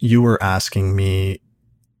you were asking me,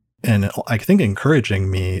 and I think encouraging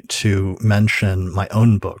me to mention my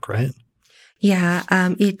own book, right? Yeah.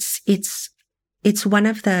 It's one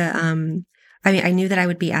of the, I mean, I knew that I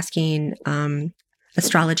would be asking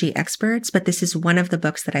astrology experts, but this is one of the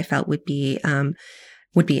books that I felt would be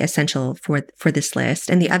essential for this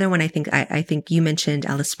list. And the other one, I think you mentioned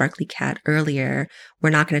Alice Sparkly Cat earlier.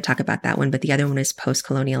 We're not going to talk about that one, but the other one is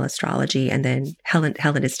post-colonial astrology, and then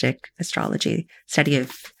Hellenistic astrology, study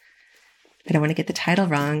of, I don't want to get the title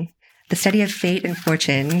wrong, the study of fate and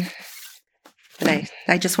fortune. But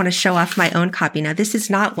I just want to show off my own copy. Now, this is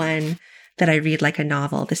not one that I read like a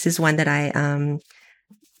novel. This is one that I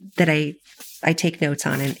take notes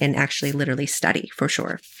on and actually literally study for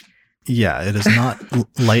sure. Yeah, it is not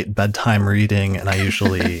light bedtime reading. And I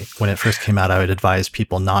usually, when it first came out, I would advise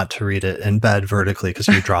people not to read it in bed vertically, because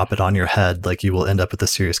you drop it on your head, like you will end up with a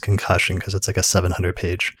serious concussion because it's like a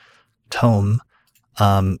 700-page tome.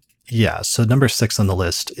 Yeah, so number 6 on the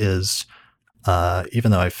list is,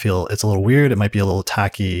 even though I feel it's a little weird, it might be a little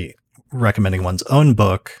tacky recommending one's own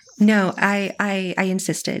book. No, I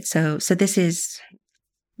insisted. So this is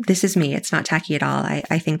me. It's not tacky at all.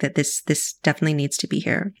 I think that this definitely needs to be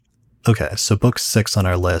here. Okay, so book 6 on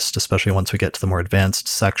our list, especially once we get to the more advanced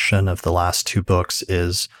section of the last 2 books,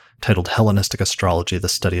 is titled Hellenistic Astrology, The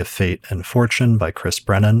Study of Fate and Fortune by Chris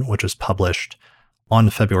Brennan, which was published on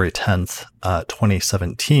February 10th,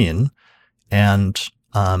 2017. And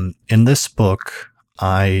in this book,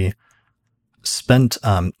 I spent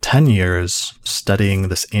 10 years studying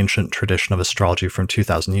this ancient tradition of astrology from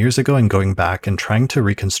 2,000 years ago and going back and trying to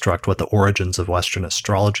reconstruct what the origins of Western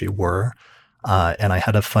astrology were. And I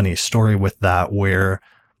had a funny story with that where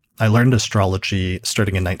I learned astrology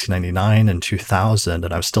starting in 1999 and 2000,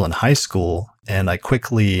 and I was still in high school, and I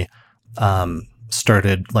quickly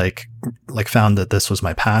started found that this was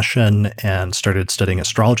my passion and started studying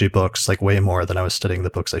astrology books like way more than I was studying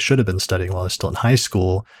the books I should have been studying while I was still in high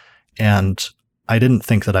school. And I didn't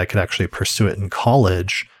think that I could actually pursue it in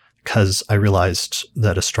college because I realized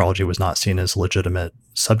that astrology was not seen as a legitimate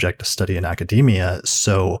subject to study in academia.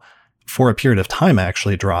 So for a period of time, I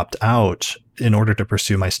actually dropped out in order to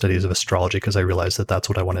pursue my studies of astrology because I realized that that's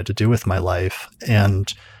what I wanted to do with my life.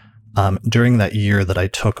 And during that year that I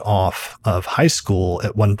took off of high school,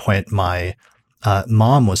 at one point, my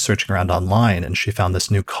mom was searching around online and she found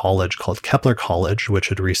this new college called Kepler College, which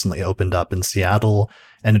had recently opened up in Seattle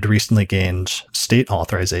and had recently gained state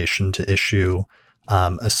authorization to issue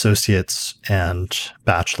associate's and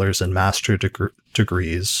bachelor's and master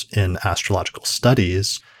degrees in astrological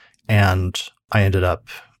studies. And I ended up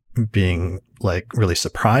being really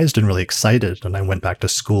surprised and really excited. And I went back to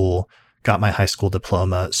school, got my high school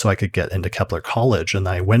diploma so I could get into Kepler College. And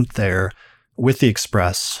I went there with the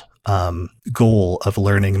express goal of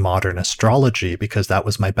learning modern astrology, because that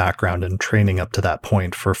was my background and training up to that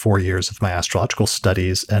point for 4 years of my astrological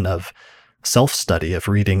studies and of self-study, of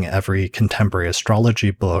reading every contemporary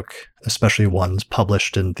astrology book, especially ones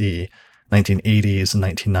published in the 1980s and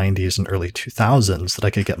 1990s and early 2000s that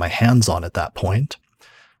I could get my hands on at that point.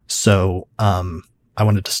 So I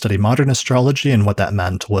wanted to study modern astrology, and what that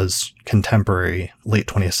meant was contemporary late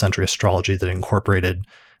 20th century astrology that incorporated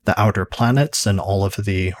the outer planets and all of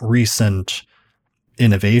the recent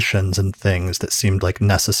innovations and things that seemed like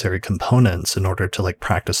necessary components in order to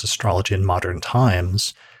practice astrology in modern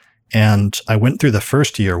times. And I went through the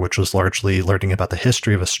first year, which was largely learning about the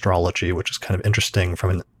history of astrology, which is kind of interesting from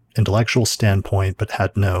an intellectual standpoint, but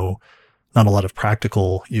had not a lot of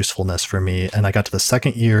practical usefulness for me. And I got to the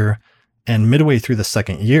second year And midway through the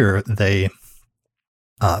second year, they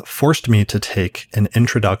forced me to take an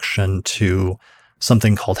introduction to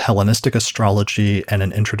something called Hellenistic astrology and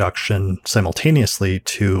an introduction simultaneously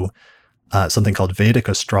to something called Vedic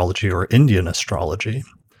astrology or Indian astrology.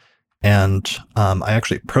 And I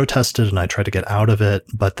actually protested and I tried to get out of it,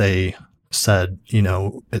 but they said,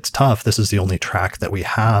 it's tough. This is the only track that we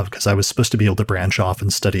have, because I was supposed to be able to branch off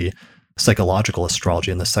and study psychological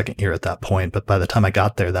astrology in the second year at that point. But by the time I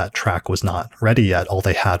got there, that track was not ready yet. All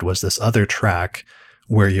they had was this other track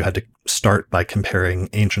where you had to start by comparing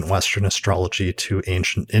ancient Western astrology to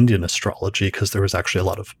ancient Indian astrology, because there was actually a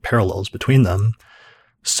lot of parallels between them.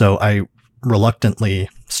 So I reluctantly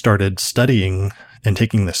started studying and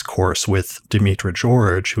taking this course with Dimitra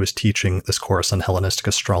George, who was teaching this course on Hellenistic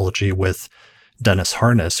astrology, with Dennis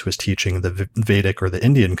Harness, who was teaching the Vedic or the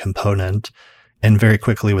Indian component. And very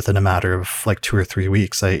quickly, within a matter of like 2 or 3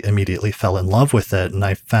 weeks, I immediately fell in love with it. And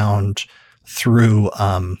I found through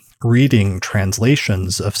reading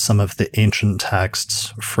translations of some of the ancient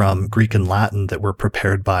texts from Greek and Latin that were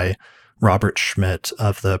prepared by Robert Schmidt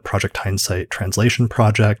of the Project Hindsight Translation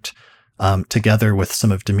Project, together with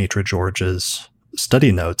some of Dimitra George's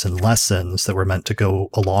study notes and lessons that were meant to go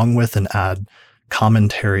along with and add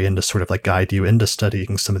commentary and to sort of like guide you into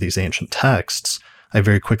studying some of these ancient texts, I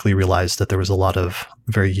very quickly realized that there was a lot of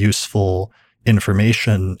very useful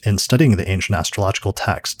information in studying the ancient astrological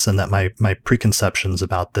texts, and that my preconceptions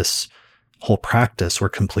about this whole practice were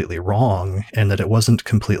completely wrong, and that it wasn't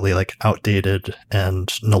completely like outdated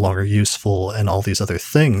and no longer useful and all these other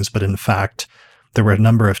things, but in fact, there were a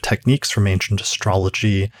number of techniques from ancient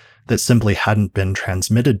astrology that simply hadn't been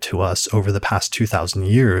transmitted to us over the past 2,000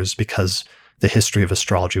 years because the history of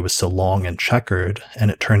astrology was so long and checkered,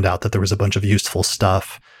 and it turned out that there was a bunch of useful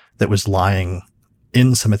stuff that was lying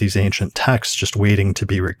in some of these ancient texts just waiting to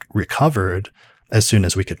be recovered as soon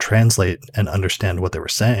as we could translate and understand what they were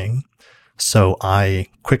saying. So I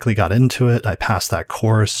quickly got into it, I passed that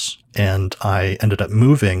course, and I ended up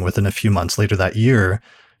moving within a few months later that year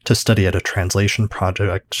to study at a translation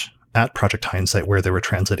project at Project Hindsight, where they were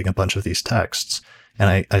translating a bunch of these texts.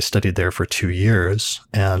 And I studied there for 2 years.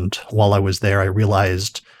 And while I was there, I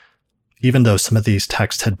realized, even though some of these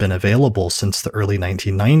texts had been available since the early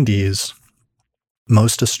 1990s,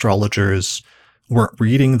 most astrologers weren't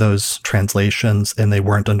reading those translations and they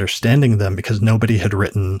weren't understanding them because nobody had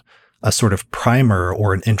written a sort of primer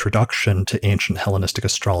or an introduction to ancient Hellenistic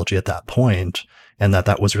astrology at that point, and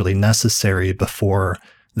that was really necessary before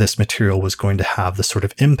this material was going to have the sort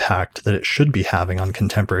of impact that it should be having on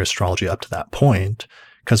contemporary astrology up to that point.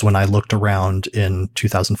 Because when I looked around in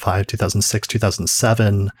 2005, 2006,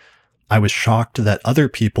 2007, I was shocked that other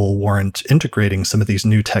people weren't integrating some of these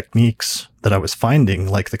new techniques that I was finding,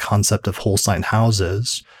 like the concept of whole sign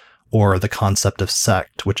houses, or the concept of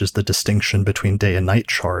sect, which is the distinction between day and night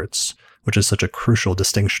charts, which is such a crucial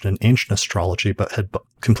distinction in ancient astrology, but had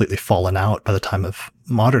completely fallen out by the time of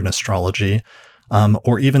modern astrology.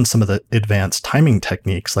 Or even some of the advanced timing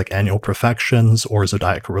techniques like annual profections or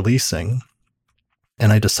zodiacal releasing.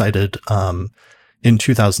 And I decided in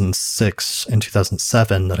 2006 and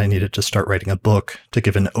 2007 that I needed to start writing a book to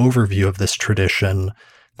give an overview of this tradition.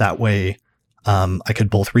 That way, I could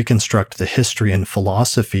both reconstruct the history and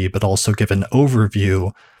philosophy, but also give an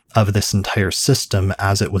overview of this entire system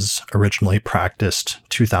as it was originally practiced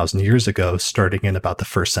 2,000 years ago, starting in about the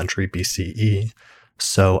 1st century BCE.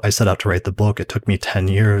 So I set out to write the book. It took me 10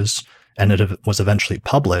 years, and it was eventually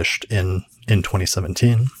published in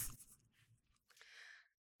 2017.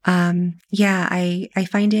 Yeah, I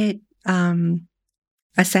find it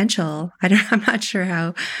essential. I'm not sure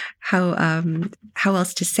how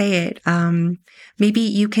else to say it. Maybe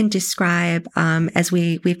you can describe, as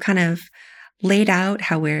we've kind of laid out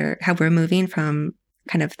how we're moving from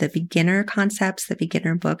kind of the beginner concepts, the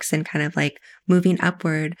beginner books, and kind of like moving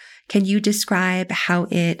upward. Can you describe how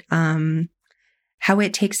it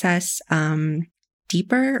takes us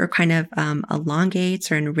deeper, or kind of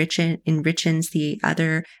elongates or enriches the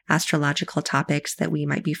other astrological topics that we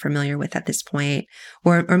might be familiar with at this point?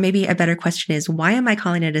 Or maybe a better question is, why am I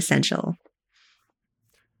calling it essential?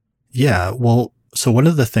 Yeah, well, so one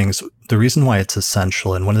of the things, the reason why it's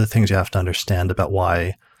essential, and one of the things you have to understand about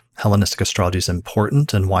why Hellenistic astrology is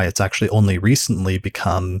important and why it's actually only recently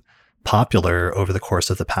become popular over the course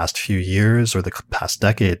of the past few years or the past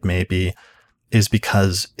decade maybe, is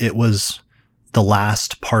because it was the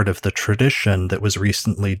last part of the tradition that was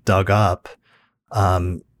recently dug up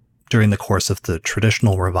during the course of the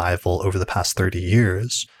traditional revival over the past 30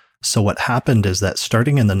 years. So what happened is that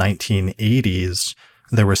starting in the 1980s,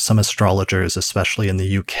 there were some astrologers, especially in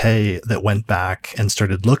the UK, that went back and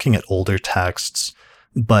started looking at older texts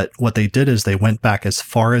But what they did is they went back as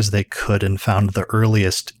far as they could and found the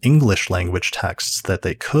earliest English language texts that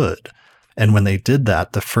they could. And when they did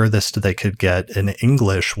that, the furthest they could get in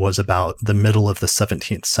English was about the middle of the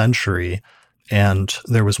 17th century. And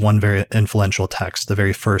there was one very influential text. The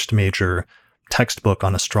very first major textbook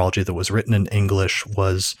on astrology that was written in English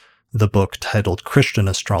was the book titled Christian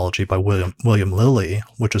Astrology by William Lilly,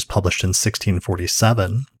 which was published in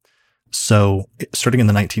 1647. So starting in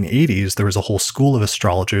the 1980s, there was a whole school of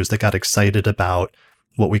astrologers that got excited about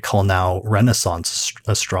what we call now Renaissance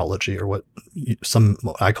astrology, or what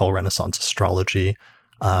I call Renaissance astrology,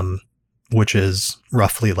 which is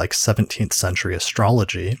roughly like 17th century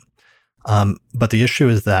astrology. But the issue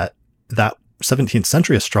is that 17th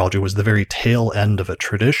century astrology was the very tail end of a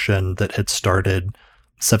tradition that had started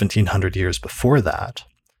 1700 years before that.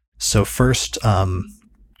 So first,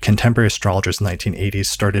 contemporary astrologers in the 1980s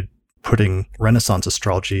started putting Renaissance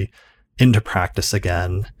astrology into practice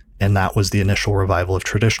again, and that was the initial revival of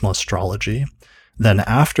traditional astrology. Then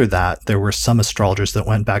after that, there were some astrologers that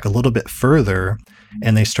went back a little bit further,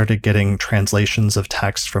 and they started getting translations of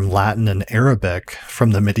texts from Latin and Arabic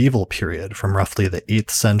from the medieval period, from roughly the 8th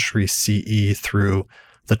century CE through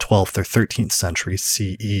the 12th or 13th century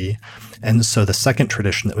CE. And so the second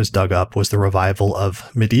tradition that was dug up was the revival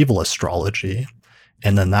of medieval astrology.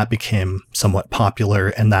 And then that became somewhat popular,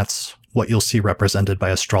 and that's what you'll see represented by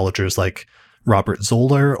astrologers like Robert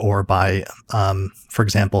Zoller, or by, for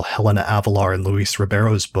example, Helena Avalar and Luis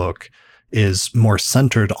Ribeiro's book is more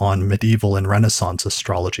centered on medieval and Renaissance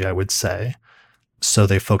astrology, I would say. So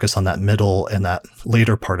they focus on that middle and that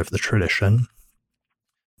later part of the tradition.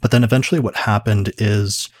 But then eventually what happened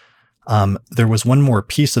is there was one more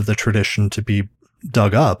piece of the tradition to be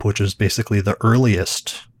dug up, which is basically the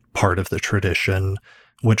earliest part of the tradition,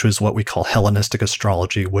 which was what we call Hellenistic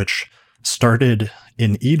astrology, which started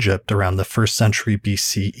in Egypt around the 1st century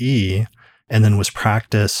BCE and then was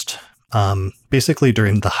practiced basically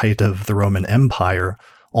during the height of the Roman Empire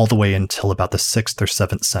all the way until about the 6th or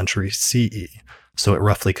 7th century CE. So it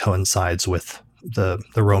roughly coincides with the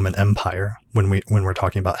Roman Empire when we're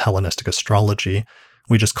talking about Hellenistic astrology.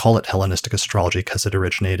 We just call it Hellenistic astrology because it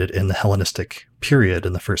originated in the Hellenistic period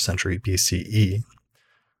in the 1st century BCE.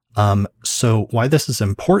 So why this is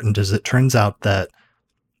important is it turns out that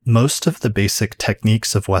most of the basic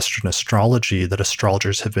techniques of Western astrology that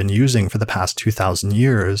astrologers have been using for the past 2,000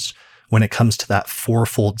 years, when it comes to that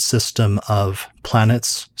fourfold system of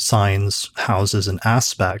planets, signs, houses, and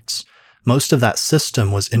aspects, most of that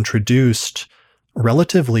system was introduced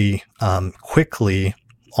relatively quickly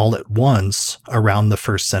all at once around the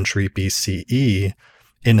 1st century BCE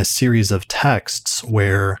in a series of texts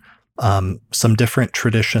where some different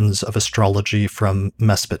traditions of astrology from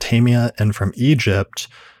Mesopotamia and from Egypt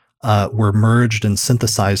were merged and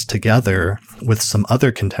synthesized together with some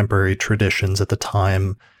other contemporary traditions at the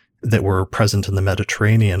time that were present in the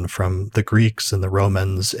Mediterranean from the Greeks and the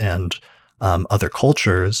Romans and other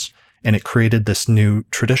cultures. And it created this new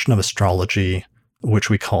tradition of astrology, which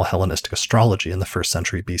we call Hellenistic astrology in the 1st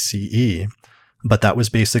century BCE. But that was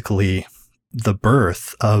basically the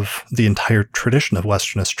birth of the entire tradition of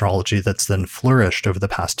Western astrology that's then flourished over the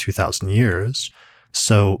past 2,000 years.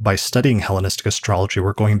 So by studying Hellenistic astrology,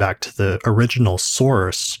 we're going back to the original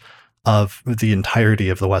source of the entirety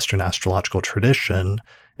of the Western astrological tradition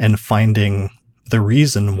and finding the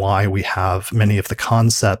reason why we have many of the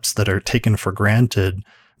concepts that are taken for granted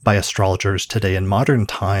by astrologers today in modern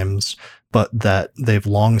times, but that they've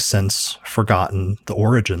long since forgotten the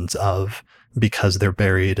origins of because they're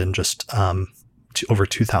buried in just over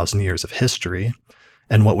 2,000 years of history.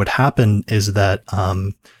 And what would happen is that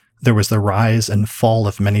there was the rise and fall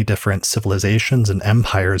of many different civilizations and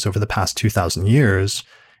empires over the past 2,000 years,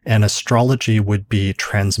 and astrology would be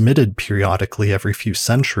transmitted periodically every few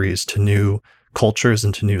centuries to new cultures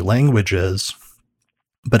and to new languages.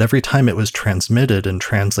 But every time it was transmitted and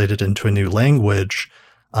translated into a new language,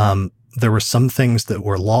 there were some things that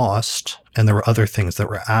were lost and there were other things that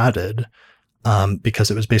were added,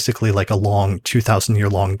 because it was basically like a long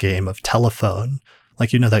 2,000-year-long game of telephone.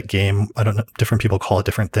 Like, you know, that game, I don't know, different people call it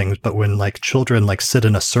different things, but when like children like sit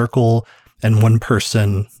in a circle and one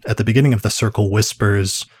person at the beginning of the circle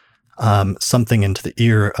whispers something into the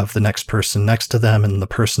ear of the next person next to them, and the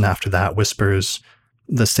person after that whispers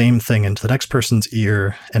the same thing into the next person's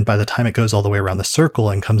ear. And by the time it goes all the way around the circle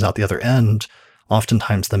and comes out the other end,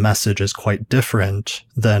 oftentimes the message is quite different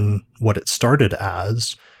than what it started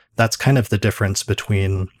as. That's kind of the difference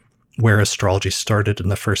between where astrology started in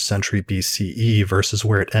the 1st century BCE versus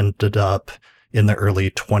where it ended up in the early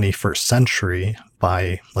 21st century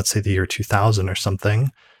by, let's say, the year 2000 or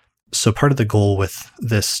something. So part of the goal with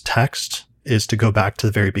this text is to go back to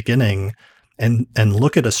the very beginning and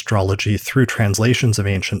look at astrology through translations of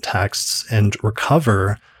ancient texts and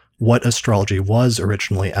recover what astrology was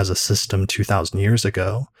originally as a system 2,000 years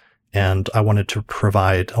ago. And I wanted to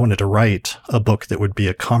write a book that would be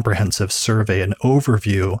a comprehensive survey, an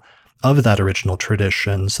overview of that original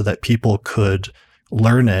tradition so that people could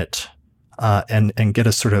learn it and get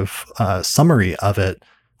a sort of summary of it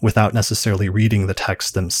without necessarily reading the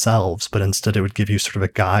texts themselves, but instead it would give you sort of a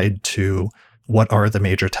guide to what are the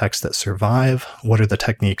major texts that survive, what are the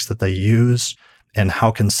techniques that they use, and how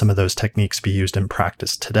can some of those techniques be used in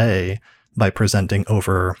practice today by presenting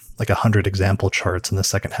over like 100 example charts in the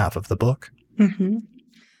second half of the book. Mm-hmm.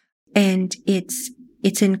 And it's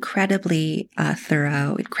incredibly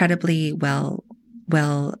thorough, incredibly well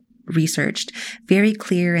researched, very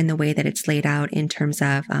clear in the way that it's laid out in terms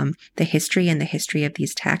of the history of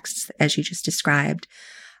these texts, as you just described.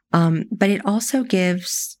 But it also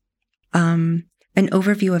gives an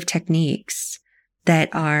overview of techniques that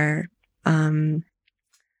are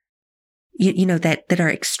that are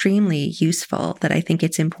extremely useful, that I think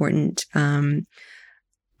it's important,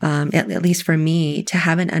 at least for me, to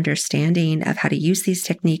have an understanding of how to use these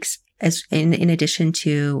techniques as in addition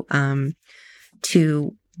to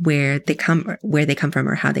where they come from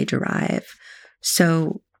or how they derive.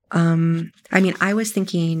 So, I was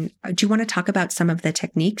thinking, do you want to talk about some of the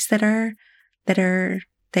techniques that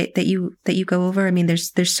you go over? I mean,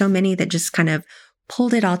 there's so many that just kind of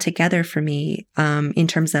pulled it all together for me, in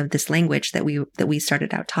terms of this language that we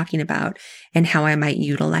started out talking about and how I might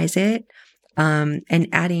utilize it, and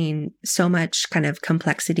adding so much kind of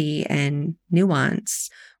complexity and nuance,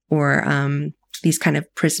 or these kind of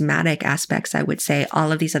prismatic aspects, I would say,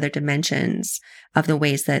 all of these other dimensions of the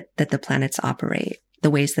ways that the planets operate, the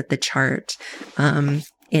ways that the chart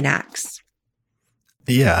enacts.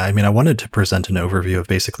 Yeah, I wanted to present an overview of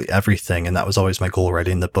basically everything, and that was always my goal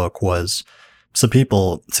writing the book. Was some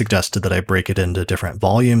people suggested that I break it into different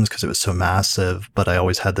volumes because it was so massive, but I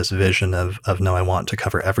always had this vision of no, I want to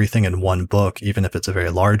cover everything in one book, even if it's a very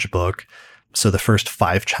large book. So the first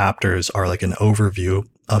 5 chapters are like an overview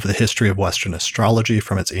of the history of Western astrology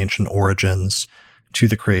from its ancient origins to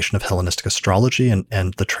the creation of Hellenistic astrology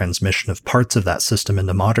and the transmission of parts of that system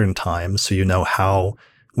into modern times. So you know how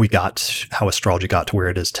astrology got to where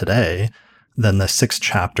it is today. Then the 6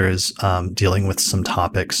 chapters dealing with some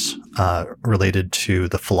topics related to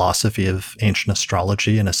the philosophy of ancient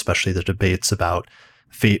astrology, and especially the debates about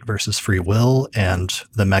fate versus free will and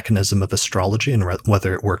the mechanism of astrology and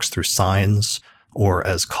whether it works through signs or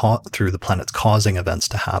as through the planets causing events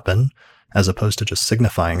to happen, as opposed to just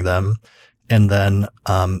signifying them. And then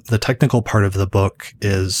the technical part of the book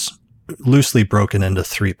is loosely broken into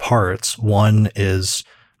 3 parts. One is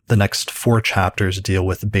the next 4 chapters deal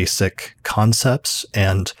with basic concepts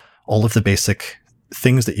and all of the basic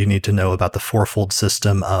things that you need to know about the fourfold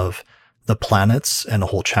system of the planets, and a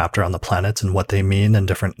whole chapter on the planets and what they mean and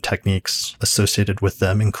different techniques associated with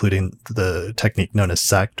them, including the technique known as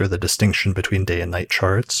sect, or the distinction between day and night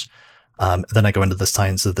charts. Then I go into the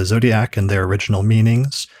signs of the zodiac and their original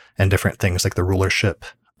meanings, and different things like the rulership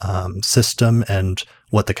system and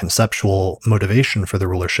what the conceptual motivation for the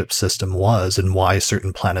rulership system was, and why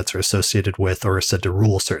certain planets are associated with or are said to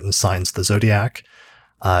rule certain signs of the zodiac.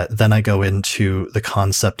 Then I go into the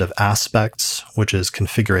concept of aspects, which is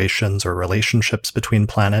configurations or relationships between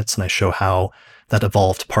planets, and I show how that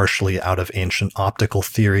evolved partially out of ancient optical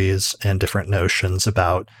theories and different notions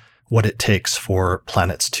about what it takes for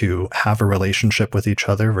planets to have a relationship with each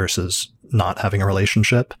other versus not having a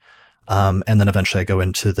relationship. And then eventually I go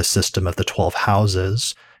into the system of the 12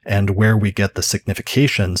 houses and where we get the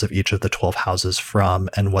significations of each of the 12 houses from,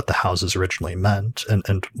 and what the houses originally meant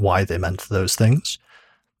and why they meant those things.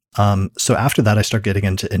 So after that, I start getting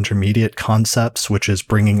into intermediate concepts, which is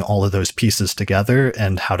bringing all of those pieces together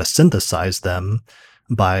and how to synthesize them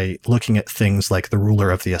by looking at things like the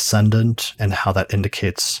ruler of the ascendant and how that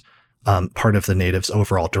indicates part of the native's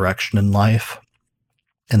overall direction in life.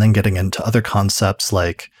 And then getting into other concepts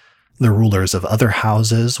like the rulers of other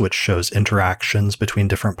houses, which shows interactions between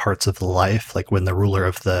different parts of the life, like when the ruler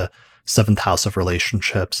of the 7th house of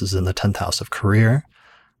relationships is in the 10th house of career.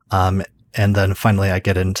 And then finally, I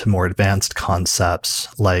get into more advanced concepts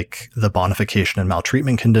like the bonification and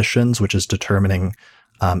maltreatment conditions, which is determining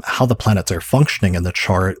how the planets are functioning in the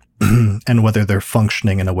chart and whether they're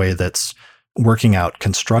functioning in a way that's working out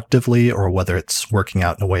constructively or whether it's working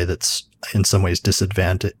out in a way that's in some ways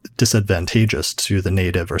disadvantageous to the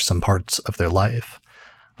native or some parts of their life.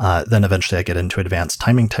 Then eventually I get into advanced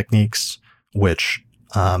timing techniques, which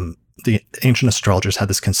the ancient astrologers had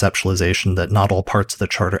this conceptualization that not all parts of the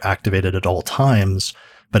chart are activated at all times,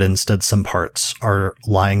 but instead some parts are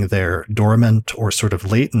lying there dormant or sort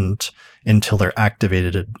of latent until they're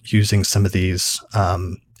activated using some of these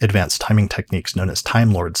advanced timing techniques known as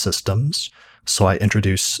Time Lord systems. So I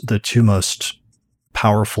introduce the two most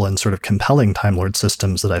powerful and sort of compelling Time Lord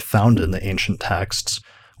systems that I found in the ancient texts.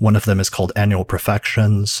 One of them is called annual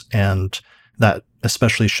profections, and that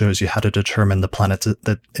especially shows you how to determine the planet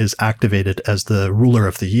that is activated as the ruler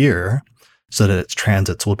of the year so that its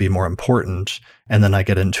transits will be more important. And then I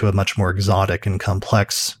get into a much more exotic and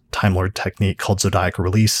complex Time Lord technique called zodiacal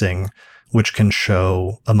releasing, which can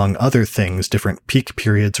show, among other things, different peak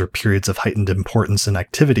periods or periods of heightened importance and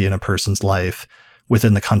activity in a person's life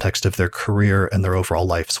within the context of their career and their overall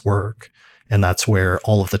life's work. And that's where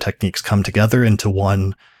all of the techniques come together into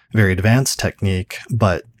one very advanced technique.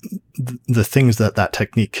 But the things that that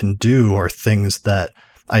technique can do are things that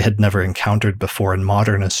I had never encountered before in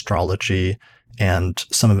modern astrology. And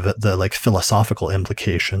some of the like philosophical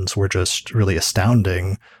implications were just really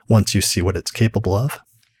astounding once you see what it's capable of.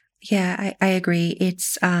 Yeah, I agree.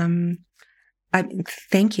 It's, thank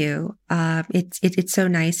you. It's so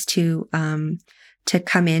nice to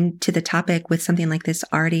come into the topic with something like this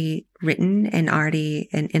already written and already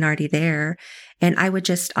there. And I would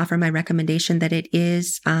just offer my recommendation that it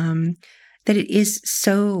is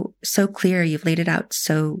so clear. You've laid it out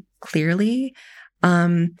so clearly.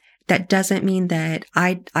 That doesn't mean that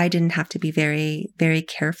I didn't have to be very, very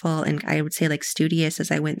careful, and I would say like studious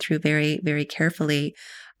as I went through very, very carefully.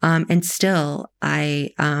 And still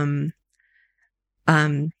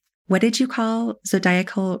what did you call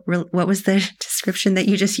zodiacal? What was the description that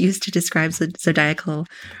you just used to describe zodiacal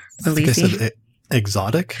releasing? I think I said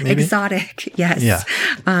exotic, maybe? Exotic, yes. Yeah.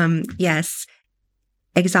 Yes.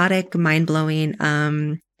 Exotic,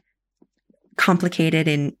 mind-blowing, complicated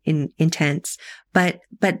and intense. But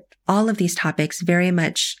all of these topics very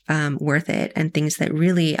much worth it, and things that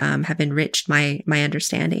really have enriched my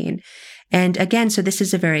understanding. And again, so this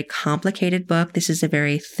is a very complicated book. This is a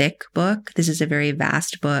very thick book. This is a very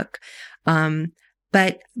vast book.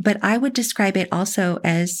 But I would describe it also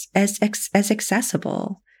as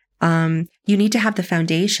accessible. You need to have the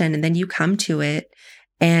foundation, and then you come to it,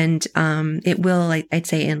 and it will, I'd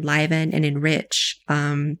say, enliven and enrich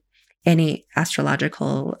any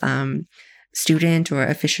astrological student or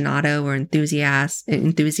aficionado or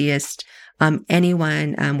enthusiast,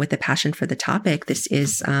 anyone with a passion for the topic. This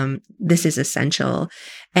is essential,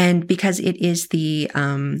 and because it is the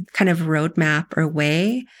kind of roadmap or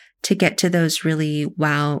way to get to those really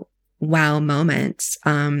wow moments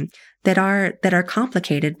that are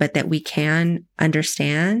complicated, but that we can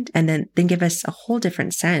understand, and then give us a whole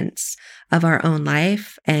different sense of our own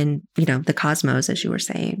life and the cosmos, as you were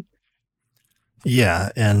saying. Yeah,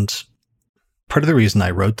 and part of the reason I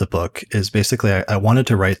wrote the book is basically I wanted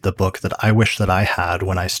to write the book that I wish that I had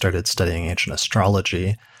when I started studying ancient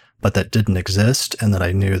astrology, but that didn't exist, and that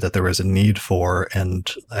I knew that there was a need for, and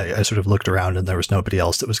I sort of looked around and there was nobody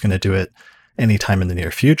else that was going to do it anytime in the near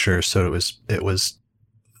future. So it was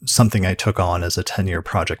something I took on as a 10-year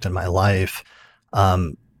project in my life.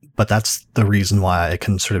 But that's the reason why I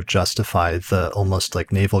can sort of justify the almost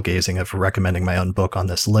like navel gazing of recommending my own book on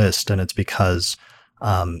this list. And it's because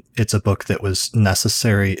it's a book that was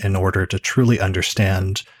necessary in order to truly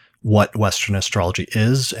understand what Western astrology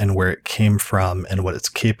is and where it came from and what it's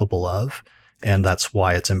capable of. And that's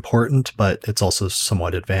why it's important, but it's also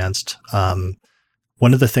somewhat advanced.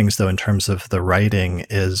 One of the things, though, in terms of the writing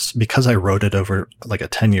is because I wrote it over like a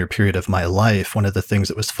 10-year period of my life, one of the things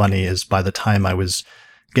that was funny is by the time I was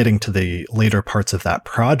getting to the later parts of that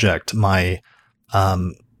project, my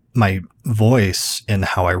voice in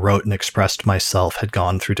how I wrote and expressed myself had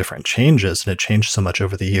gone through different changes, and it changed so much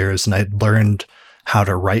over the years. And I'd learned how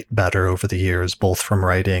to write better over the years, both from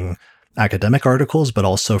writing academic articles, but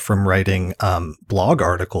also from writing blog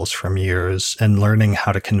articles from years, and learning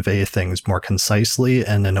how to convey things more concisely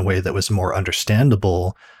and in a way that was more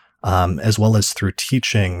understandable, as well as through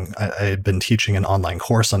teaching. I had been teaching an online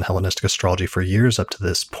course on Hellenistic astrology for years up to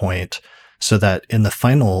this point, so that in the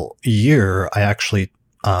final year, I actually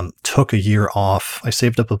took a year off. I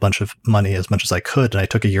saved up a bunch of money as much as I could, and I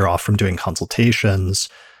took a year off from doing consultations,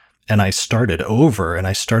 and I started over, and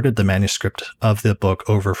I started the manuscript of the book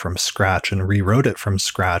over from scratch and rewrote it from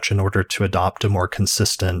scratch in order to adopt a more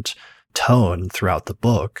consistent tone throughout the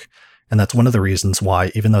book. And that's one of the reasons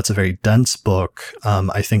why, even though it's a very dense book,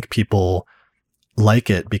 I think people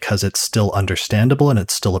like it because it's still understandable and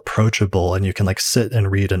it's still approachable, and you can like sit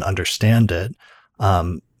and read and understand it.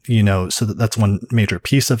 So that's one major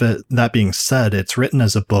piece of it. That being said, it's written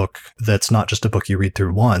as a book that's not just a book you read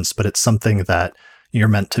through once, but it's something that you're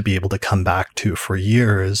meant to be able to come back to for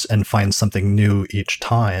years and find something new each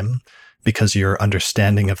time, because your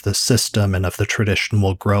understanding of the system and of the tradition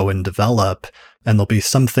will grow and develop. And there'll be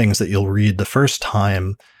some things that you'll read the first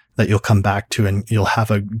time that you'll come back to and you'll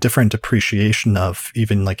have a different appreciation of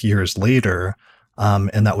even like years later.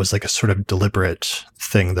 And that was like a sort of deliberate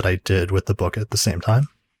thing that I did with the book at the same time.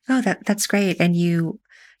 Oh, that's great. And you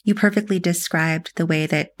perfectly described the way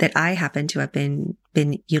that I happen to have been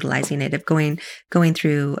utilizing it, of going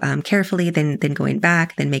through carefully, then going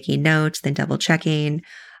back, then making notes, then double checking,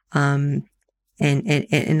 and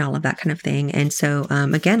all of that kind of thing. And so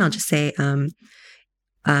again, I'll just say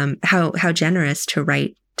how generous to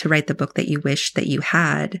write the book that you wish that you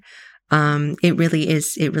had. It really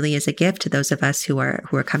is a gift to those of us who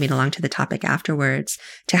are coming along to the topic afterwards,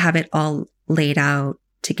 to have it all laid out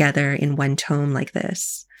together in one tome like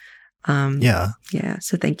this. Yeah.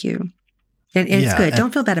 So thank you. And it's good.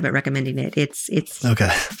 Don't feel bad about recommending it. It's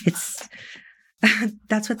okay. It's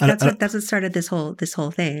that's what started this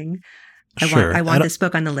whole thing. I want this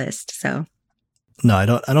book on the list. So no, I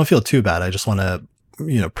don't feel too bad. I just want to,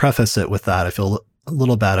 preface it with that. I feel a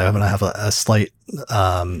little bad. I have a slight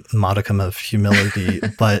modicum of humility,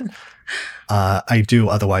 but I do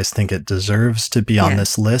otherwise think it deserves to be on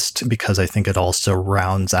this list, because I think it also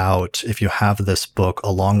rounds out, if you have this book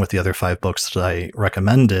along with the other 5 books that I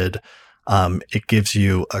recommended, it gives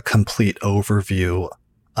you a complete overview,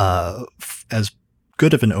 as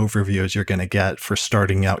good of an overview as you're going to get for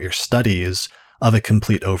starting out your studies, of a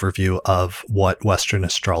complete overview of what Western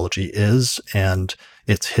astrology is and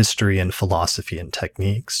its history and philosophy and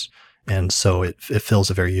techniques. And so it fills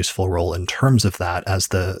a very useful role in terms of that as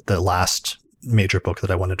the last major book that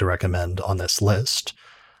I wanted to recommend on this list.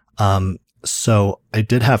 So I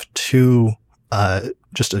did have 2,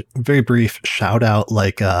 just a very brief shout out,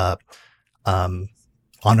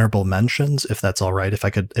 honorable mentions, if that's all right, if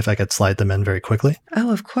I could slide them in very quickly.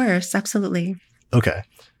 Oh, of course. Absolutely. Okay.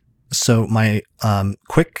 So my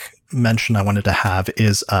quick mention I wanted to have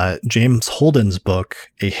is James Holden's book,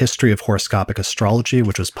 A History of Horoscopic Astrology,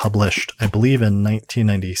 which was published, I believe, in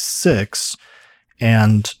 1996.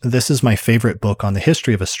 And this is my favorite book on the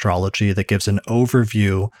history of astrology that gives an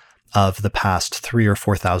overview of the past 3,000 or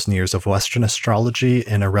 4,000 years of Western astrology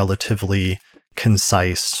in a relatively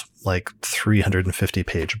concise,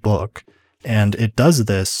 350-page book. And it does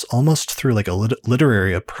this almost through like a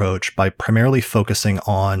literary approach by primarily focusing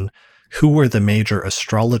on who were the major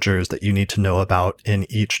astrologers that you need to know about in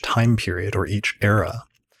each time period or each era.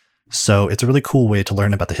 So it's a really cool way to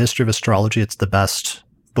learn about the history of astrology. It's the best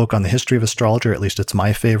book on the history of astrology, or at least it's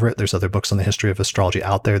my favorite. There's other books on the history of astrology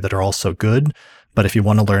out there that are also good. But if you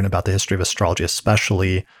want to learn about the history of astrology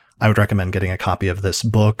especially, I would recommend getting a copy of this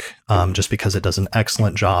book, just because it does an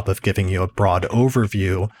excellent job of giving you a broad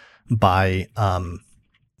overview by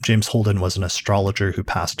James Holden was an astrologer who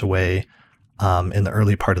passed away in the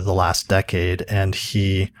early part of the last decade. And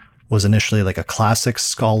he was initially like a classics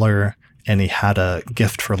scholar, and he had a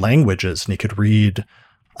gift for languages, and he could read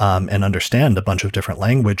and understand a bunch of different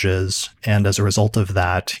languages. And as a result of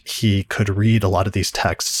that, he could read a lot of these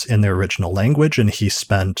texts in their original language. And he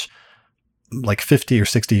spent like 50 or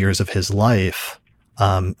 60 years of his life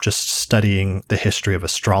just studying the history of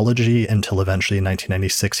astrology, until eventually in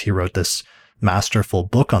 1996, he wrote this masterful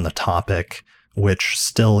book on the topic, which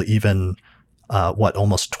still even,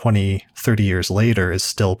 almost 20, 30 years later, is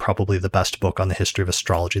still probably the best book on the history of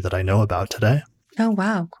astrology that I know about today. Oh,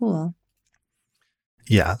 wow. Cool.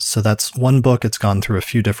 Yeah. So that's one book. It's gone through a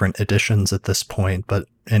few different editions at this point, but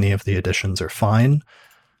any of the editions are fine.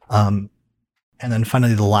 And then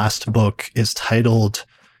finally, the last book is titled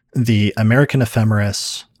The American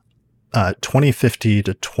Ephemeris, 1950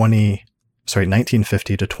 to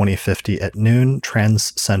 2050 at Noon,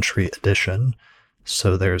 Trans-Century Edition.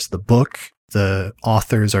 So there's the book. The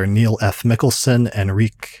authors are Neil F. Mickelson and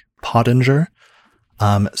Rick Pottinger.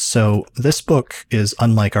 So this book is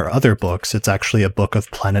unlike our other books. It's actually a book of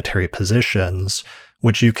planetary positions,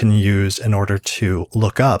 which you can use in order to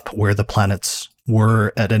look up where the planets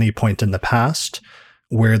were at any point in the past,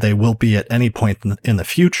 where they will be at any point in the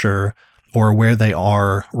future, or where they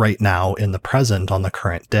are right now in the present on the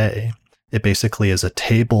current day. It basically is a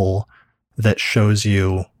table that shows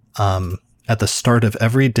you at the start of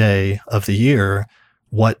every day of the year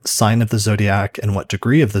what sign of the zodiac and what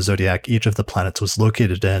degree of the zodiac each of the planets was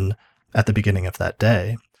located in at the beginning of that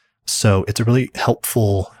day. So it's a really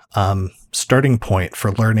helpful starting point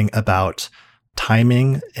for learning about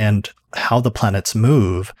timing and how the planets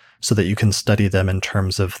move, so that you can study them in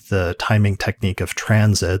terms of the timing technique of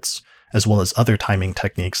transits, as well as other timing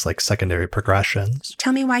techniques like secondary progressions.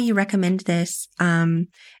 Tell me why you recommend this,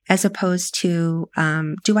 as opposed to,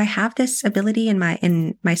 do I have this ability in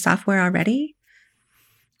my software already?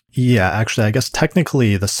 Yeah, actually, I guess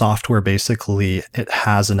technically the software basically, it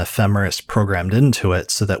has an ephemeris programmed into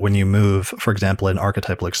it so that when you move, for example, in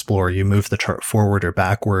Archetypal Explorer, you move the chart forward or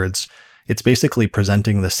backwards, it's basically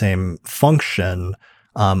presenting the same function.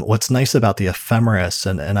 What's nice about the ephemeris,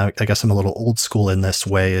 and I guess I'm a little old school in this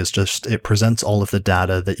way, is just it presents all of the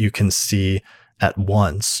data that you can see at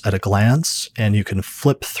once, at a glance, and you can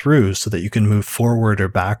flip through so that you can move forward or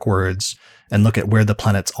backwards and look at where the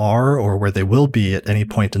planets are or where they will be at any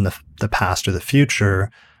point in the past or the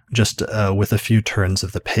future, just with a few turns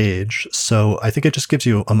of the page. So I think it just gives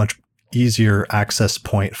you a much easier access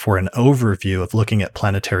point for an overview of looking at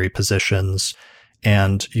planetary positions,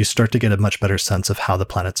 and you start to get a much better sense of how the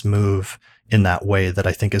planets move in that way that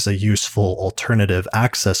I think is a useful alternative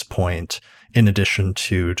access point in addition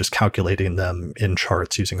to just calculating them in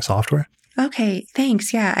charts using software. Okay,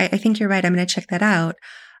 thanks. Yeah, I think you're right. I'm going to check that out.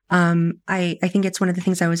 I think it's one of the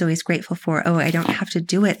things I was always grateful for. Oh, I don't have to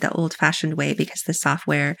do it the old fashioned way because the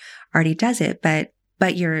software already does it. But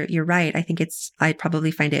you're right. I think I'd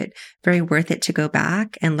probably find it very worth it to go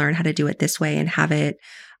back and learn how to do it this way and have it,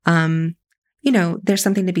 there's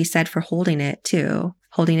something to be said for holding it too,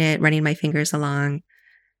 holding it, running my fingers along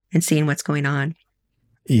and seeing what's going on.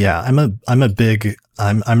 Yeah, I'm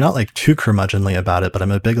not like too curmudgeonly about it, but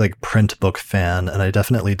I'm a big like print book fan. And I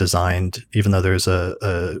definitely designed, even though there's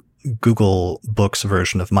a Google Books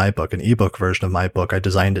version of my book, an ebook version of my book, I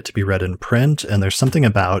designed it to be read in print. And there's something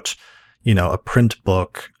about, a print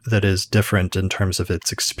book that is different in terms of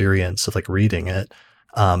its experience of like reading it.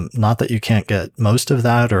 Not that you can't get most of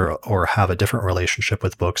that or have a different relationship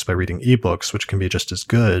with books by reading ebooks, which can be just as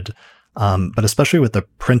good. But especially with the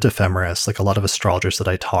print ephemeris, like a lot of astrologers that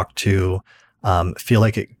I talk to feels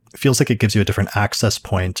like it gives you a different access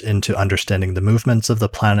point into understanding the movements of the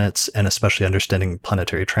planets and especially understanding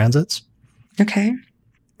planetary transits. Okay.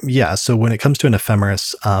 Yeah. So when it comes to an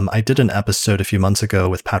ephemeris, I did an episode a few months ago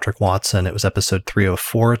with Patrick Watson. It was episode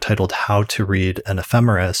 304 titled How to Read an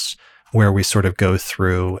Ephemeris, where we sort of go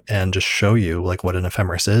through and just show you like what an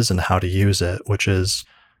ephemeris is and how to use it, which is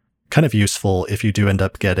kind of useful if you do end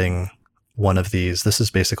up getting one of these. This is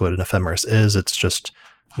basically what an ephemeris is. It's just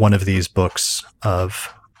one of these books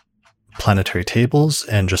of planetary tables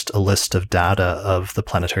and just a list of data of the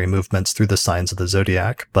planetary movements through the signs of the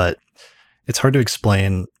zodiac. But it's hard to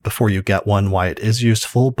explain before you get one why it is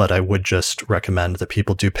useful, but I would just recommend that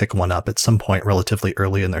people do pick one up at some point relatively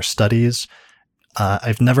early in their studies.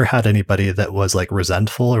 I've never had anybody that was like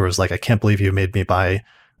resentful or was like, I can't believe you made me buy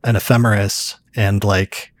an ephemeris and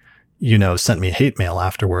like, sent me hate mail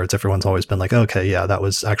afterwards. Everyone's always been like, okay, yeah, that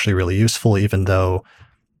was actually really useful, even though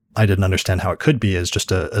I didn't understand how it could be as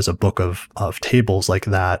a book of tables like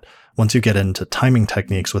that. Once you get into timing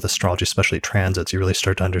techniques with astrology, especially transits, you really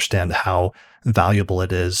start to understand how valuable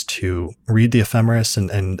it is to read the ephemeris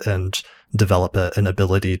and develop an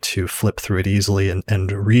ability to flip through it easily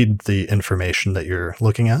and read the information that you're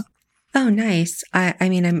looking at. Oh, nice. I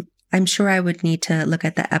mean, I'm sure I would need to look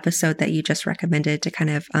at the episode that you just recommended to kind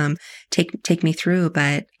of take me through,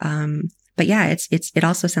 but yeah, it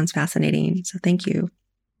also sounds fascinating. So thank you.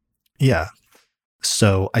 Yeah.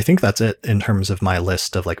 So I think that's it in terms of my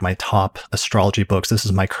list of like my top astrology books. This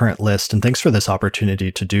is my current list, and thanks for this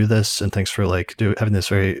opportunity to do this, and thanks for like having this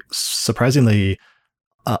very surprisingly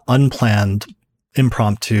unplanned,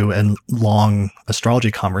 impromptu, and long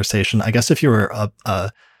astrology conversation. I guess if you were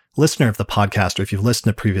a listener of the podcast, or if you've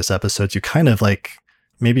listened to previous episodes, you kind of like,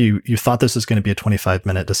 maybe you thought this was going to be a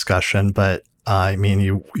 25-minute discussion, but I mean,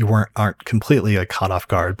 you aren't completely like caught off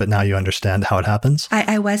guard, but now you understand how it happens.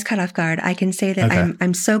 I was caught off guard. I can say that okay.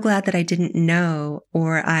 I'm so glad that I didn't know,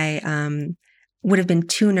 or I would have been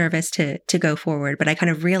too nervous to go forward. But I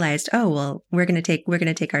kind of realized, oh well, we're gonna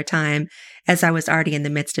take our time, as I was already in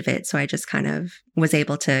the midst of it. So I just kind of was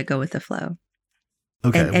able to go with the flow.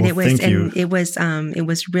 Okay, and well, thank you. It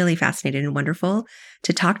was really fascinating and wonderful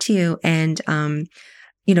to talk to you. And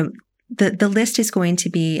the list is going to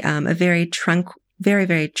be a very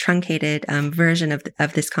very truncated version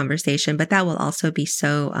of this conversation, but that will also be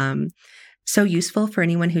so useful for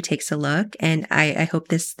anyone who takes a look. And I hope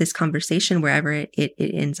this conversation, wherever it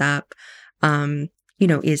ends up,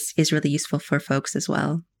 is really useful for folks as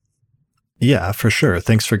well. Yeah, for sure.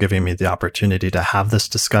 Thanks for giving me the opportunity to have this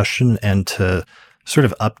discussion and to sort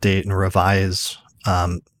of update and revise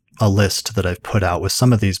a list that I've put out with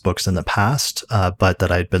some of these books in the past, but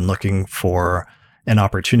that I'd been looking for an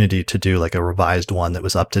opportunity to do like a revised one that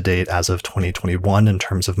was up to date as of 2021 in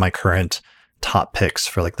terms of my current top picks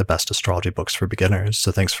for like the best astrology books for beginners.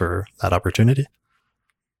 So thanks for that opportunity.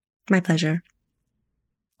 My pleasure.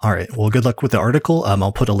 All right. Well, good luck with the article.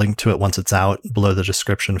 I'll put a link to it once it's out below the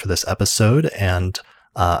description for this episode. And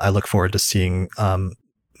I look forward to seeing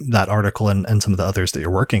that article and some of the others that you're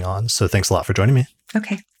working on. So thanks a lot for joining me.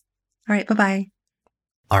 Okay. All right. Bye-bye.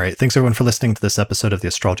 All right. Thanks everyone for listening to this episode of the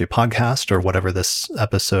Astrology Podcast, or whatever this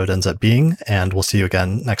episode ends up being. And we'll see you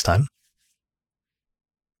again next time.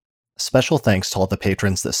 Special thanks to all the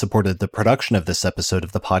patrons that supported the production of this episode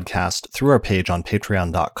of the podcast through our page on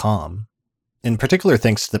patreon.com. In particular,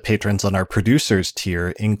 thanks to the patrons on our producers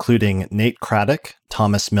tier, including Nate Craddock,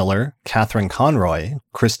 Thomas Miller, Catherine Conroy,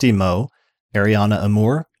 Christy Moe, Ariana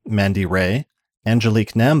Amour, Mandy Ray,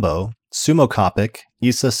 Angelique Nambo, Sumo Kopic,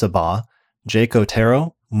 Issa Sabah, Jake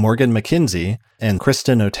Otero, Morgan McKinsey, and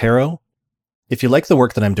Kristen Otero. If you like the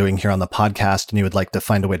work that I'm doing here on the podcast and you would like to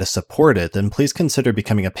find a way to support it, then please consider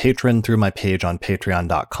becoming a patron through my page on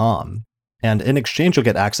patreon.com. And in exchange, you'll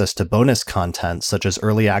get access to bonus content such as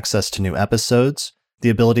early access to new episodes, the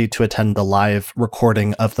ability to attend the live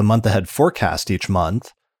recording of the month ahead forecast each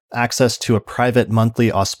month, access to a private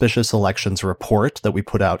monthly auspicious elections report that we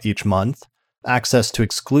put out each month, access to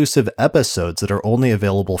exclusive episodes that are only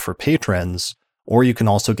available for patrons, or you can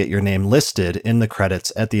also get your name listed in the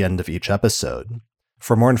credits at the end of each episode.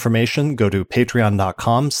 For more information, go to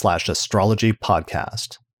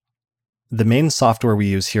patreon.com/astrologypodcast. The main software we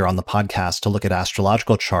use here on the podcast to look at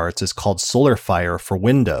astrological charts is called SolarFire for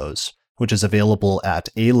Windows, which is available at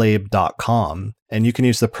alabe.com, and you can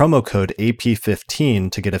use the promo code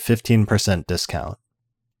AP15 to get a 15% discount.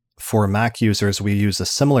 For Mac users, we use a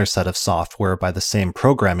similar set of software by the same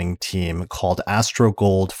programming team called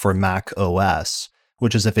AstroGold for Mac OS,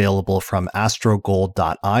 which is available from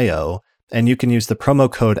astrogold.io, and you can use the promo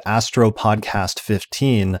code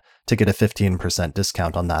AstroPodcast15 to get a 15%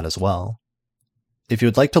 discount on that as well. If you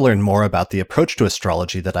would like to learn more about the approach to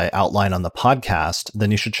astrology that I outline on the podcast,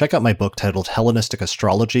 then you should check out my book titled Hellenistic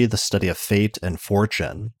Astrology, The Study of Fate and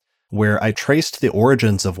Fortune, where I traced the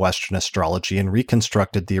origins of Western astrology and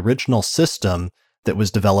reconstructed the original system that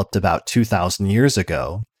was developed about 2,000 years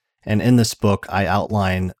ago. And in this book, I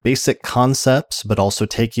outline basic concepts, but also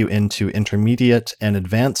take you into intermediate and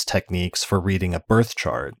advanced techniques for reading a birth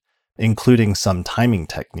chart, including some timing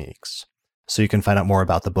techniques. So you can find out more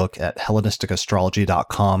about the book at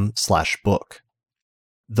HellenisticAstrology.com/book.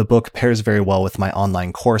 The book pairs very well with my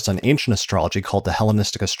online course on ancient astrology called the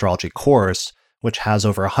Hellenistic Astrology Course, which has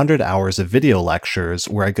over 100 hours of video lectures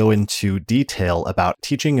where I go into detail about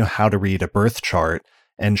teaching you how to read a birth chart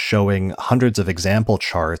and showing hundreds of example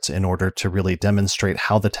charts in order to really demonstrate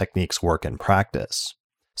how the techniques work in practice.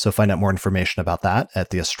 So find out more information about that at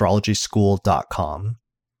theastrologyschool.com.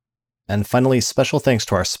 And finally, special thanks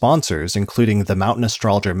to our sponsors, including the Mountain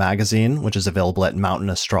Astrologer magazine, which is available at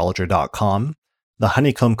mountainastrologer.com, the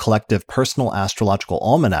Honeycomb Collective Personal Astrological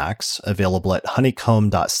Almanacs, available at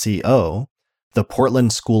honeycomb.co, the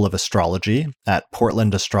Portland School of Astrology at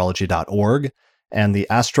portlandastrology.org, and the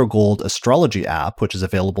AstroGold Astrology app, which is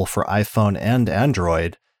available for iPhone and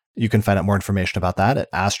Android. You can find out more information about that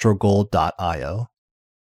at astrogold.io.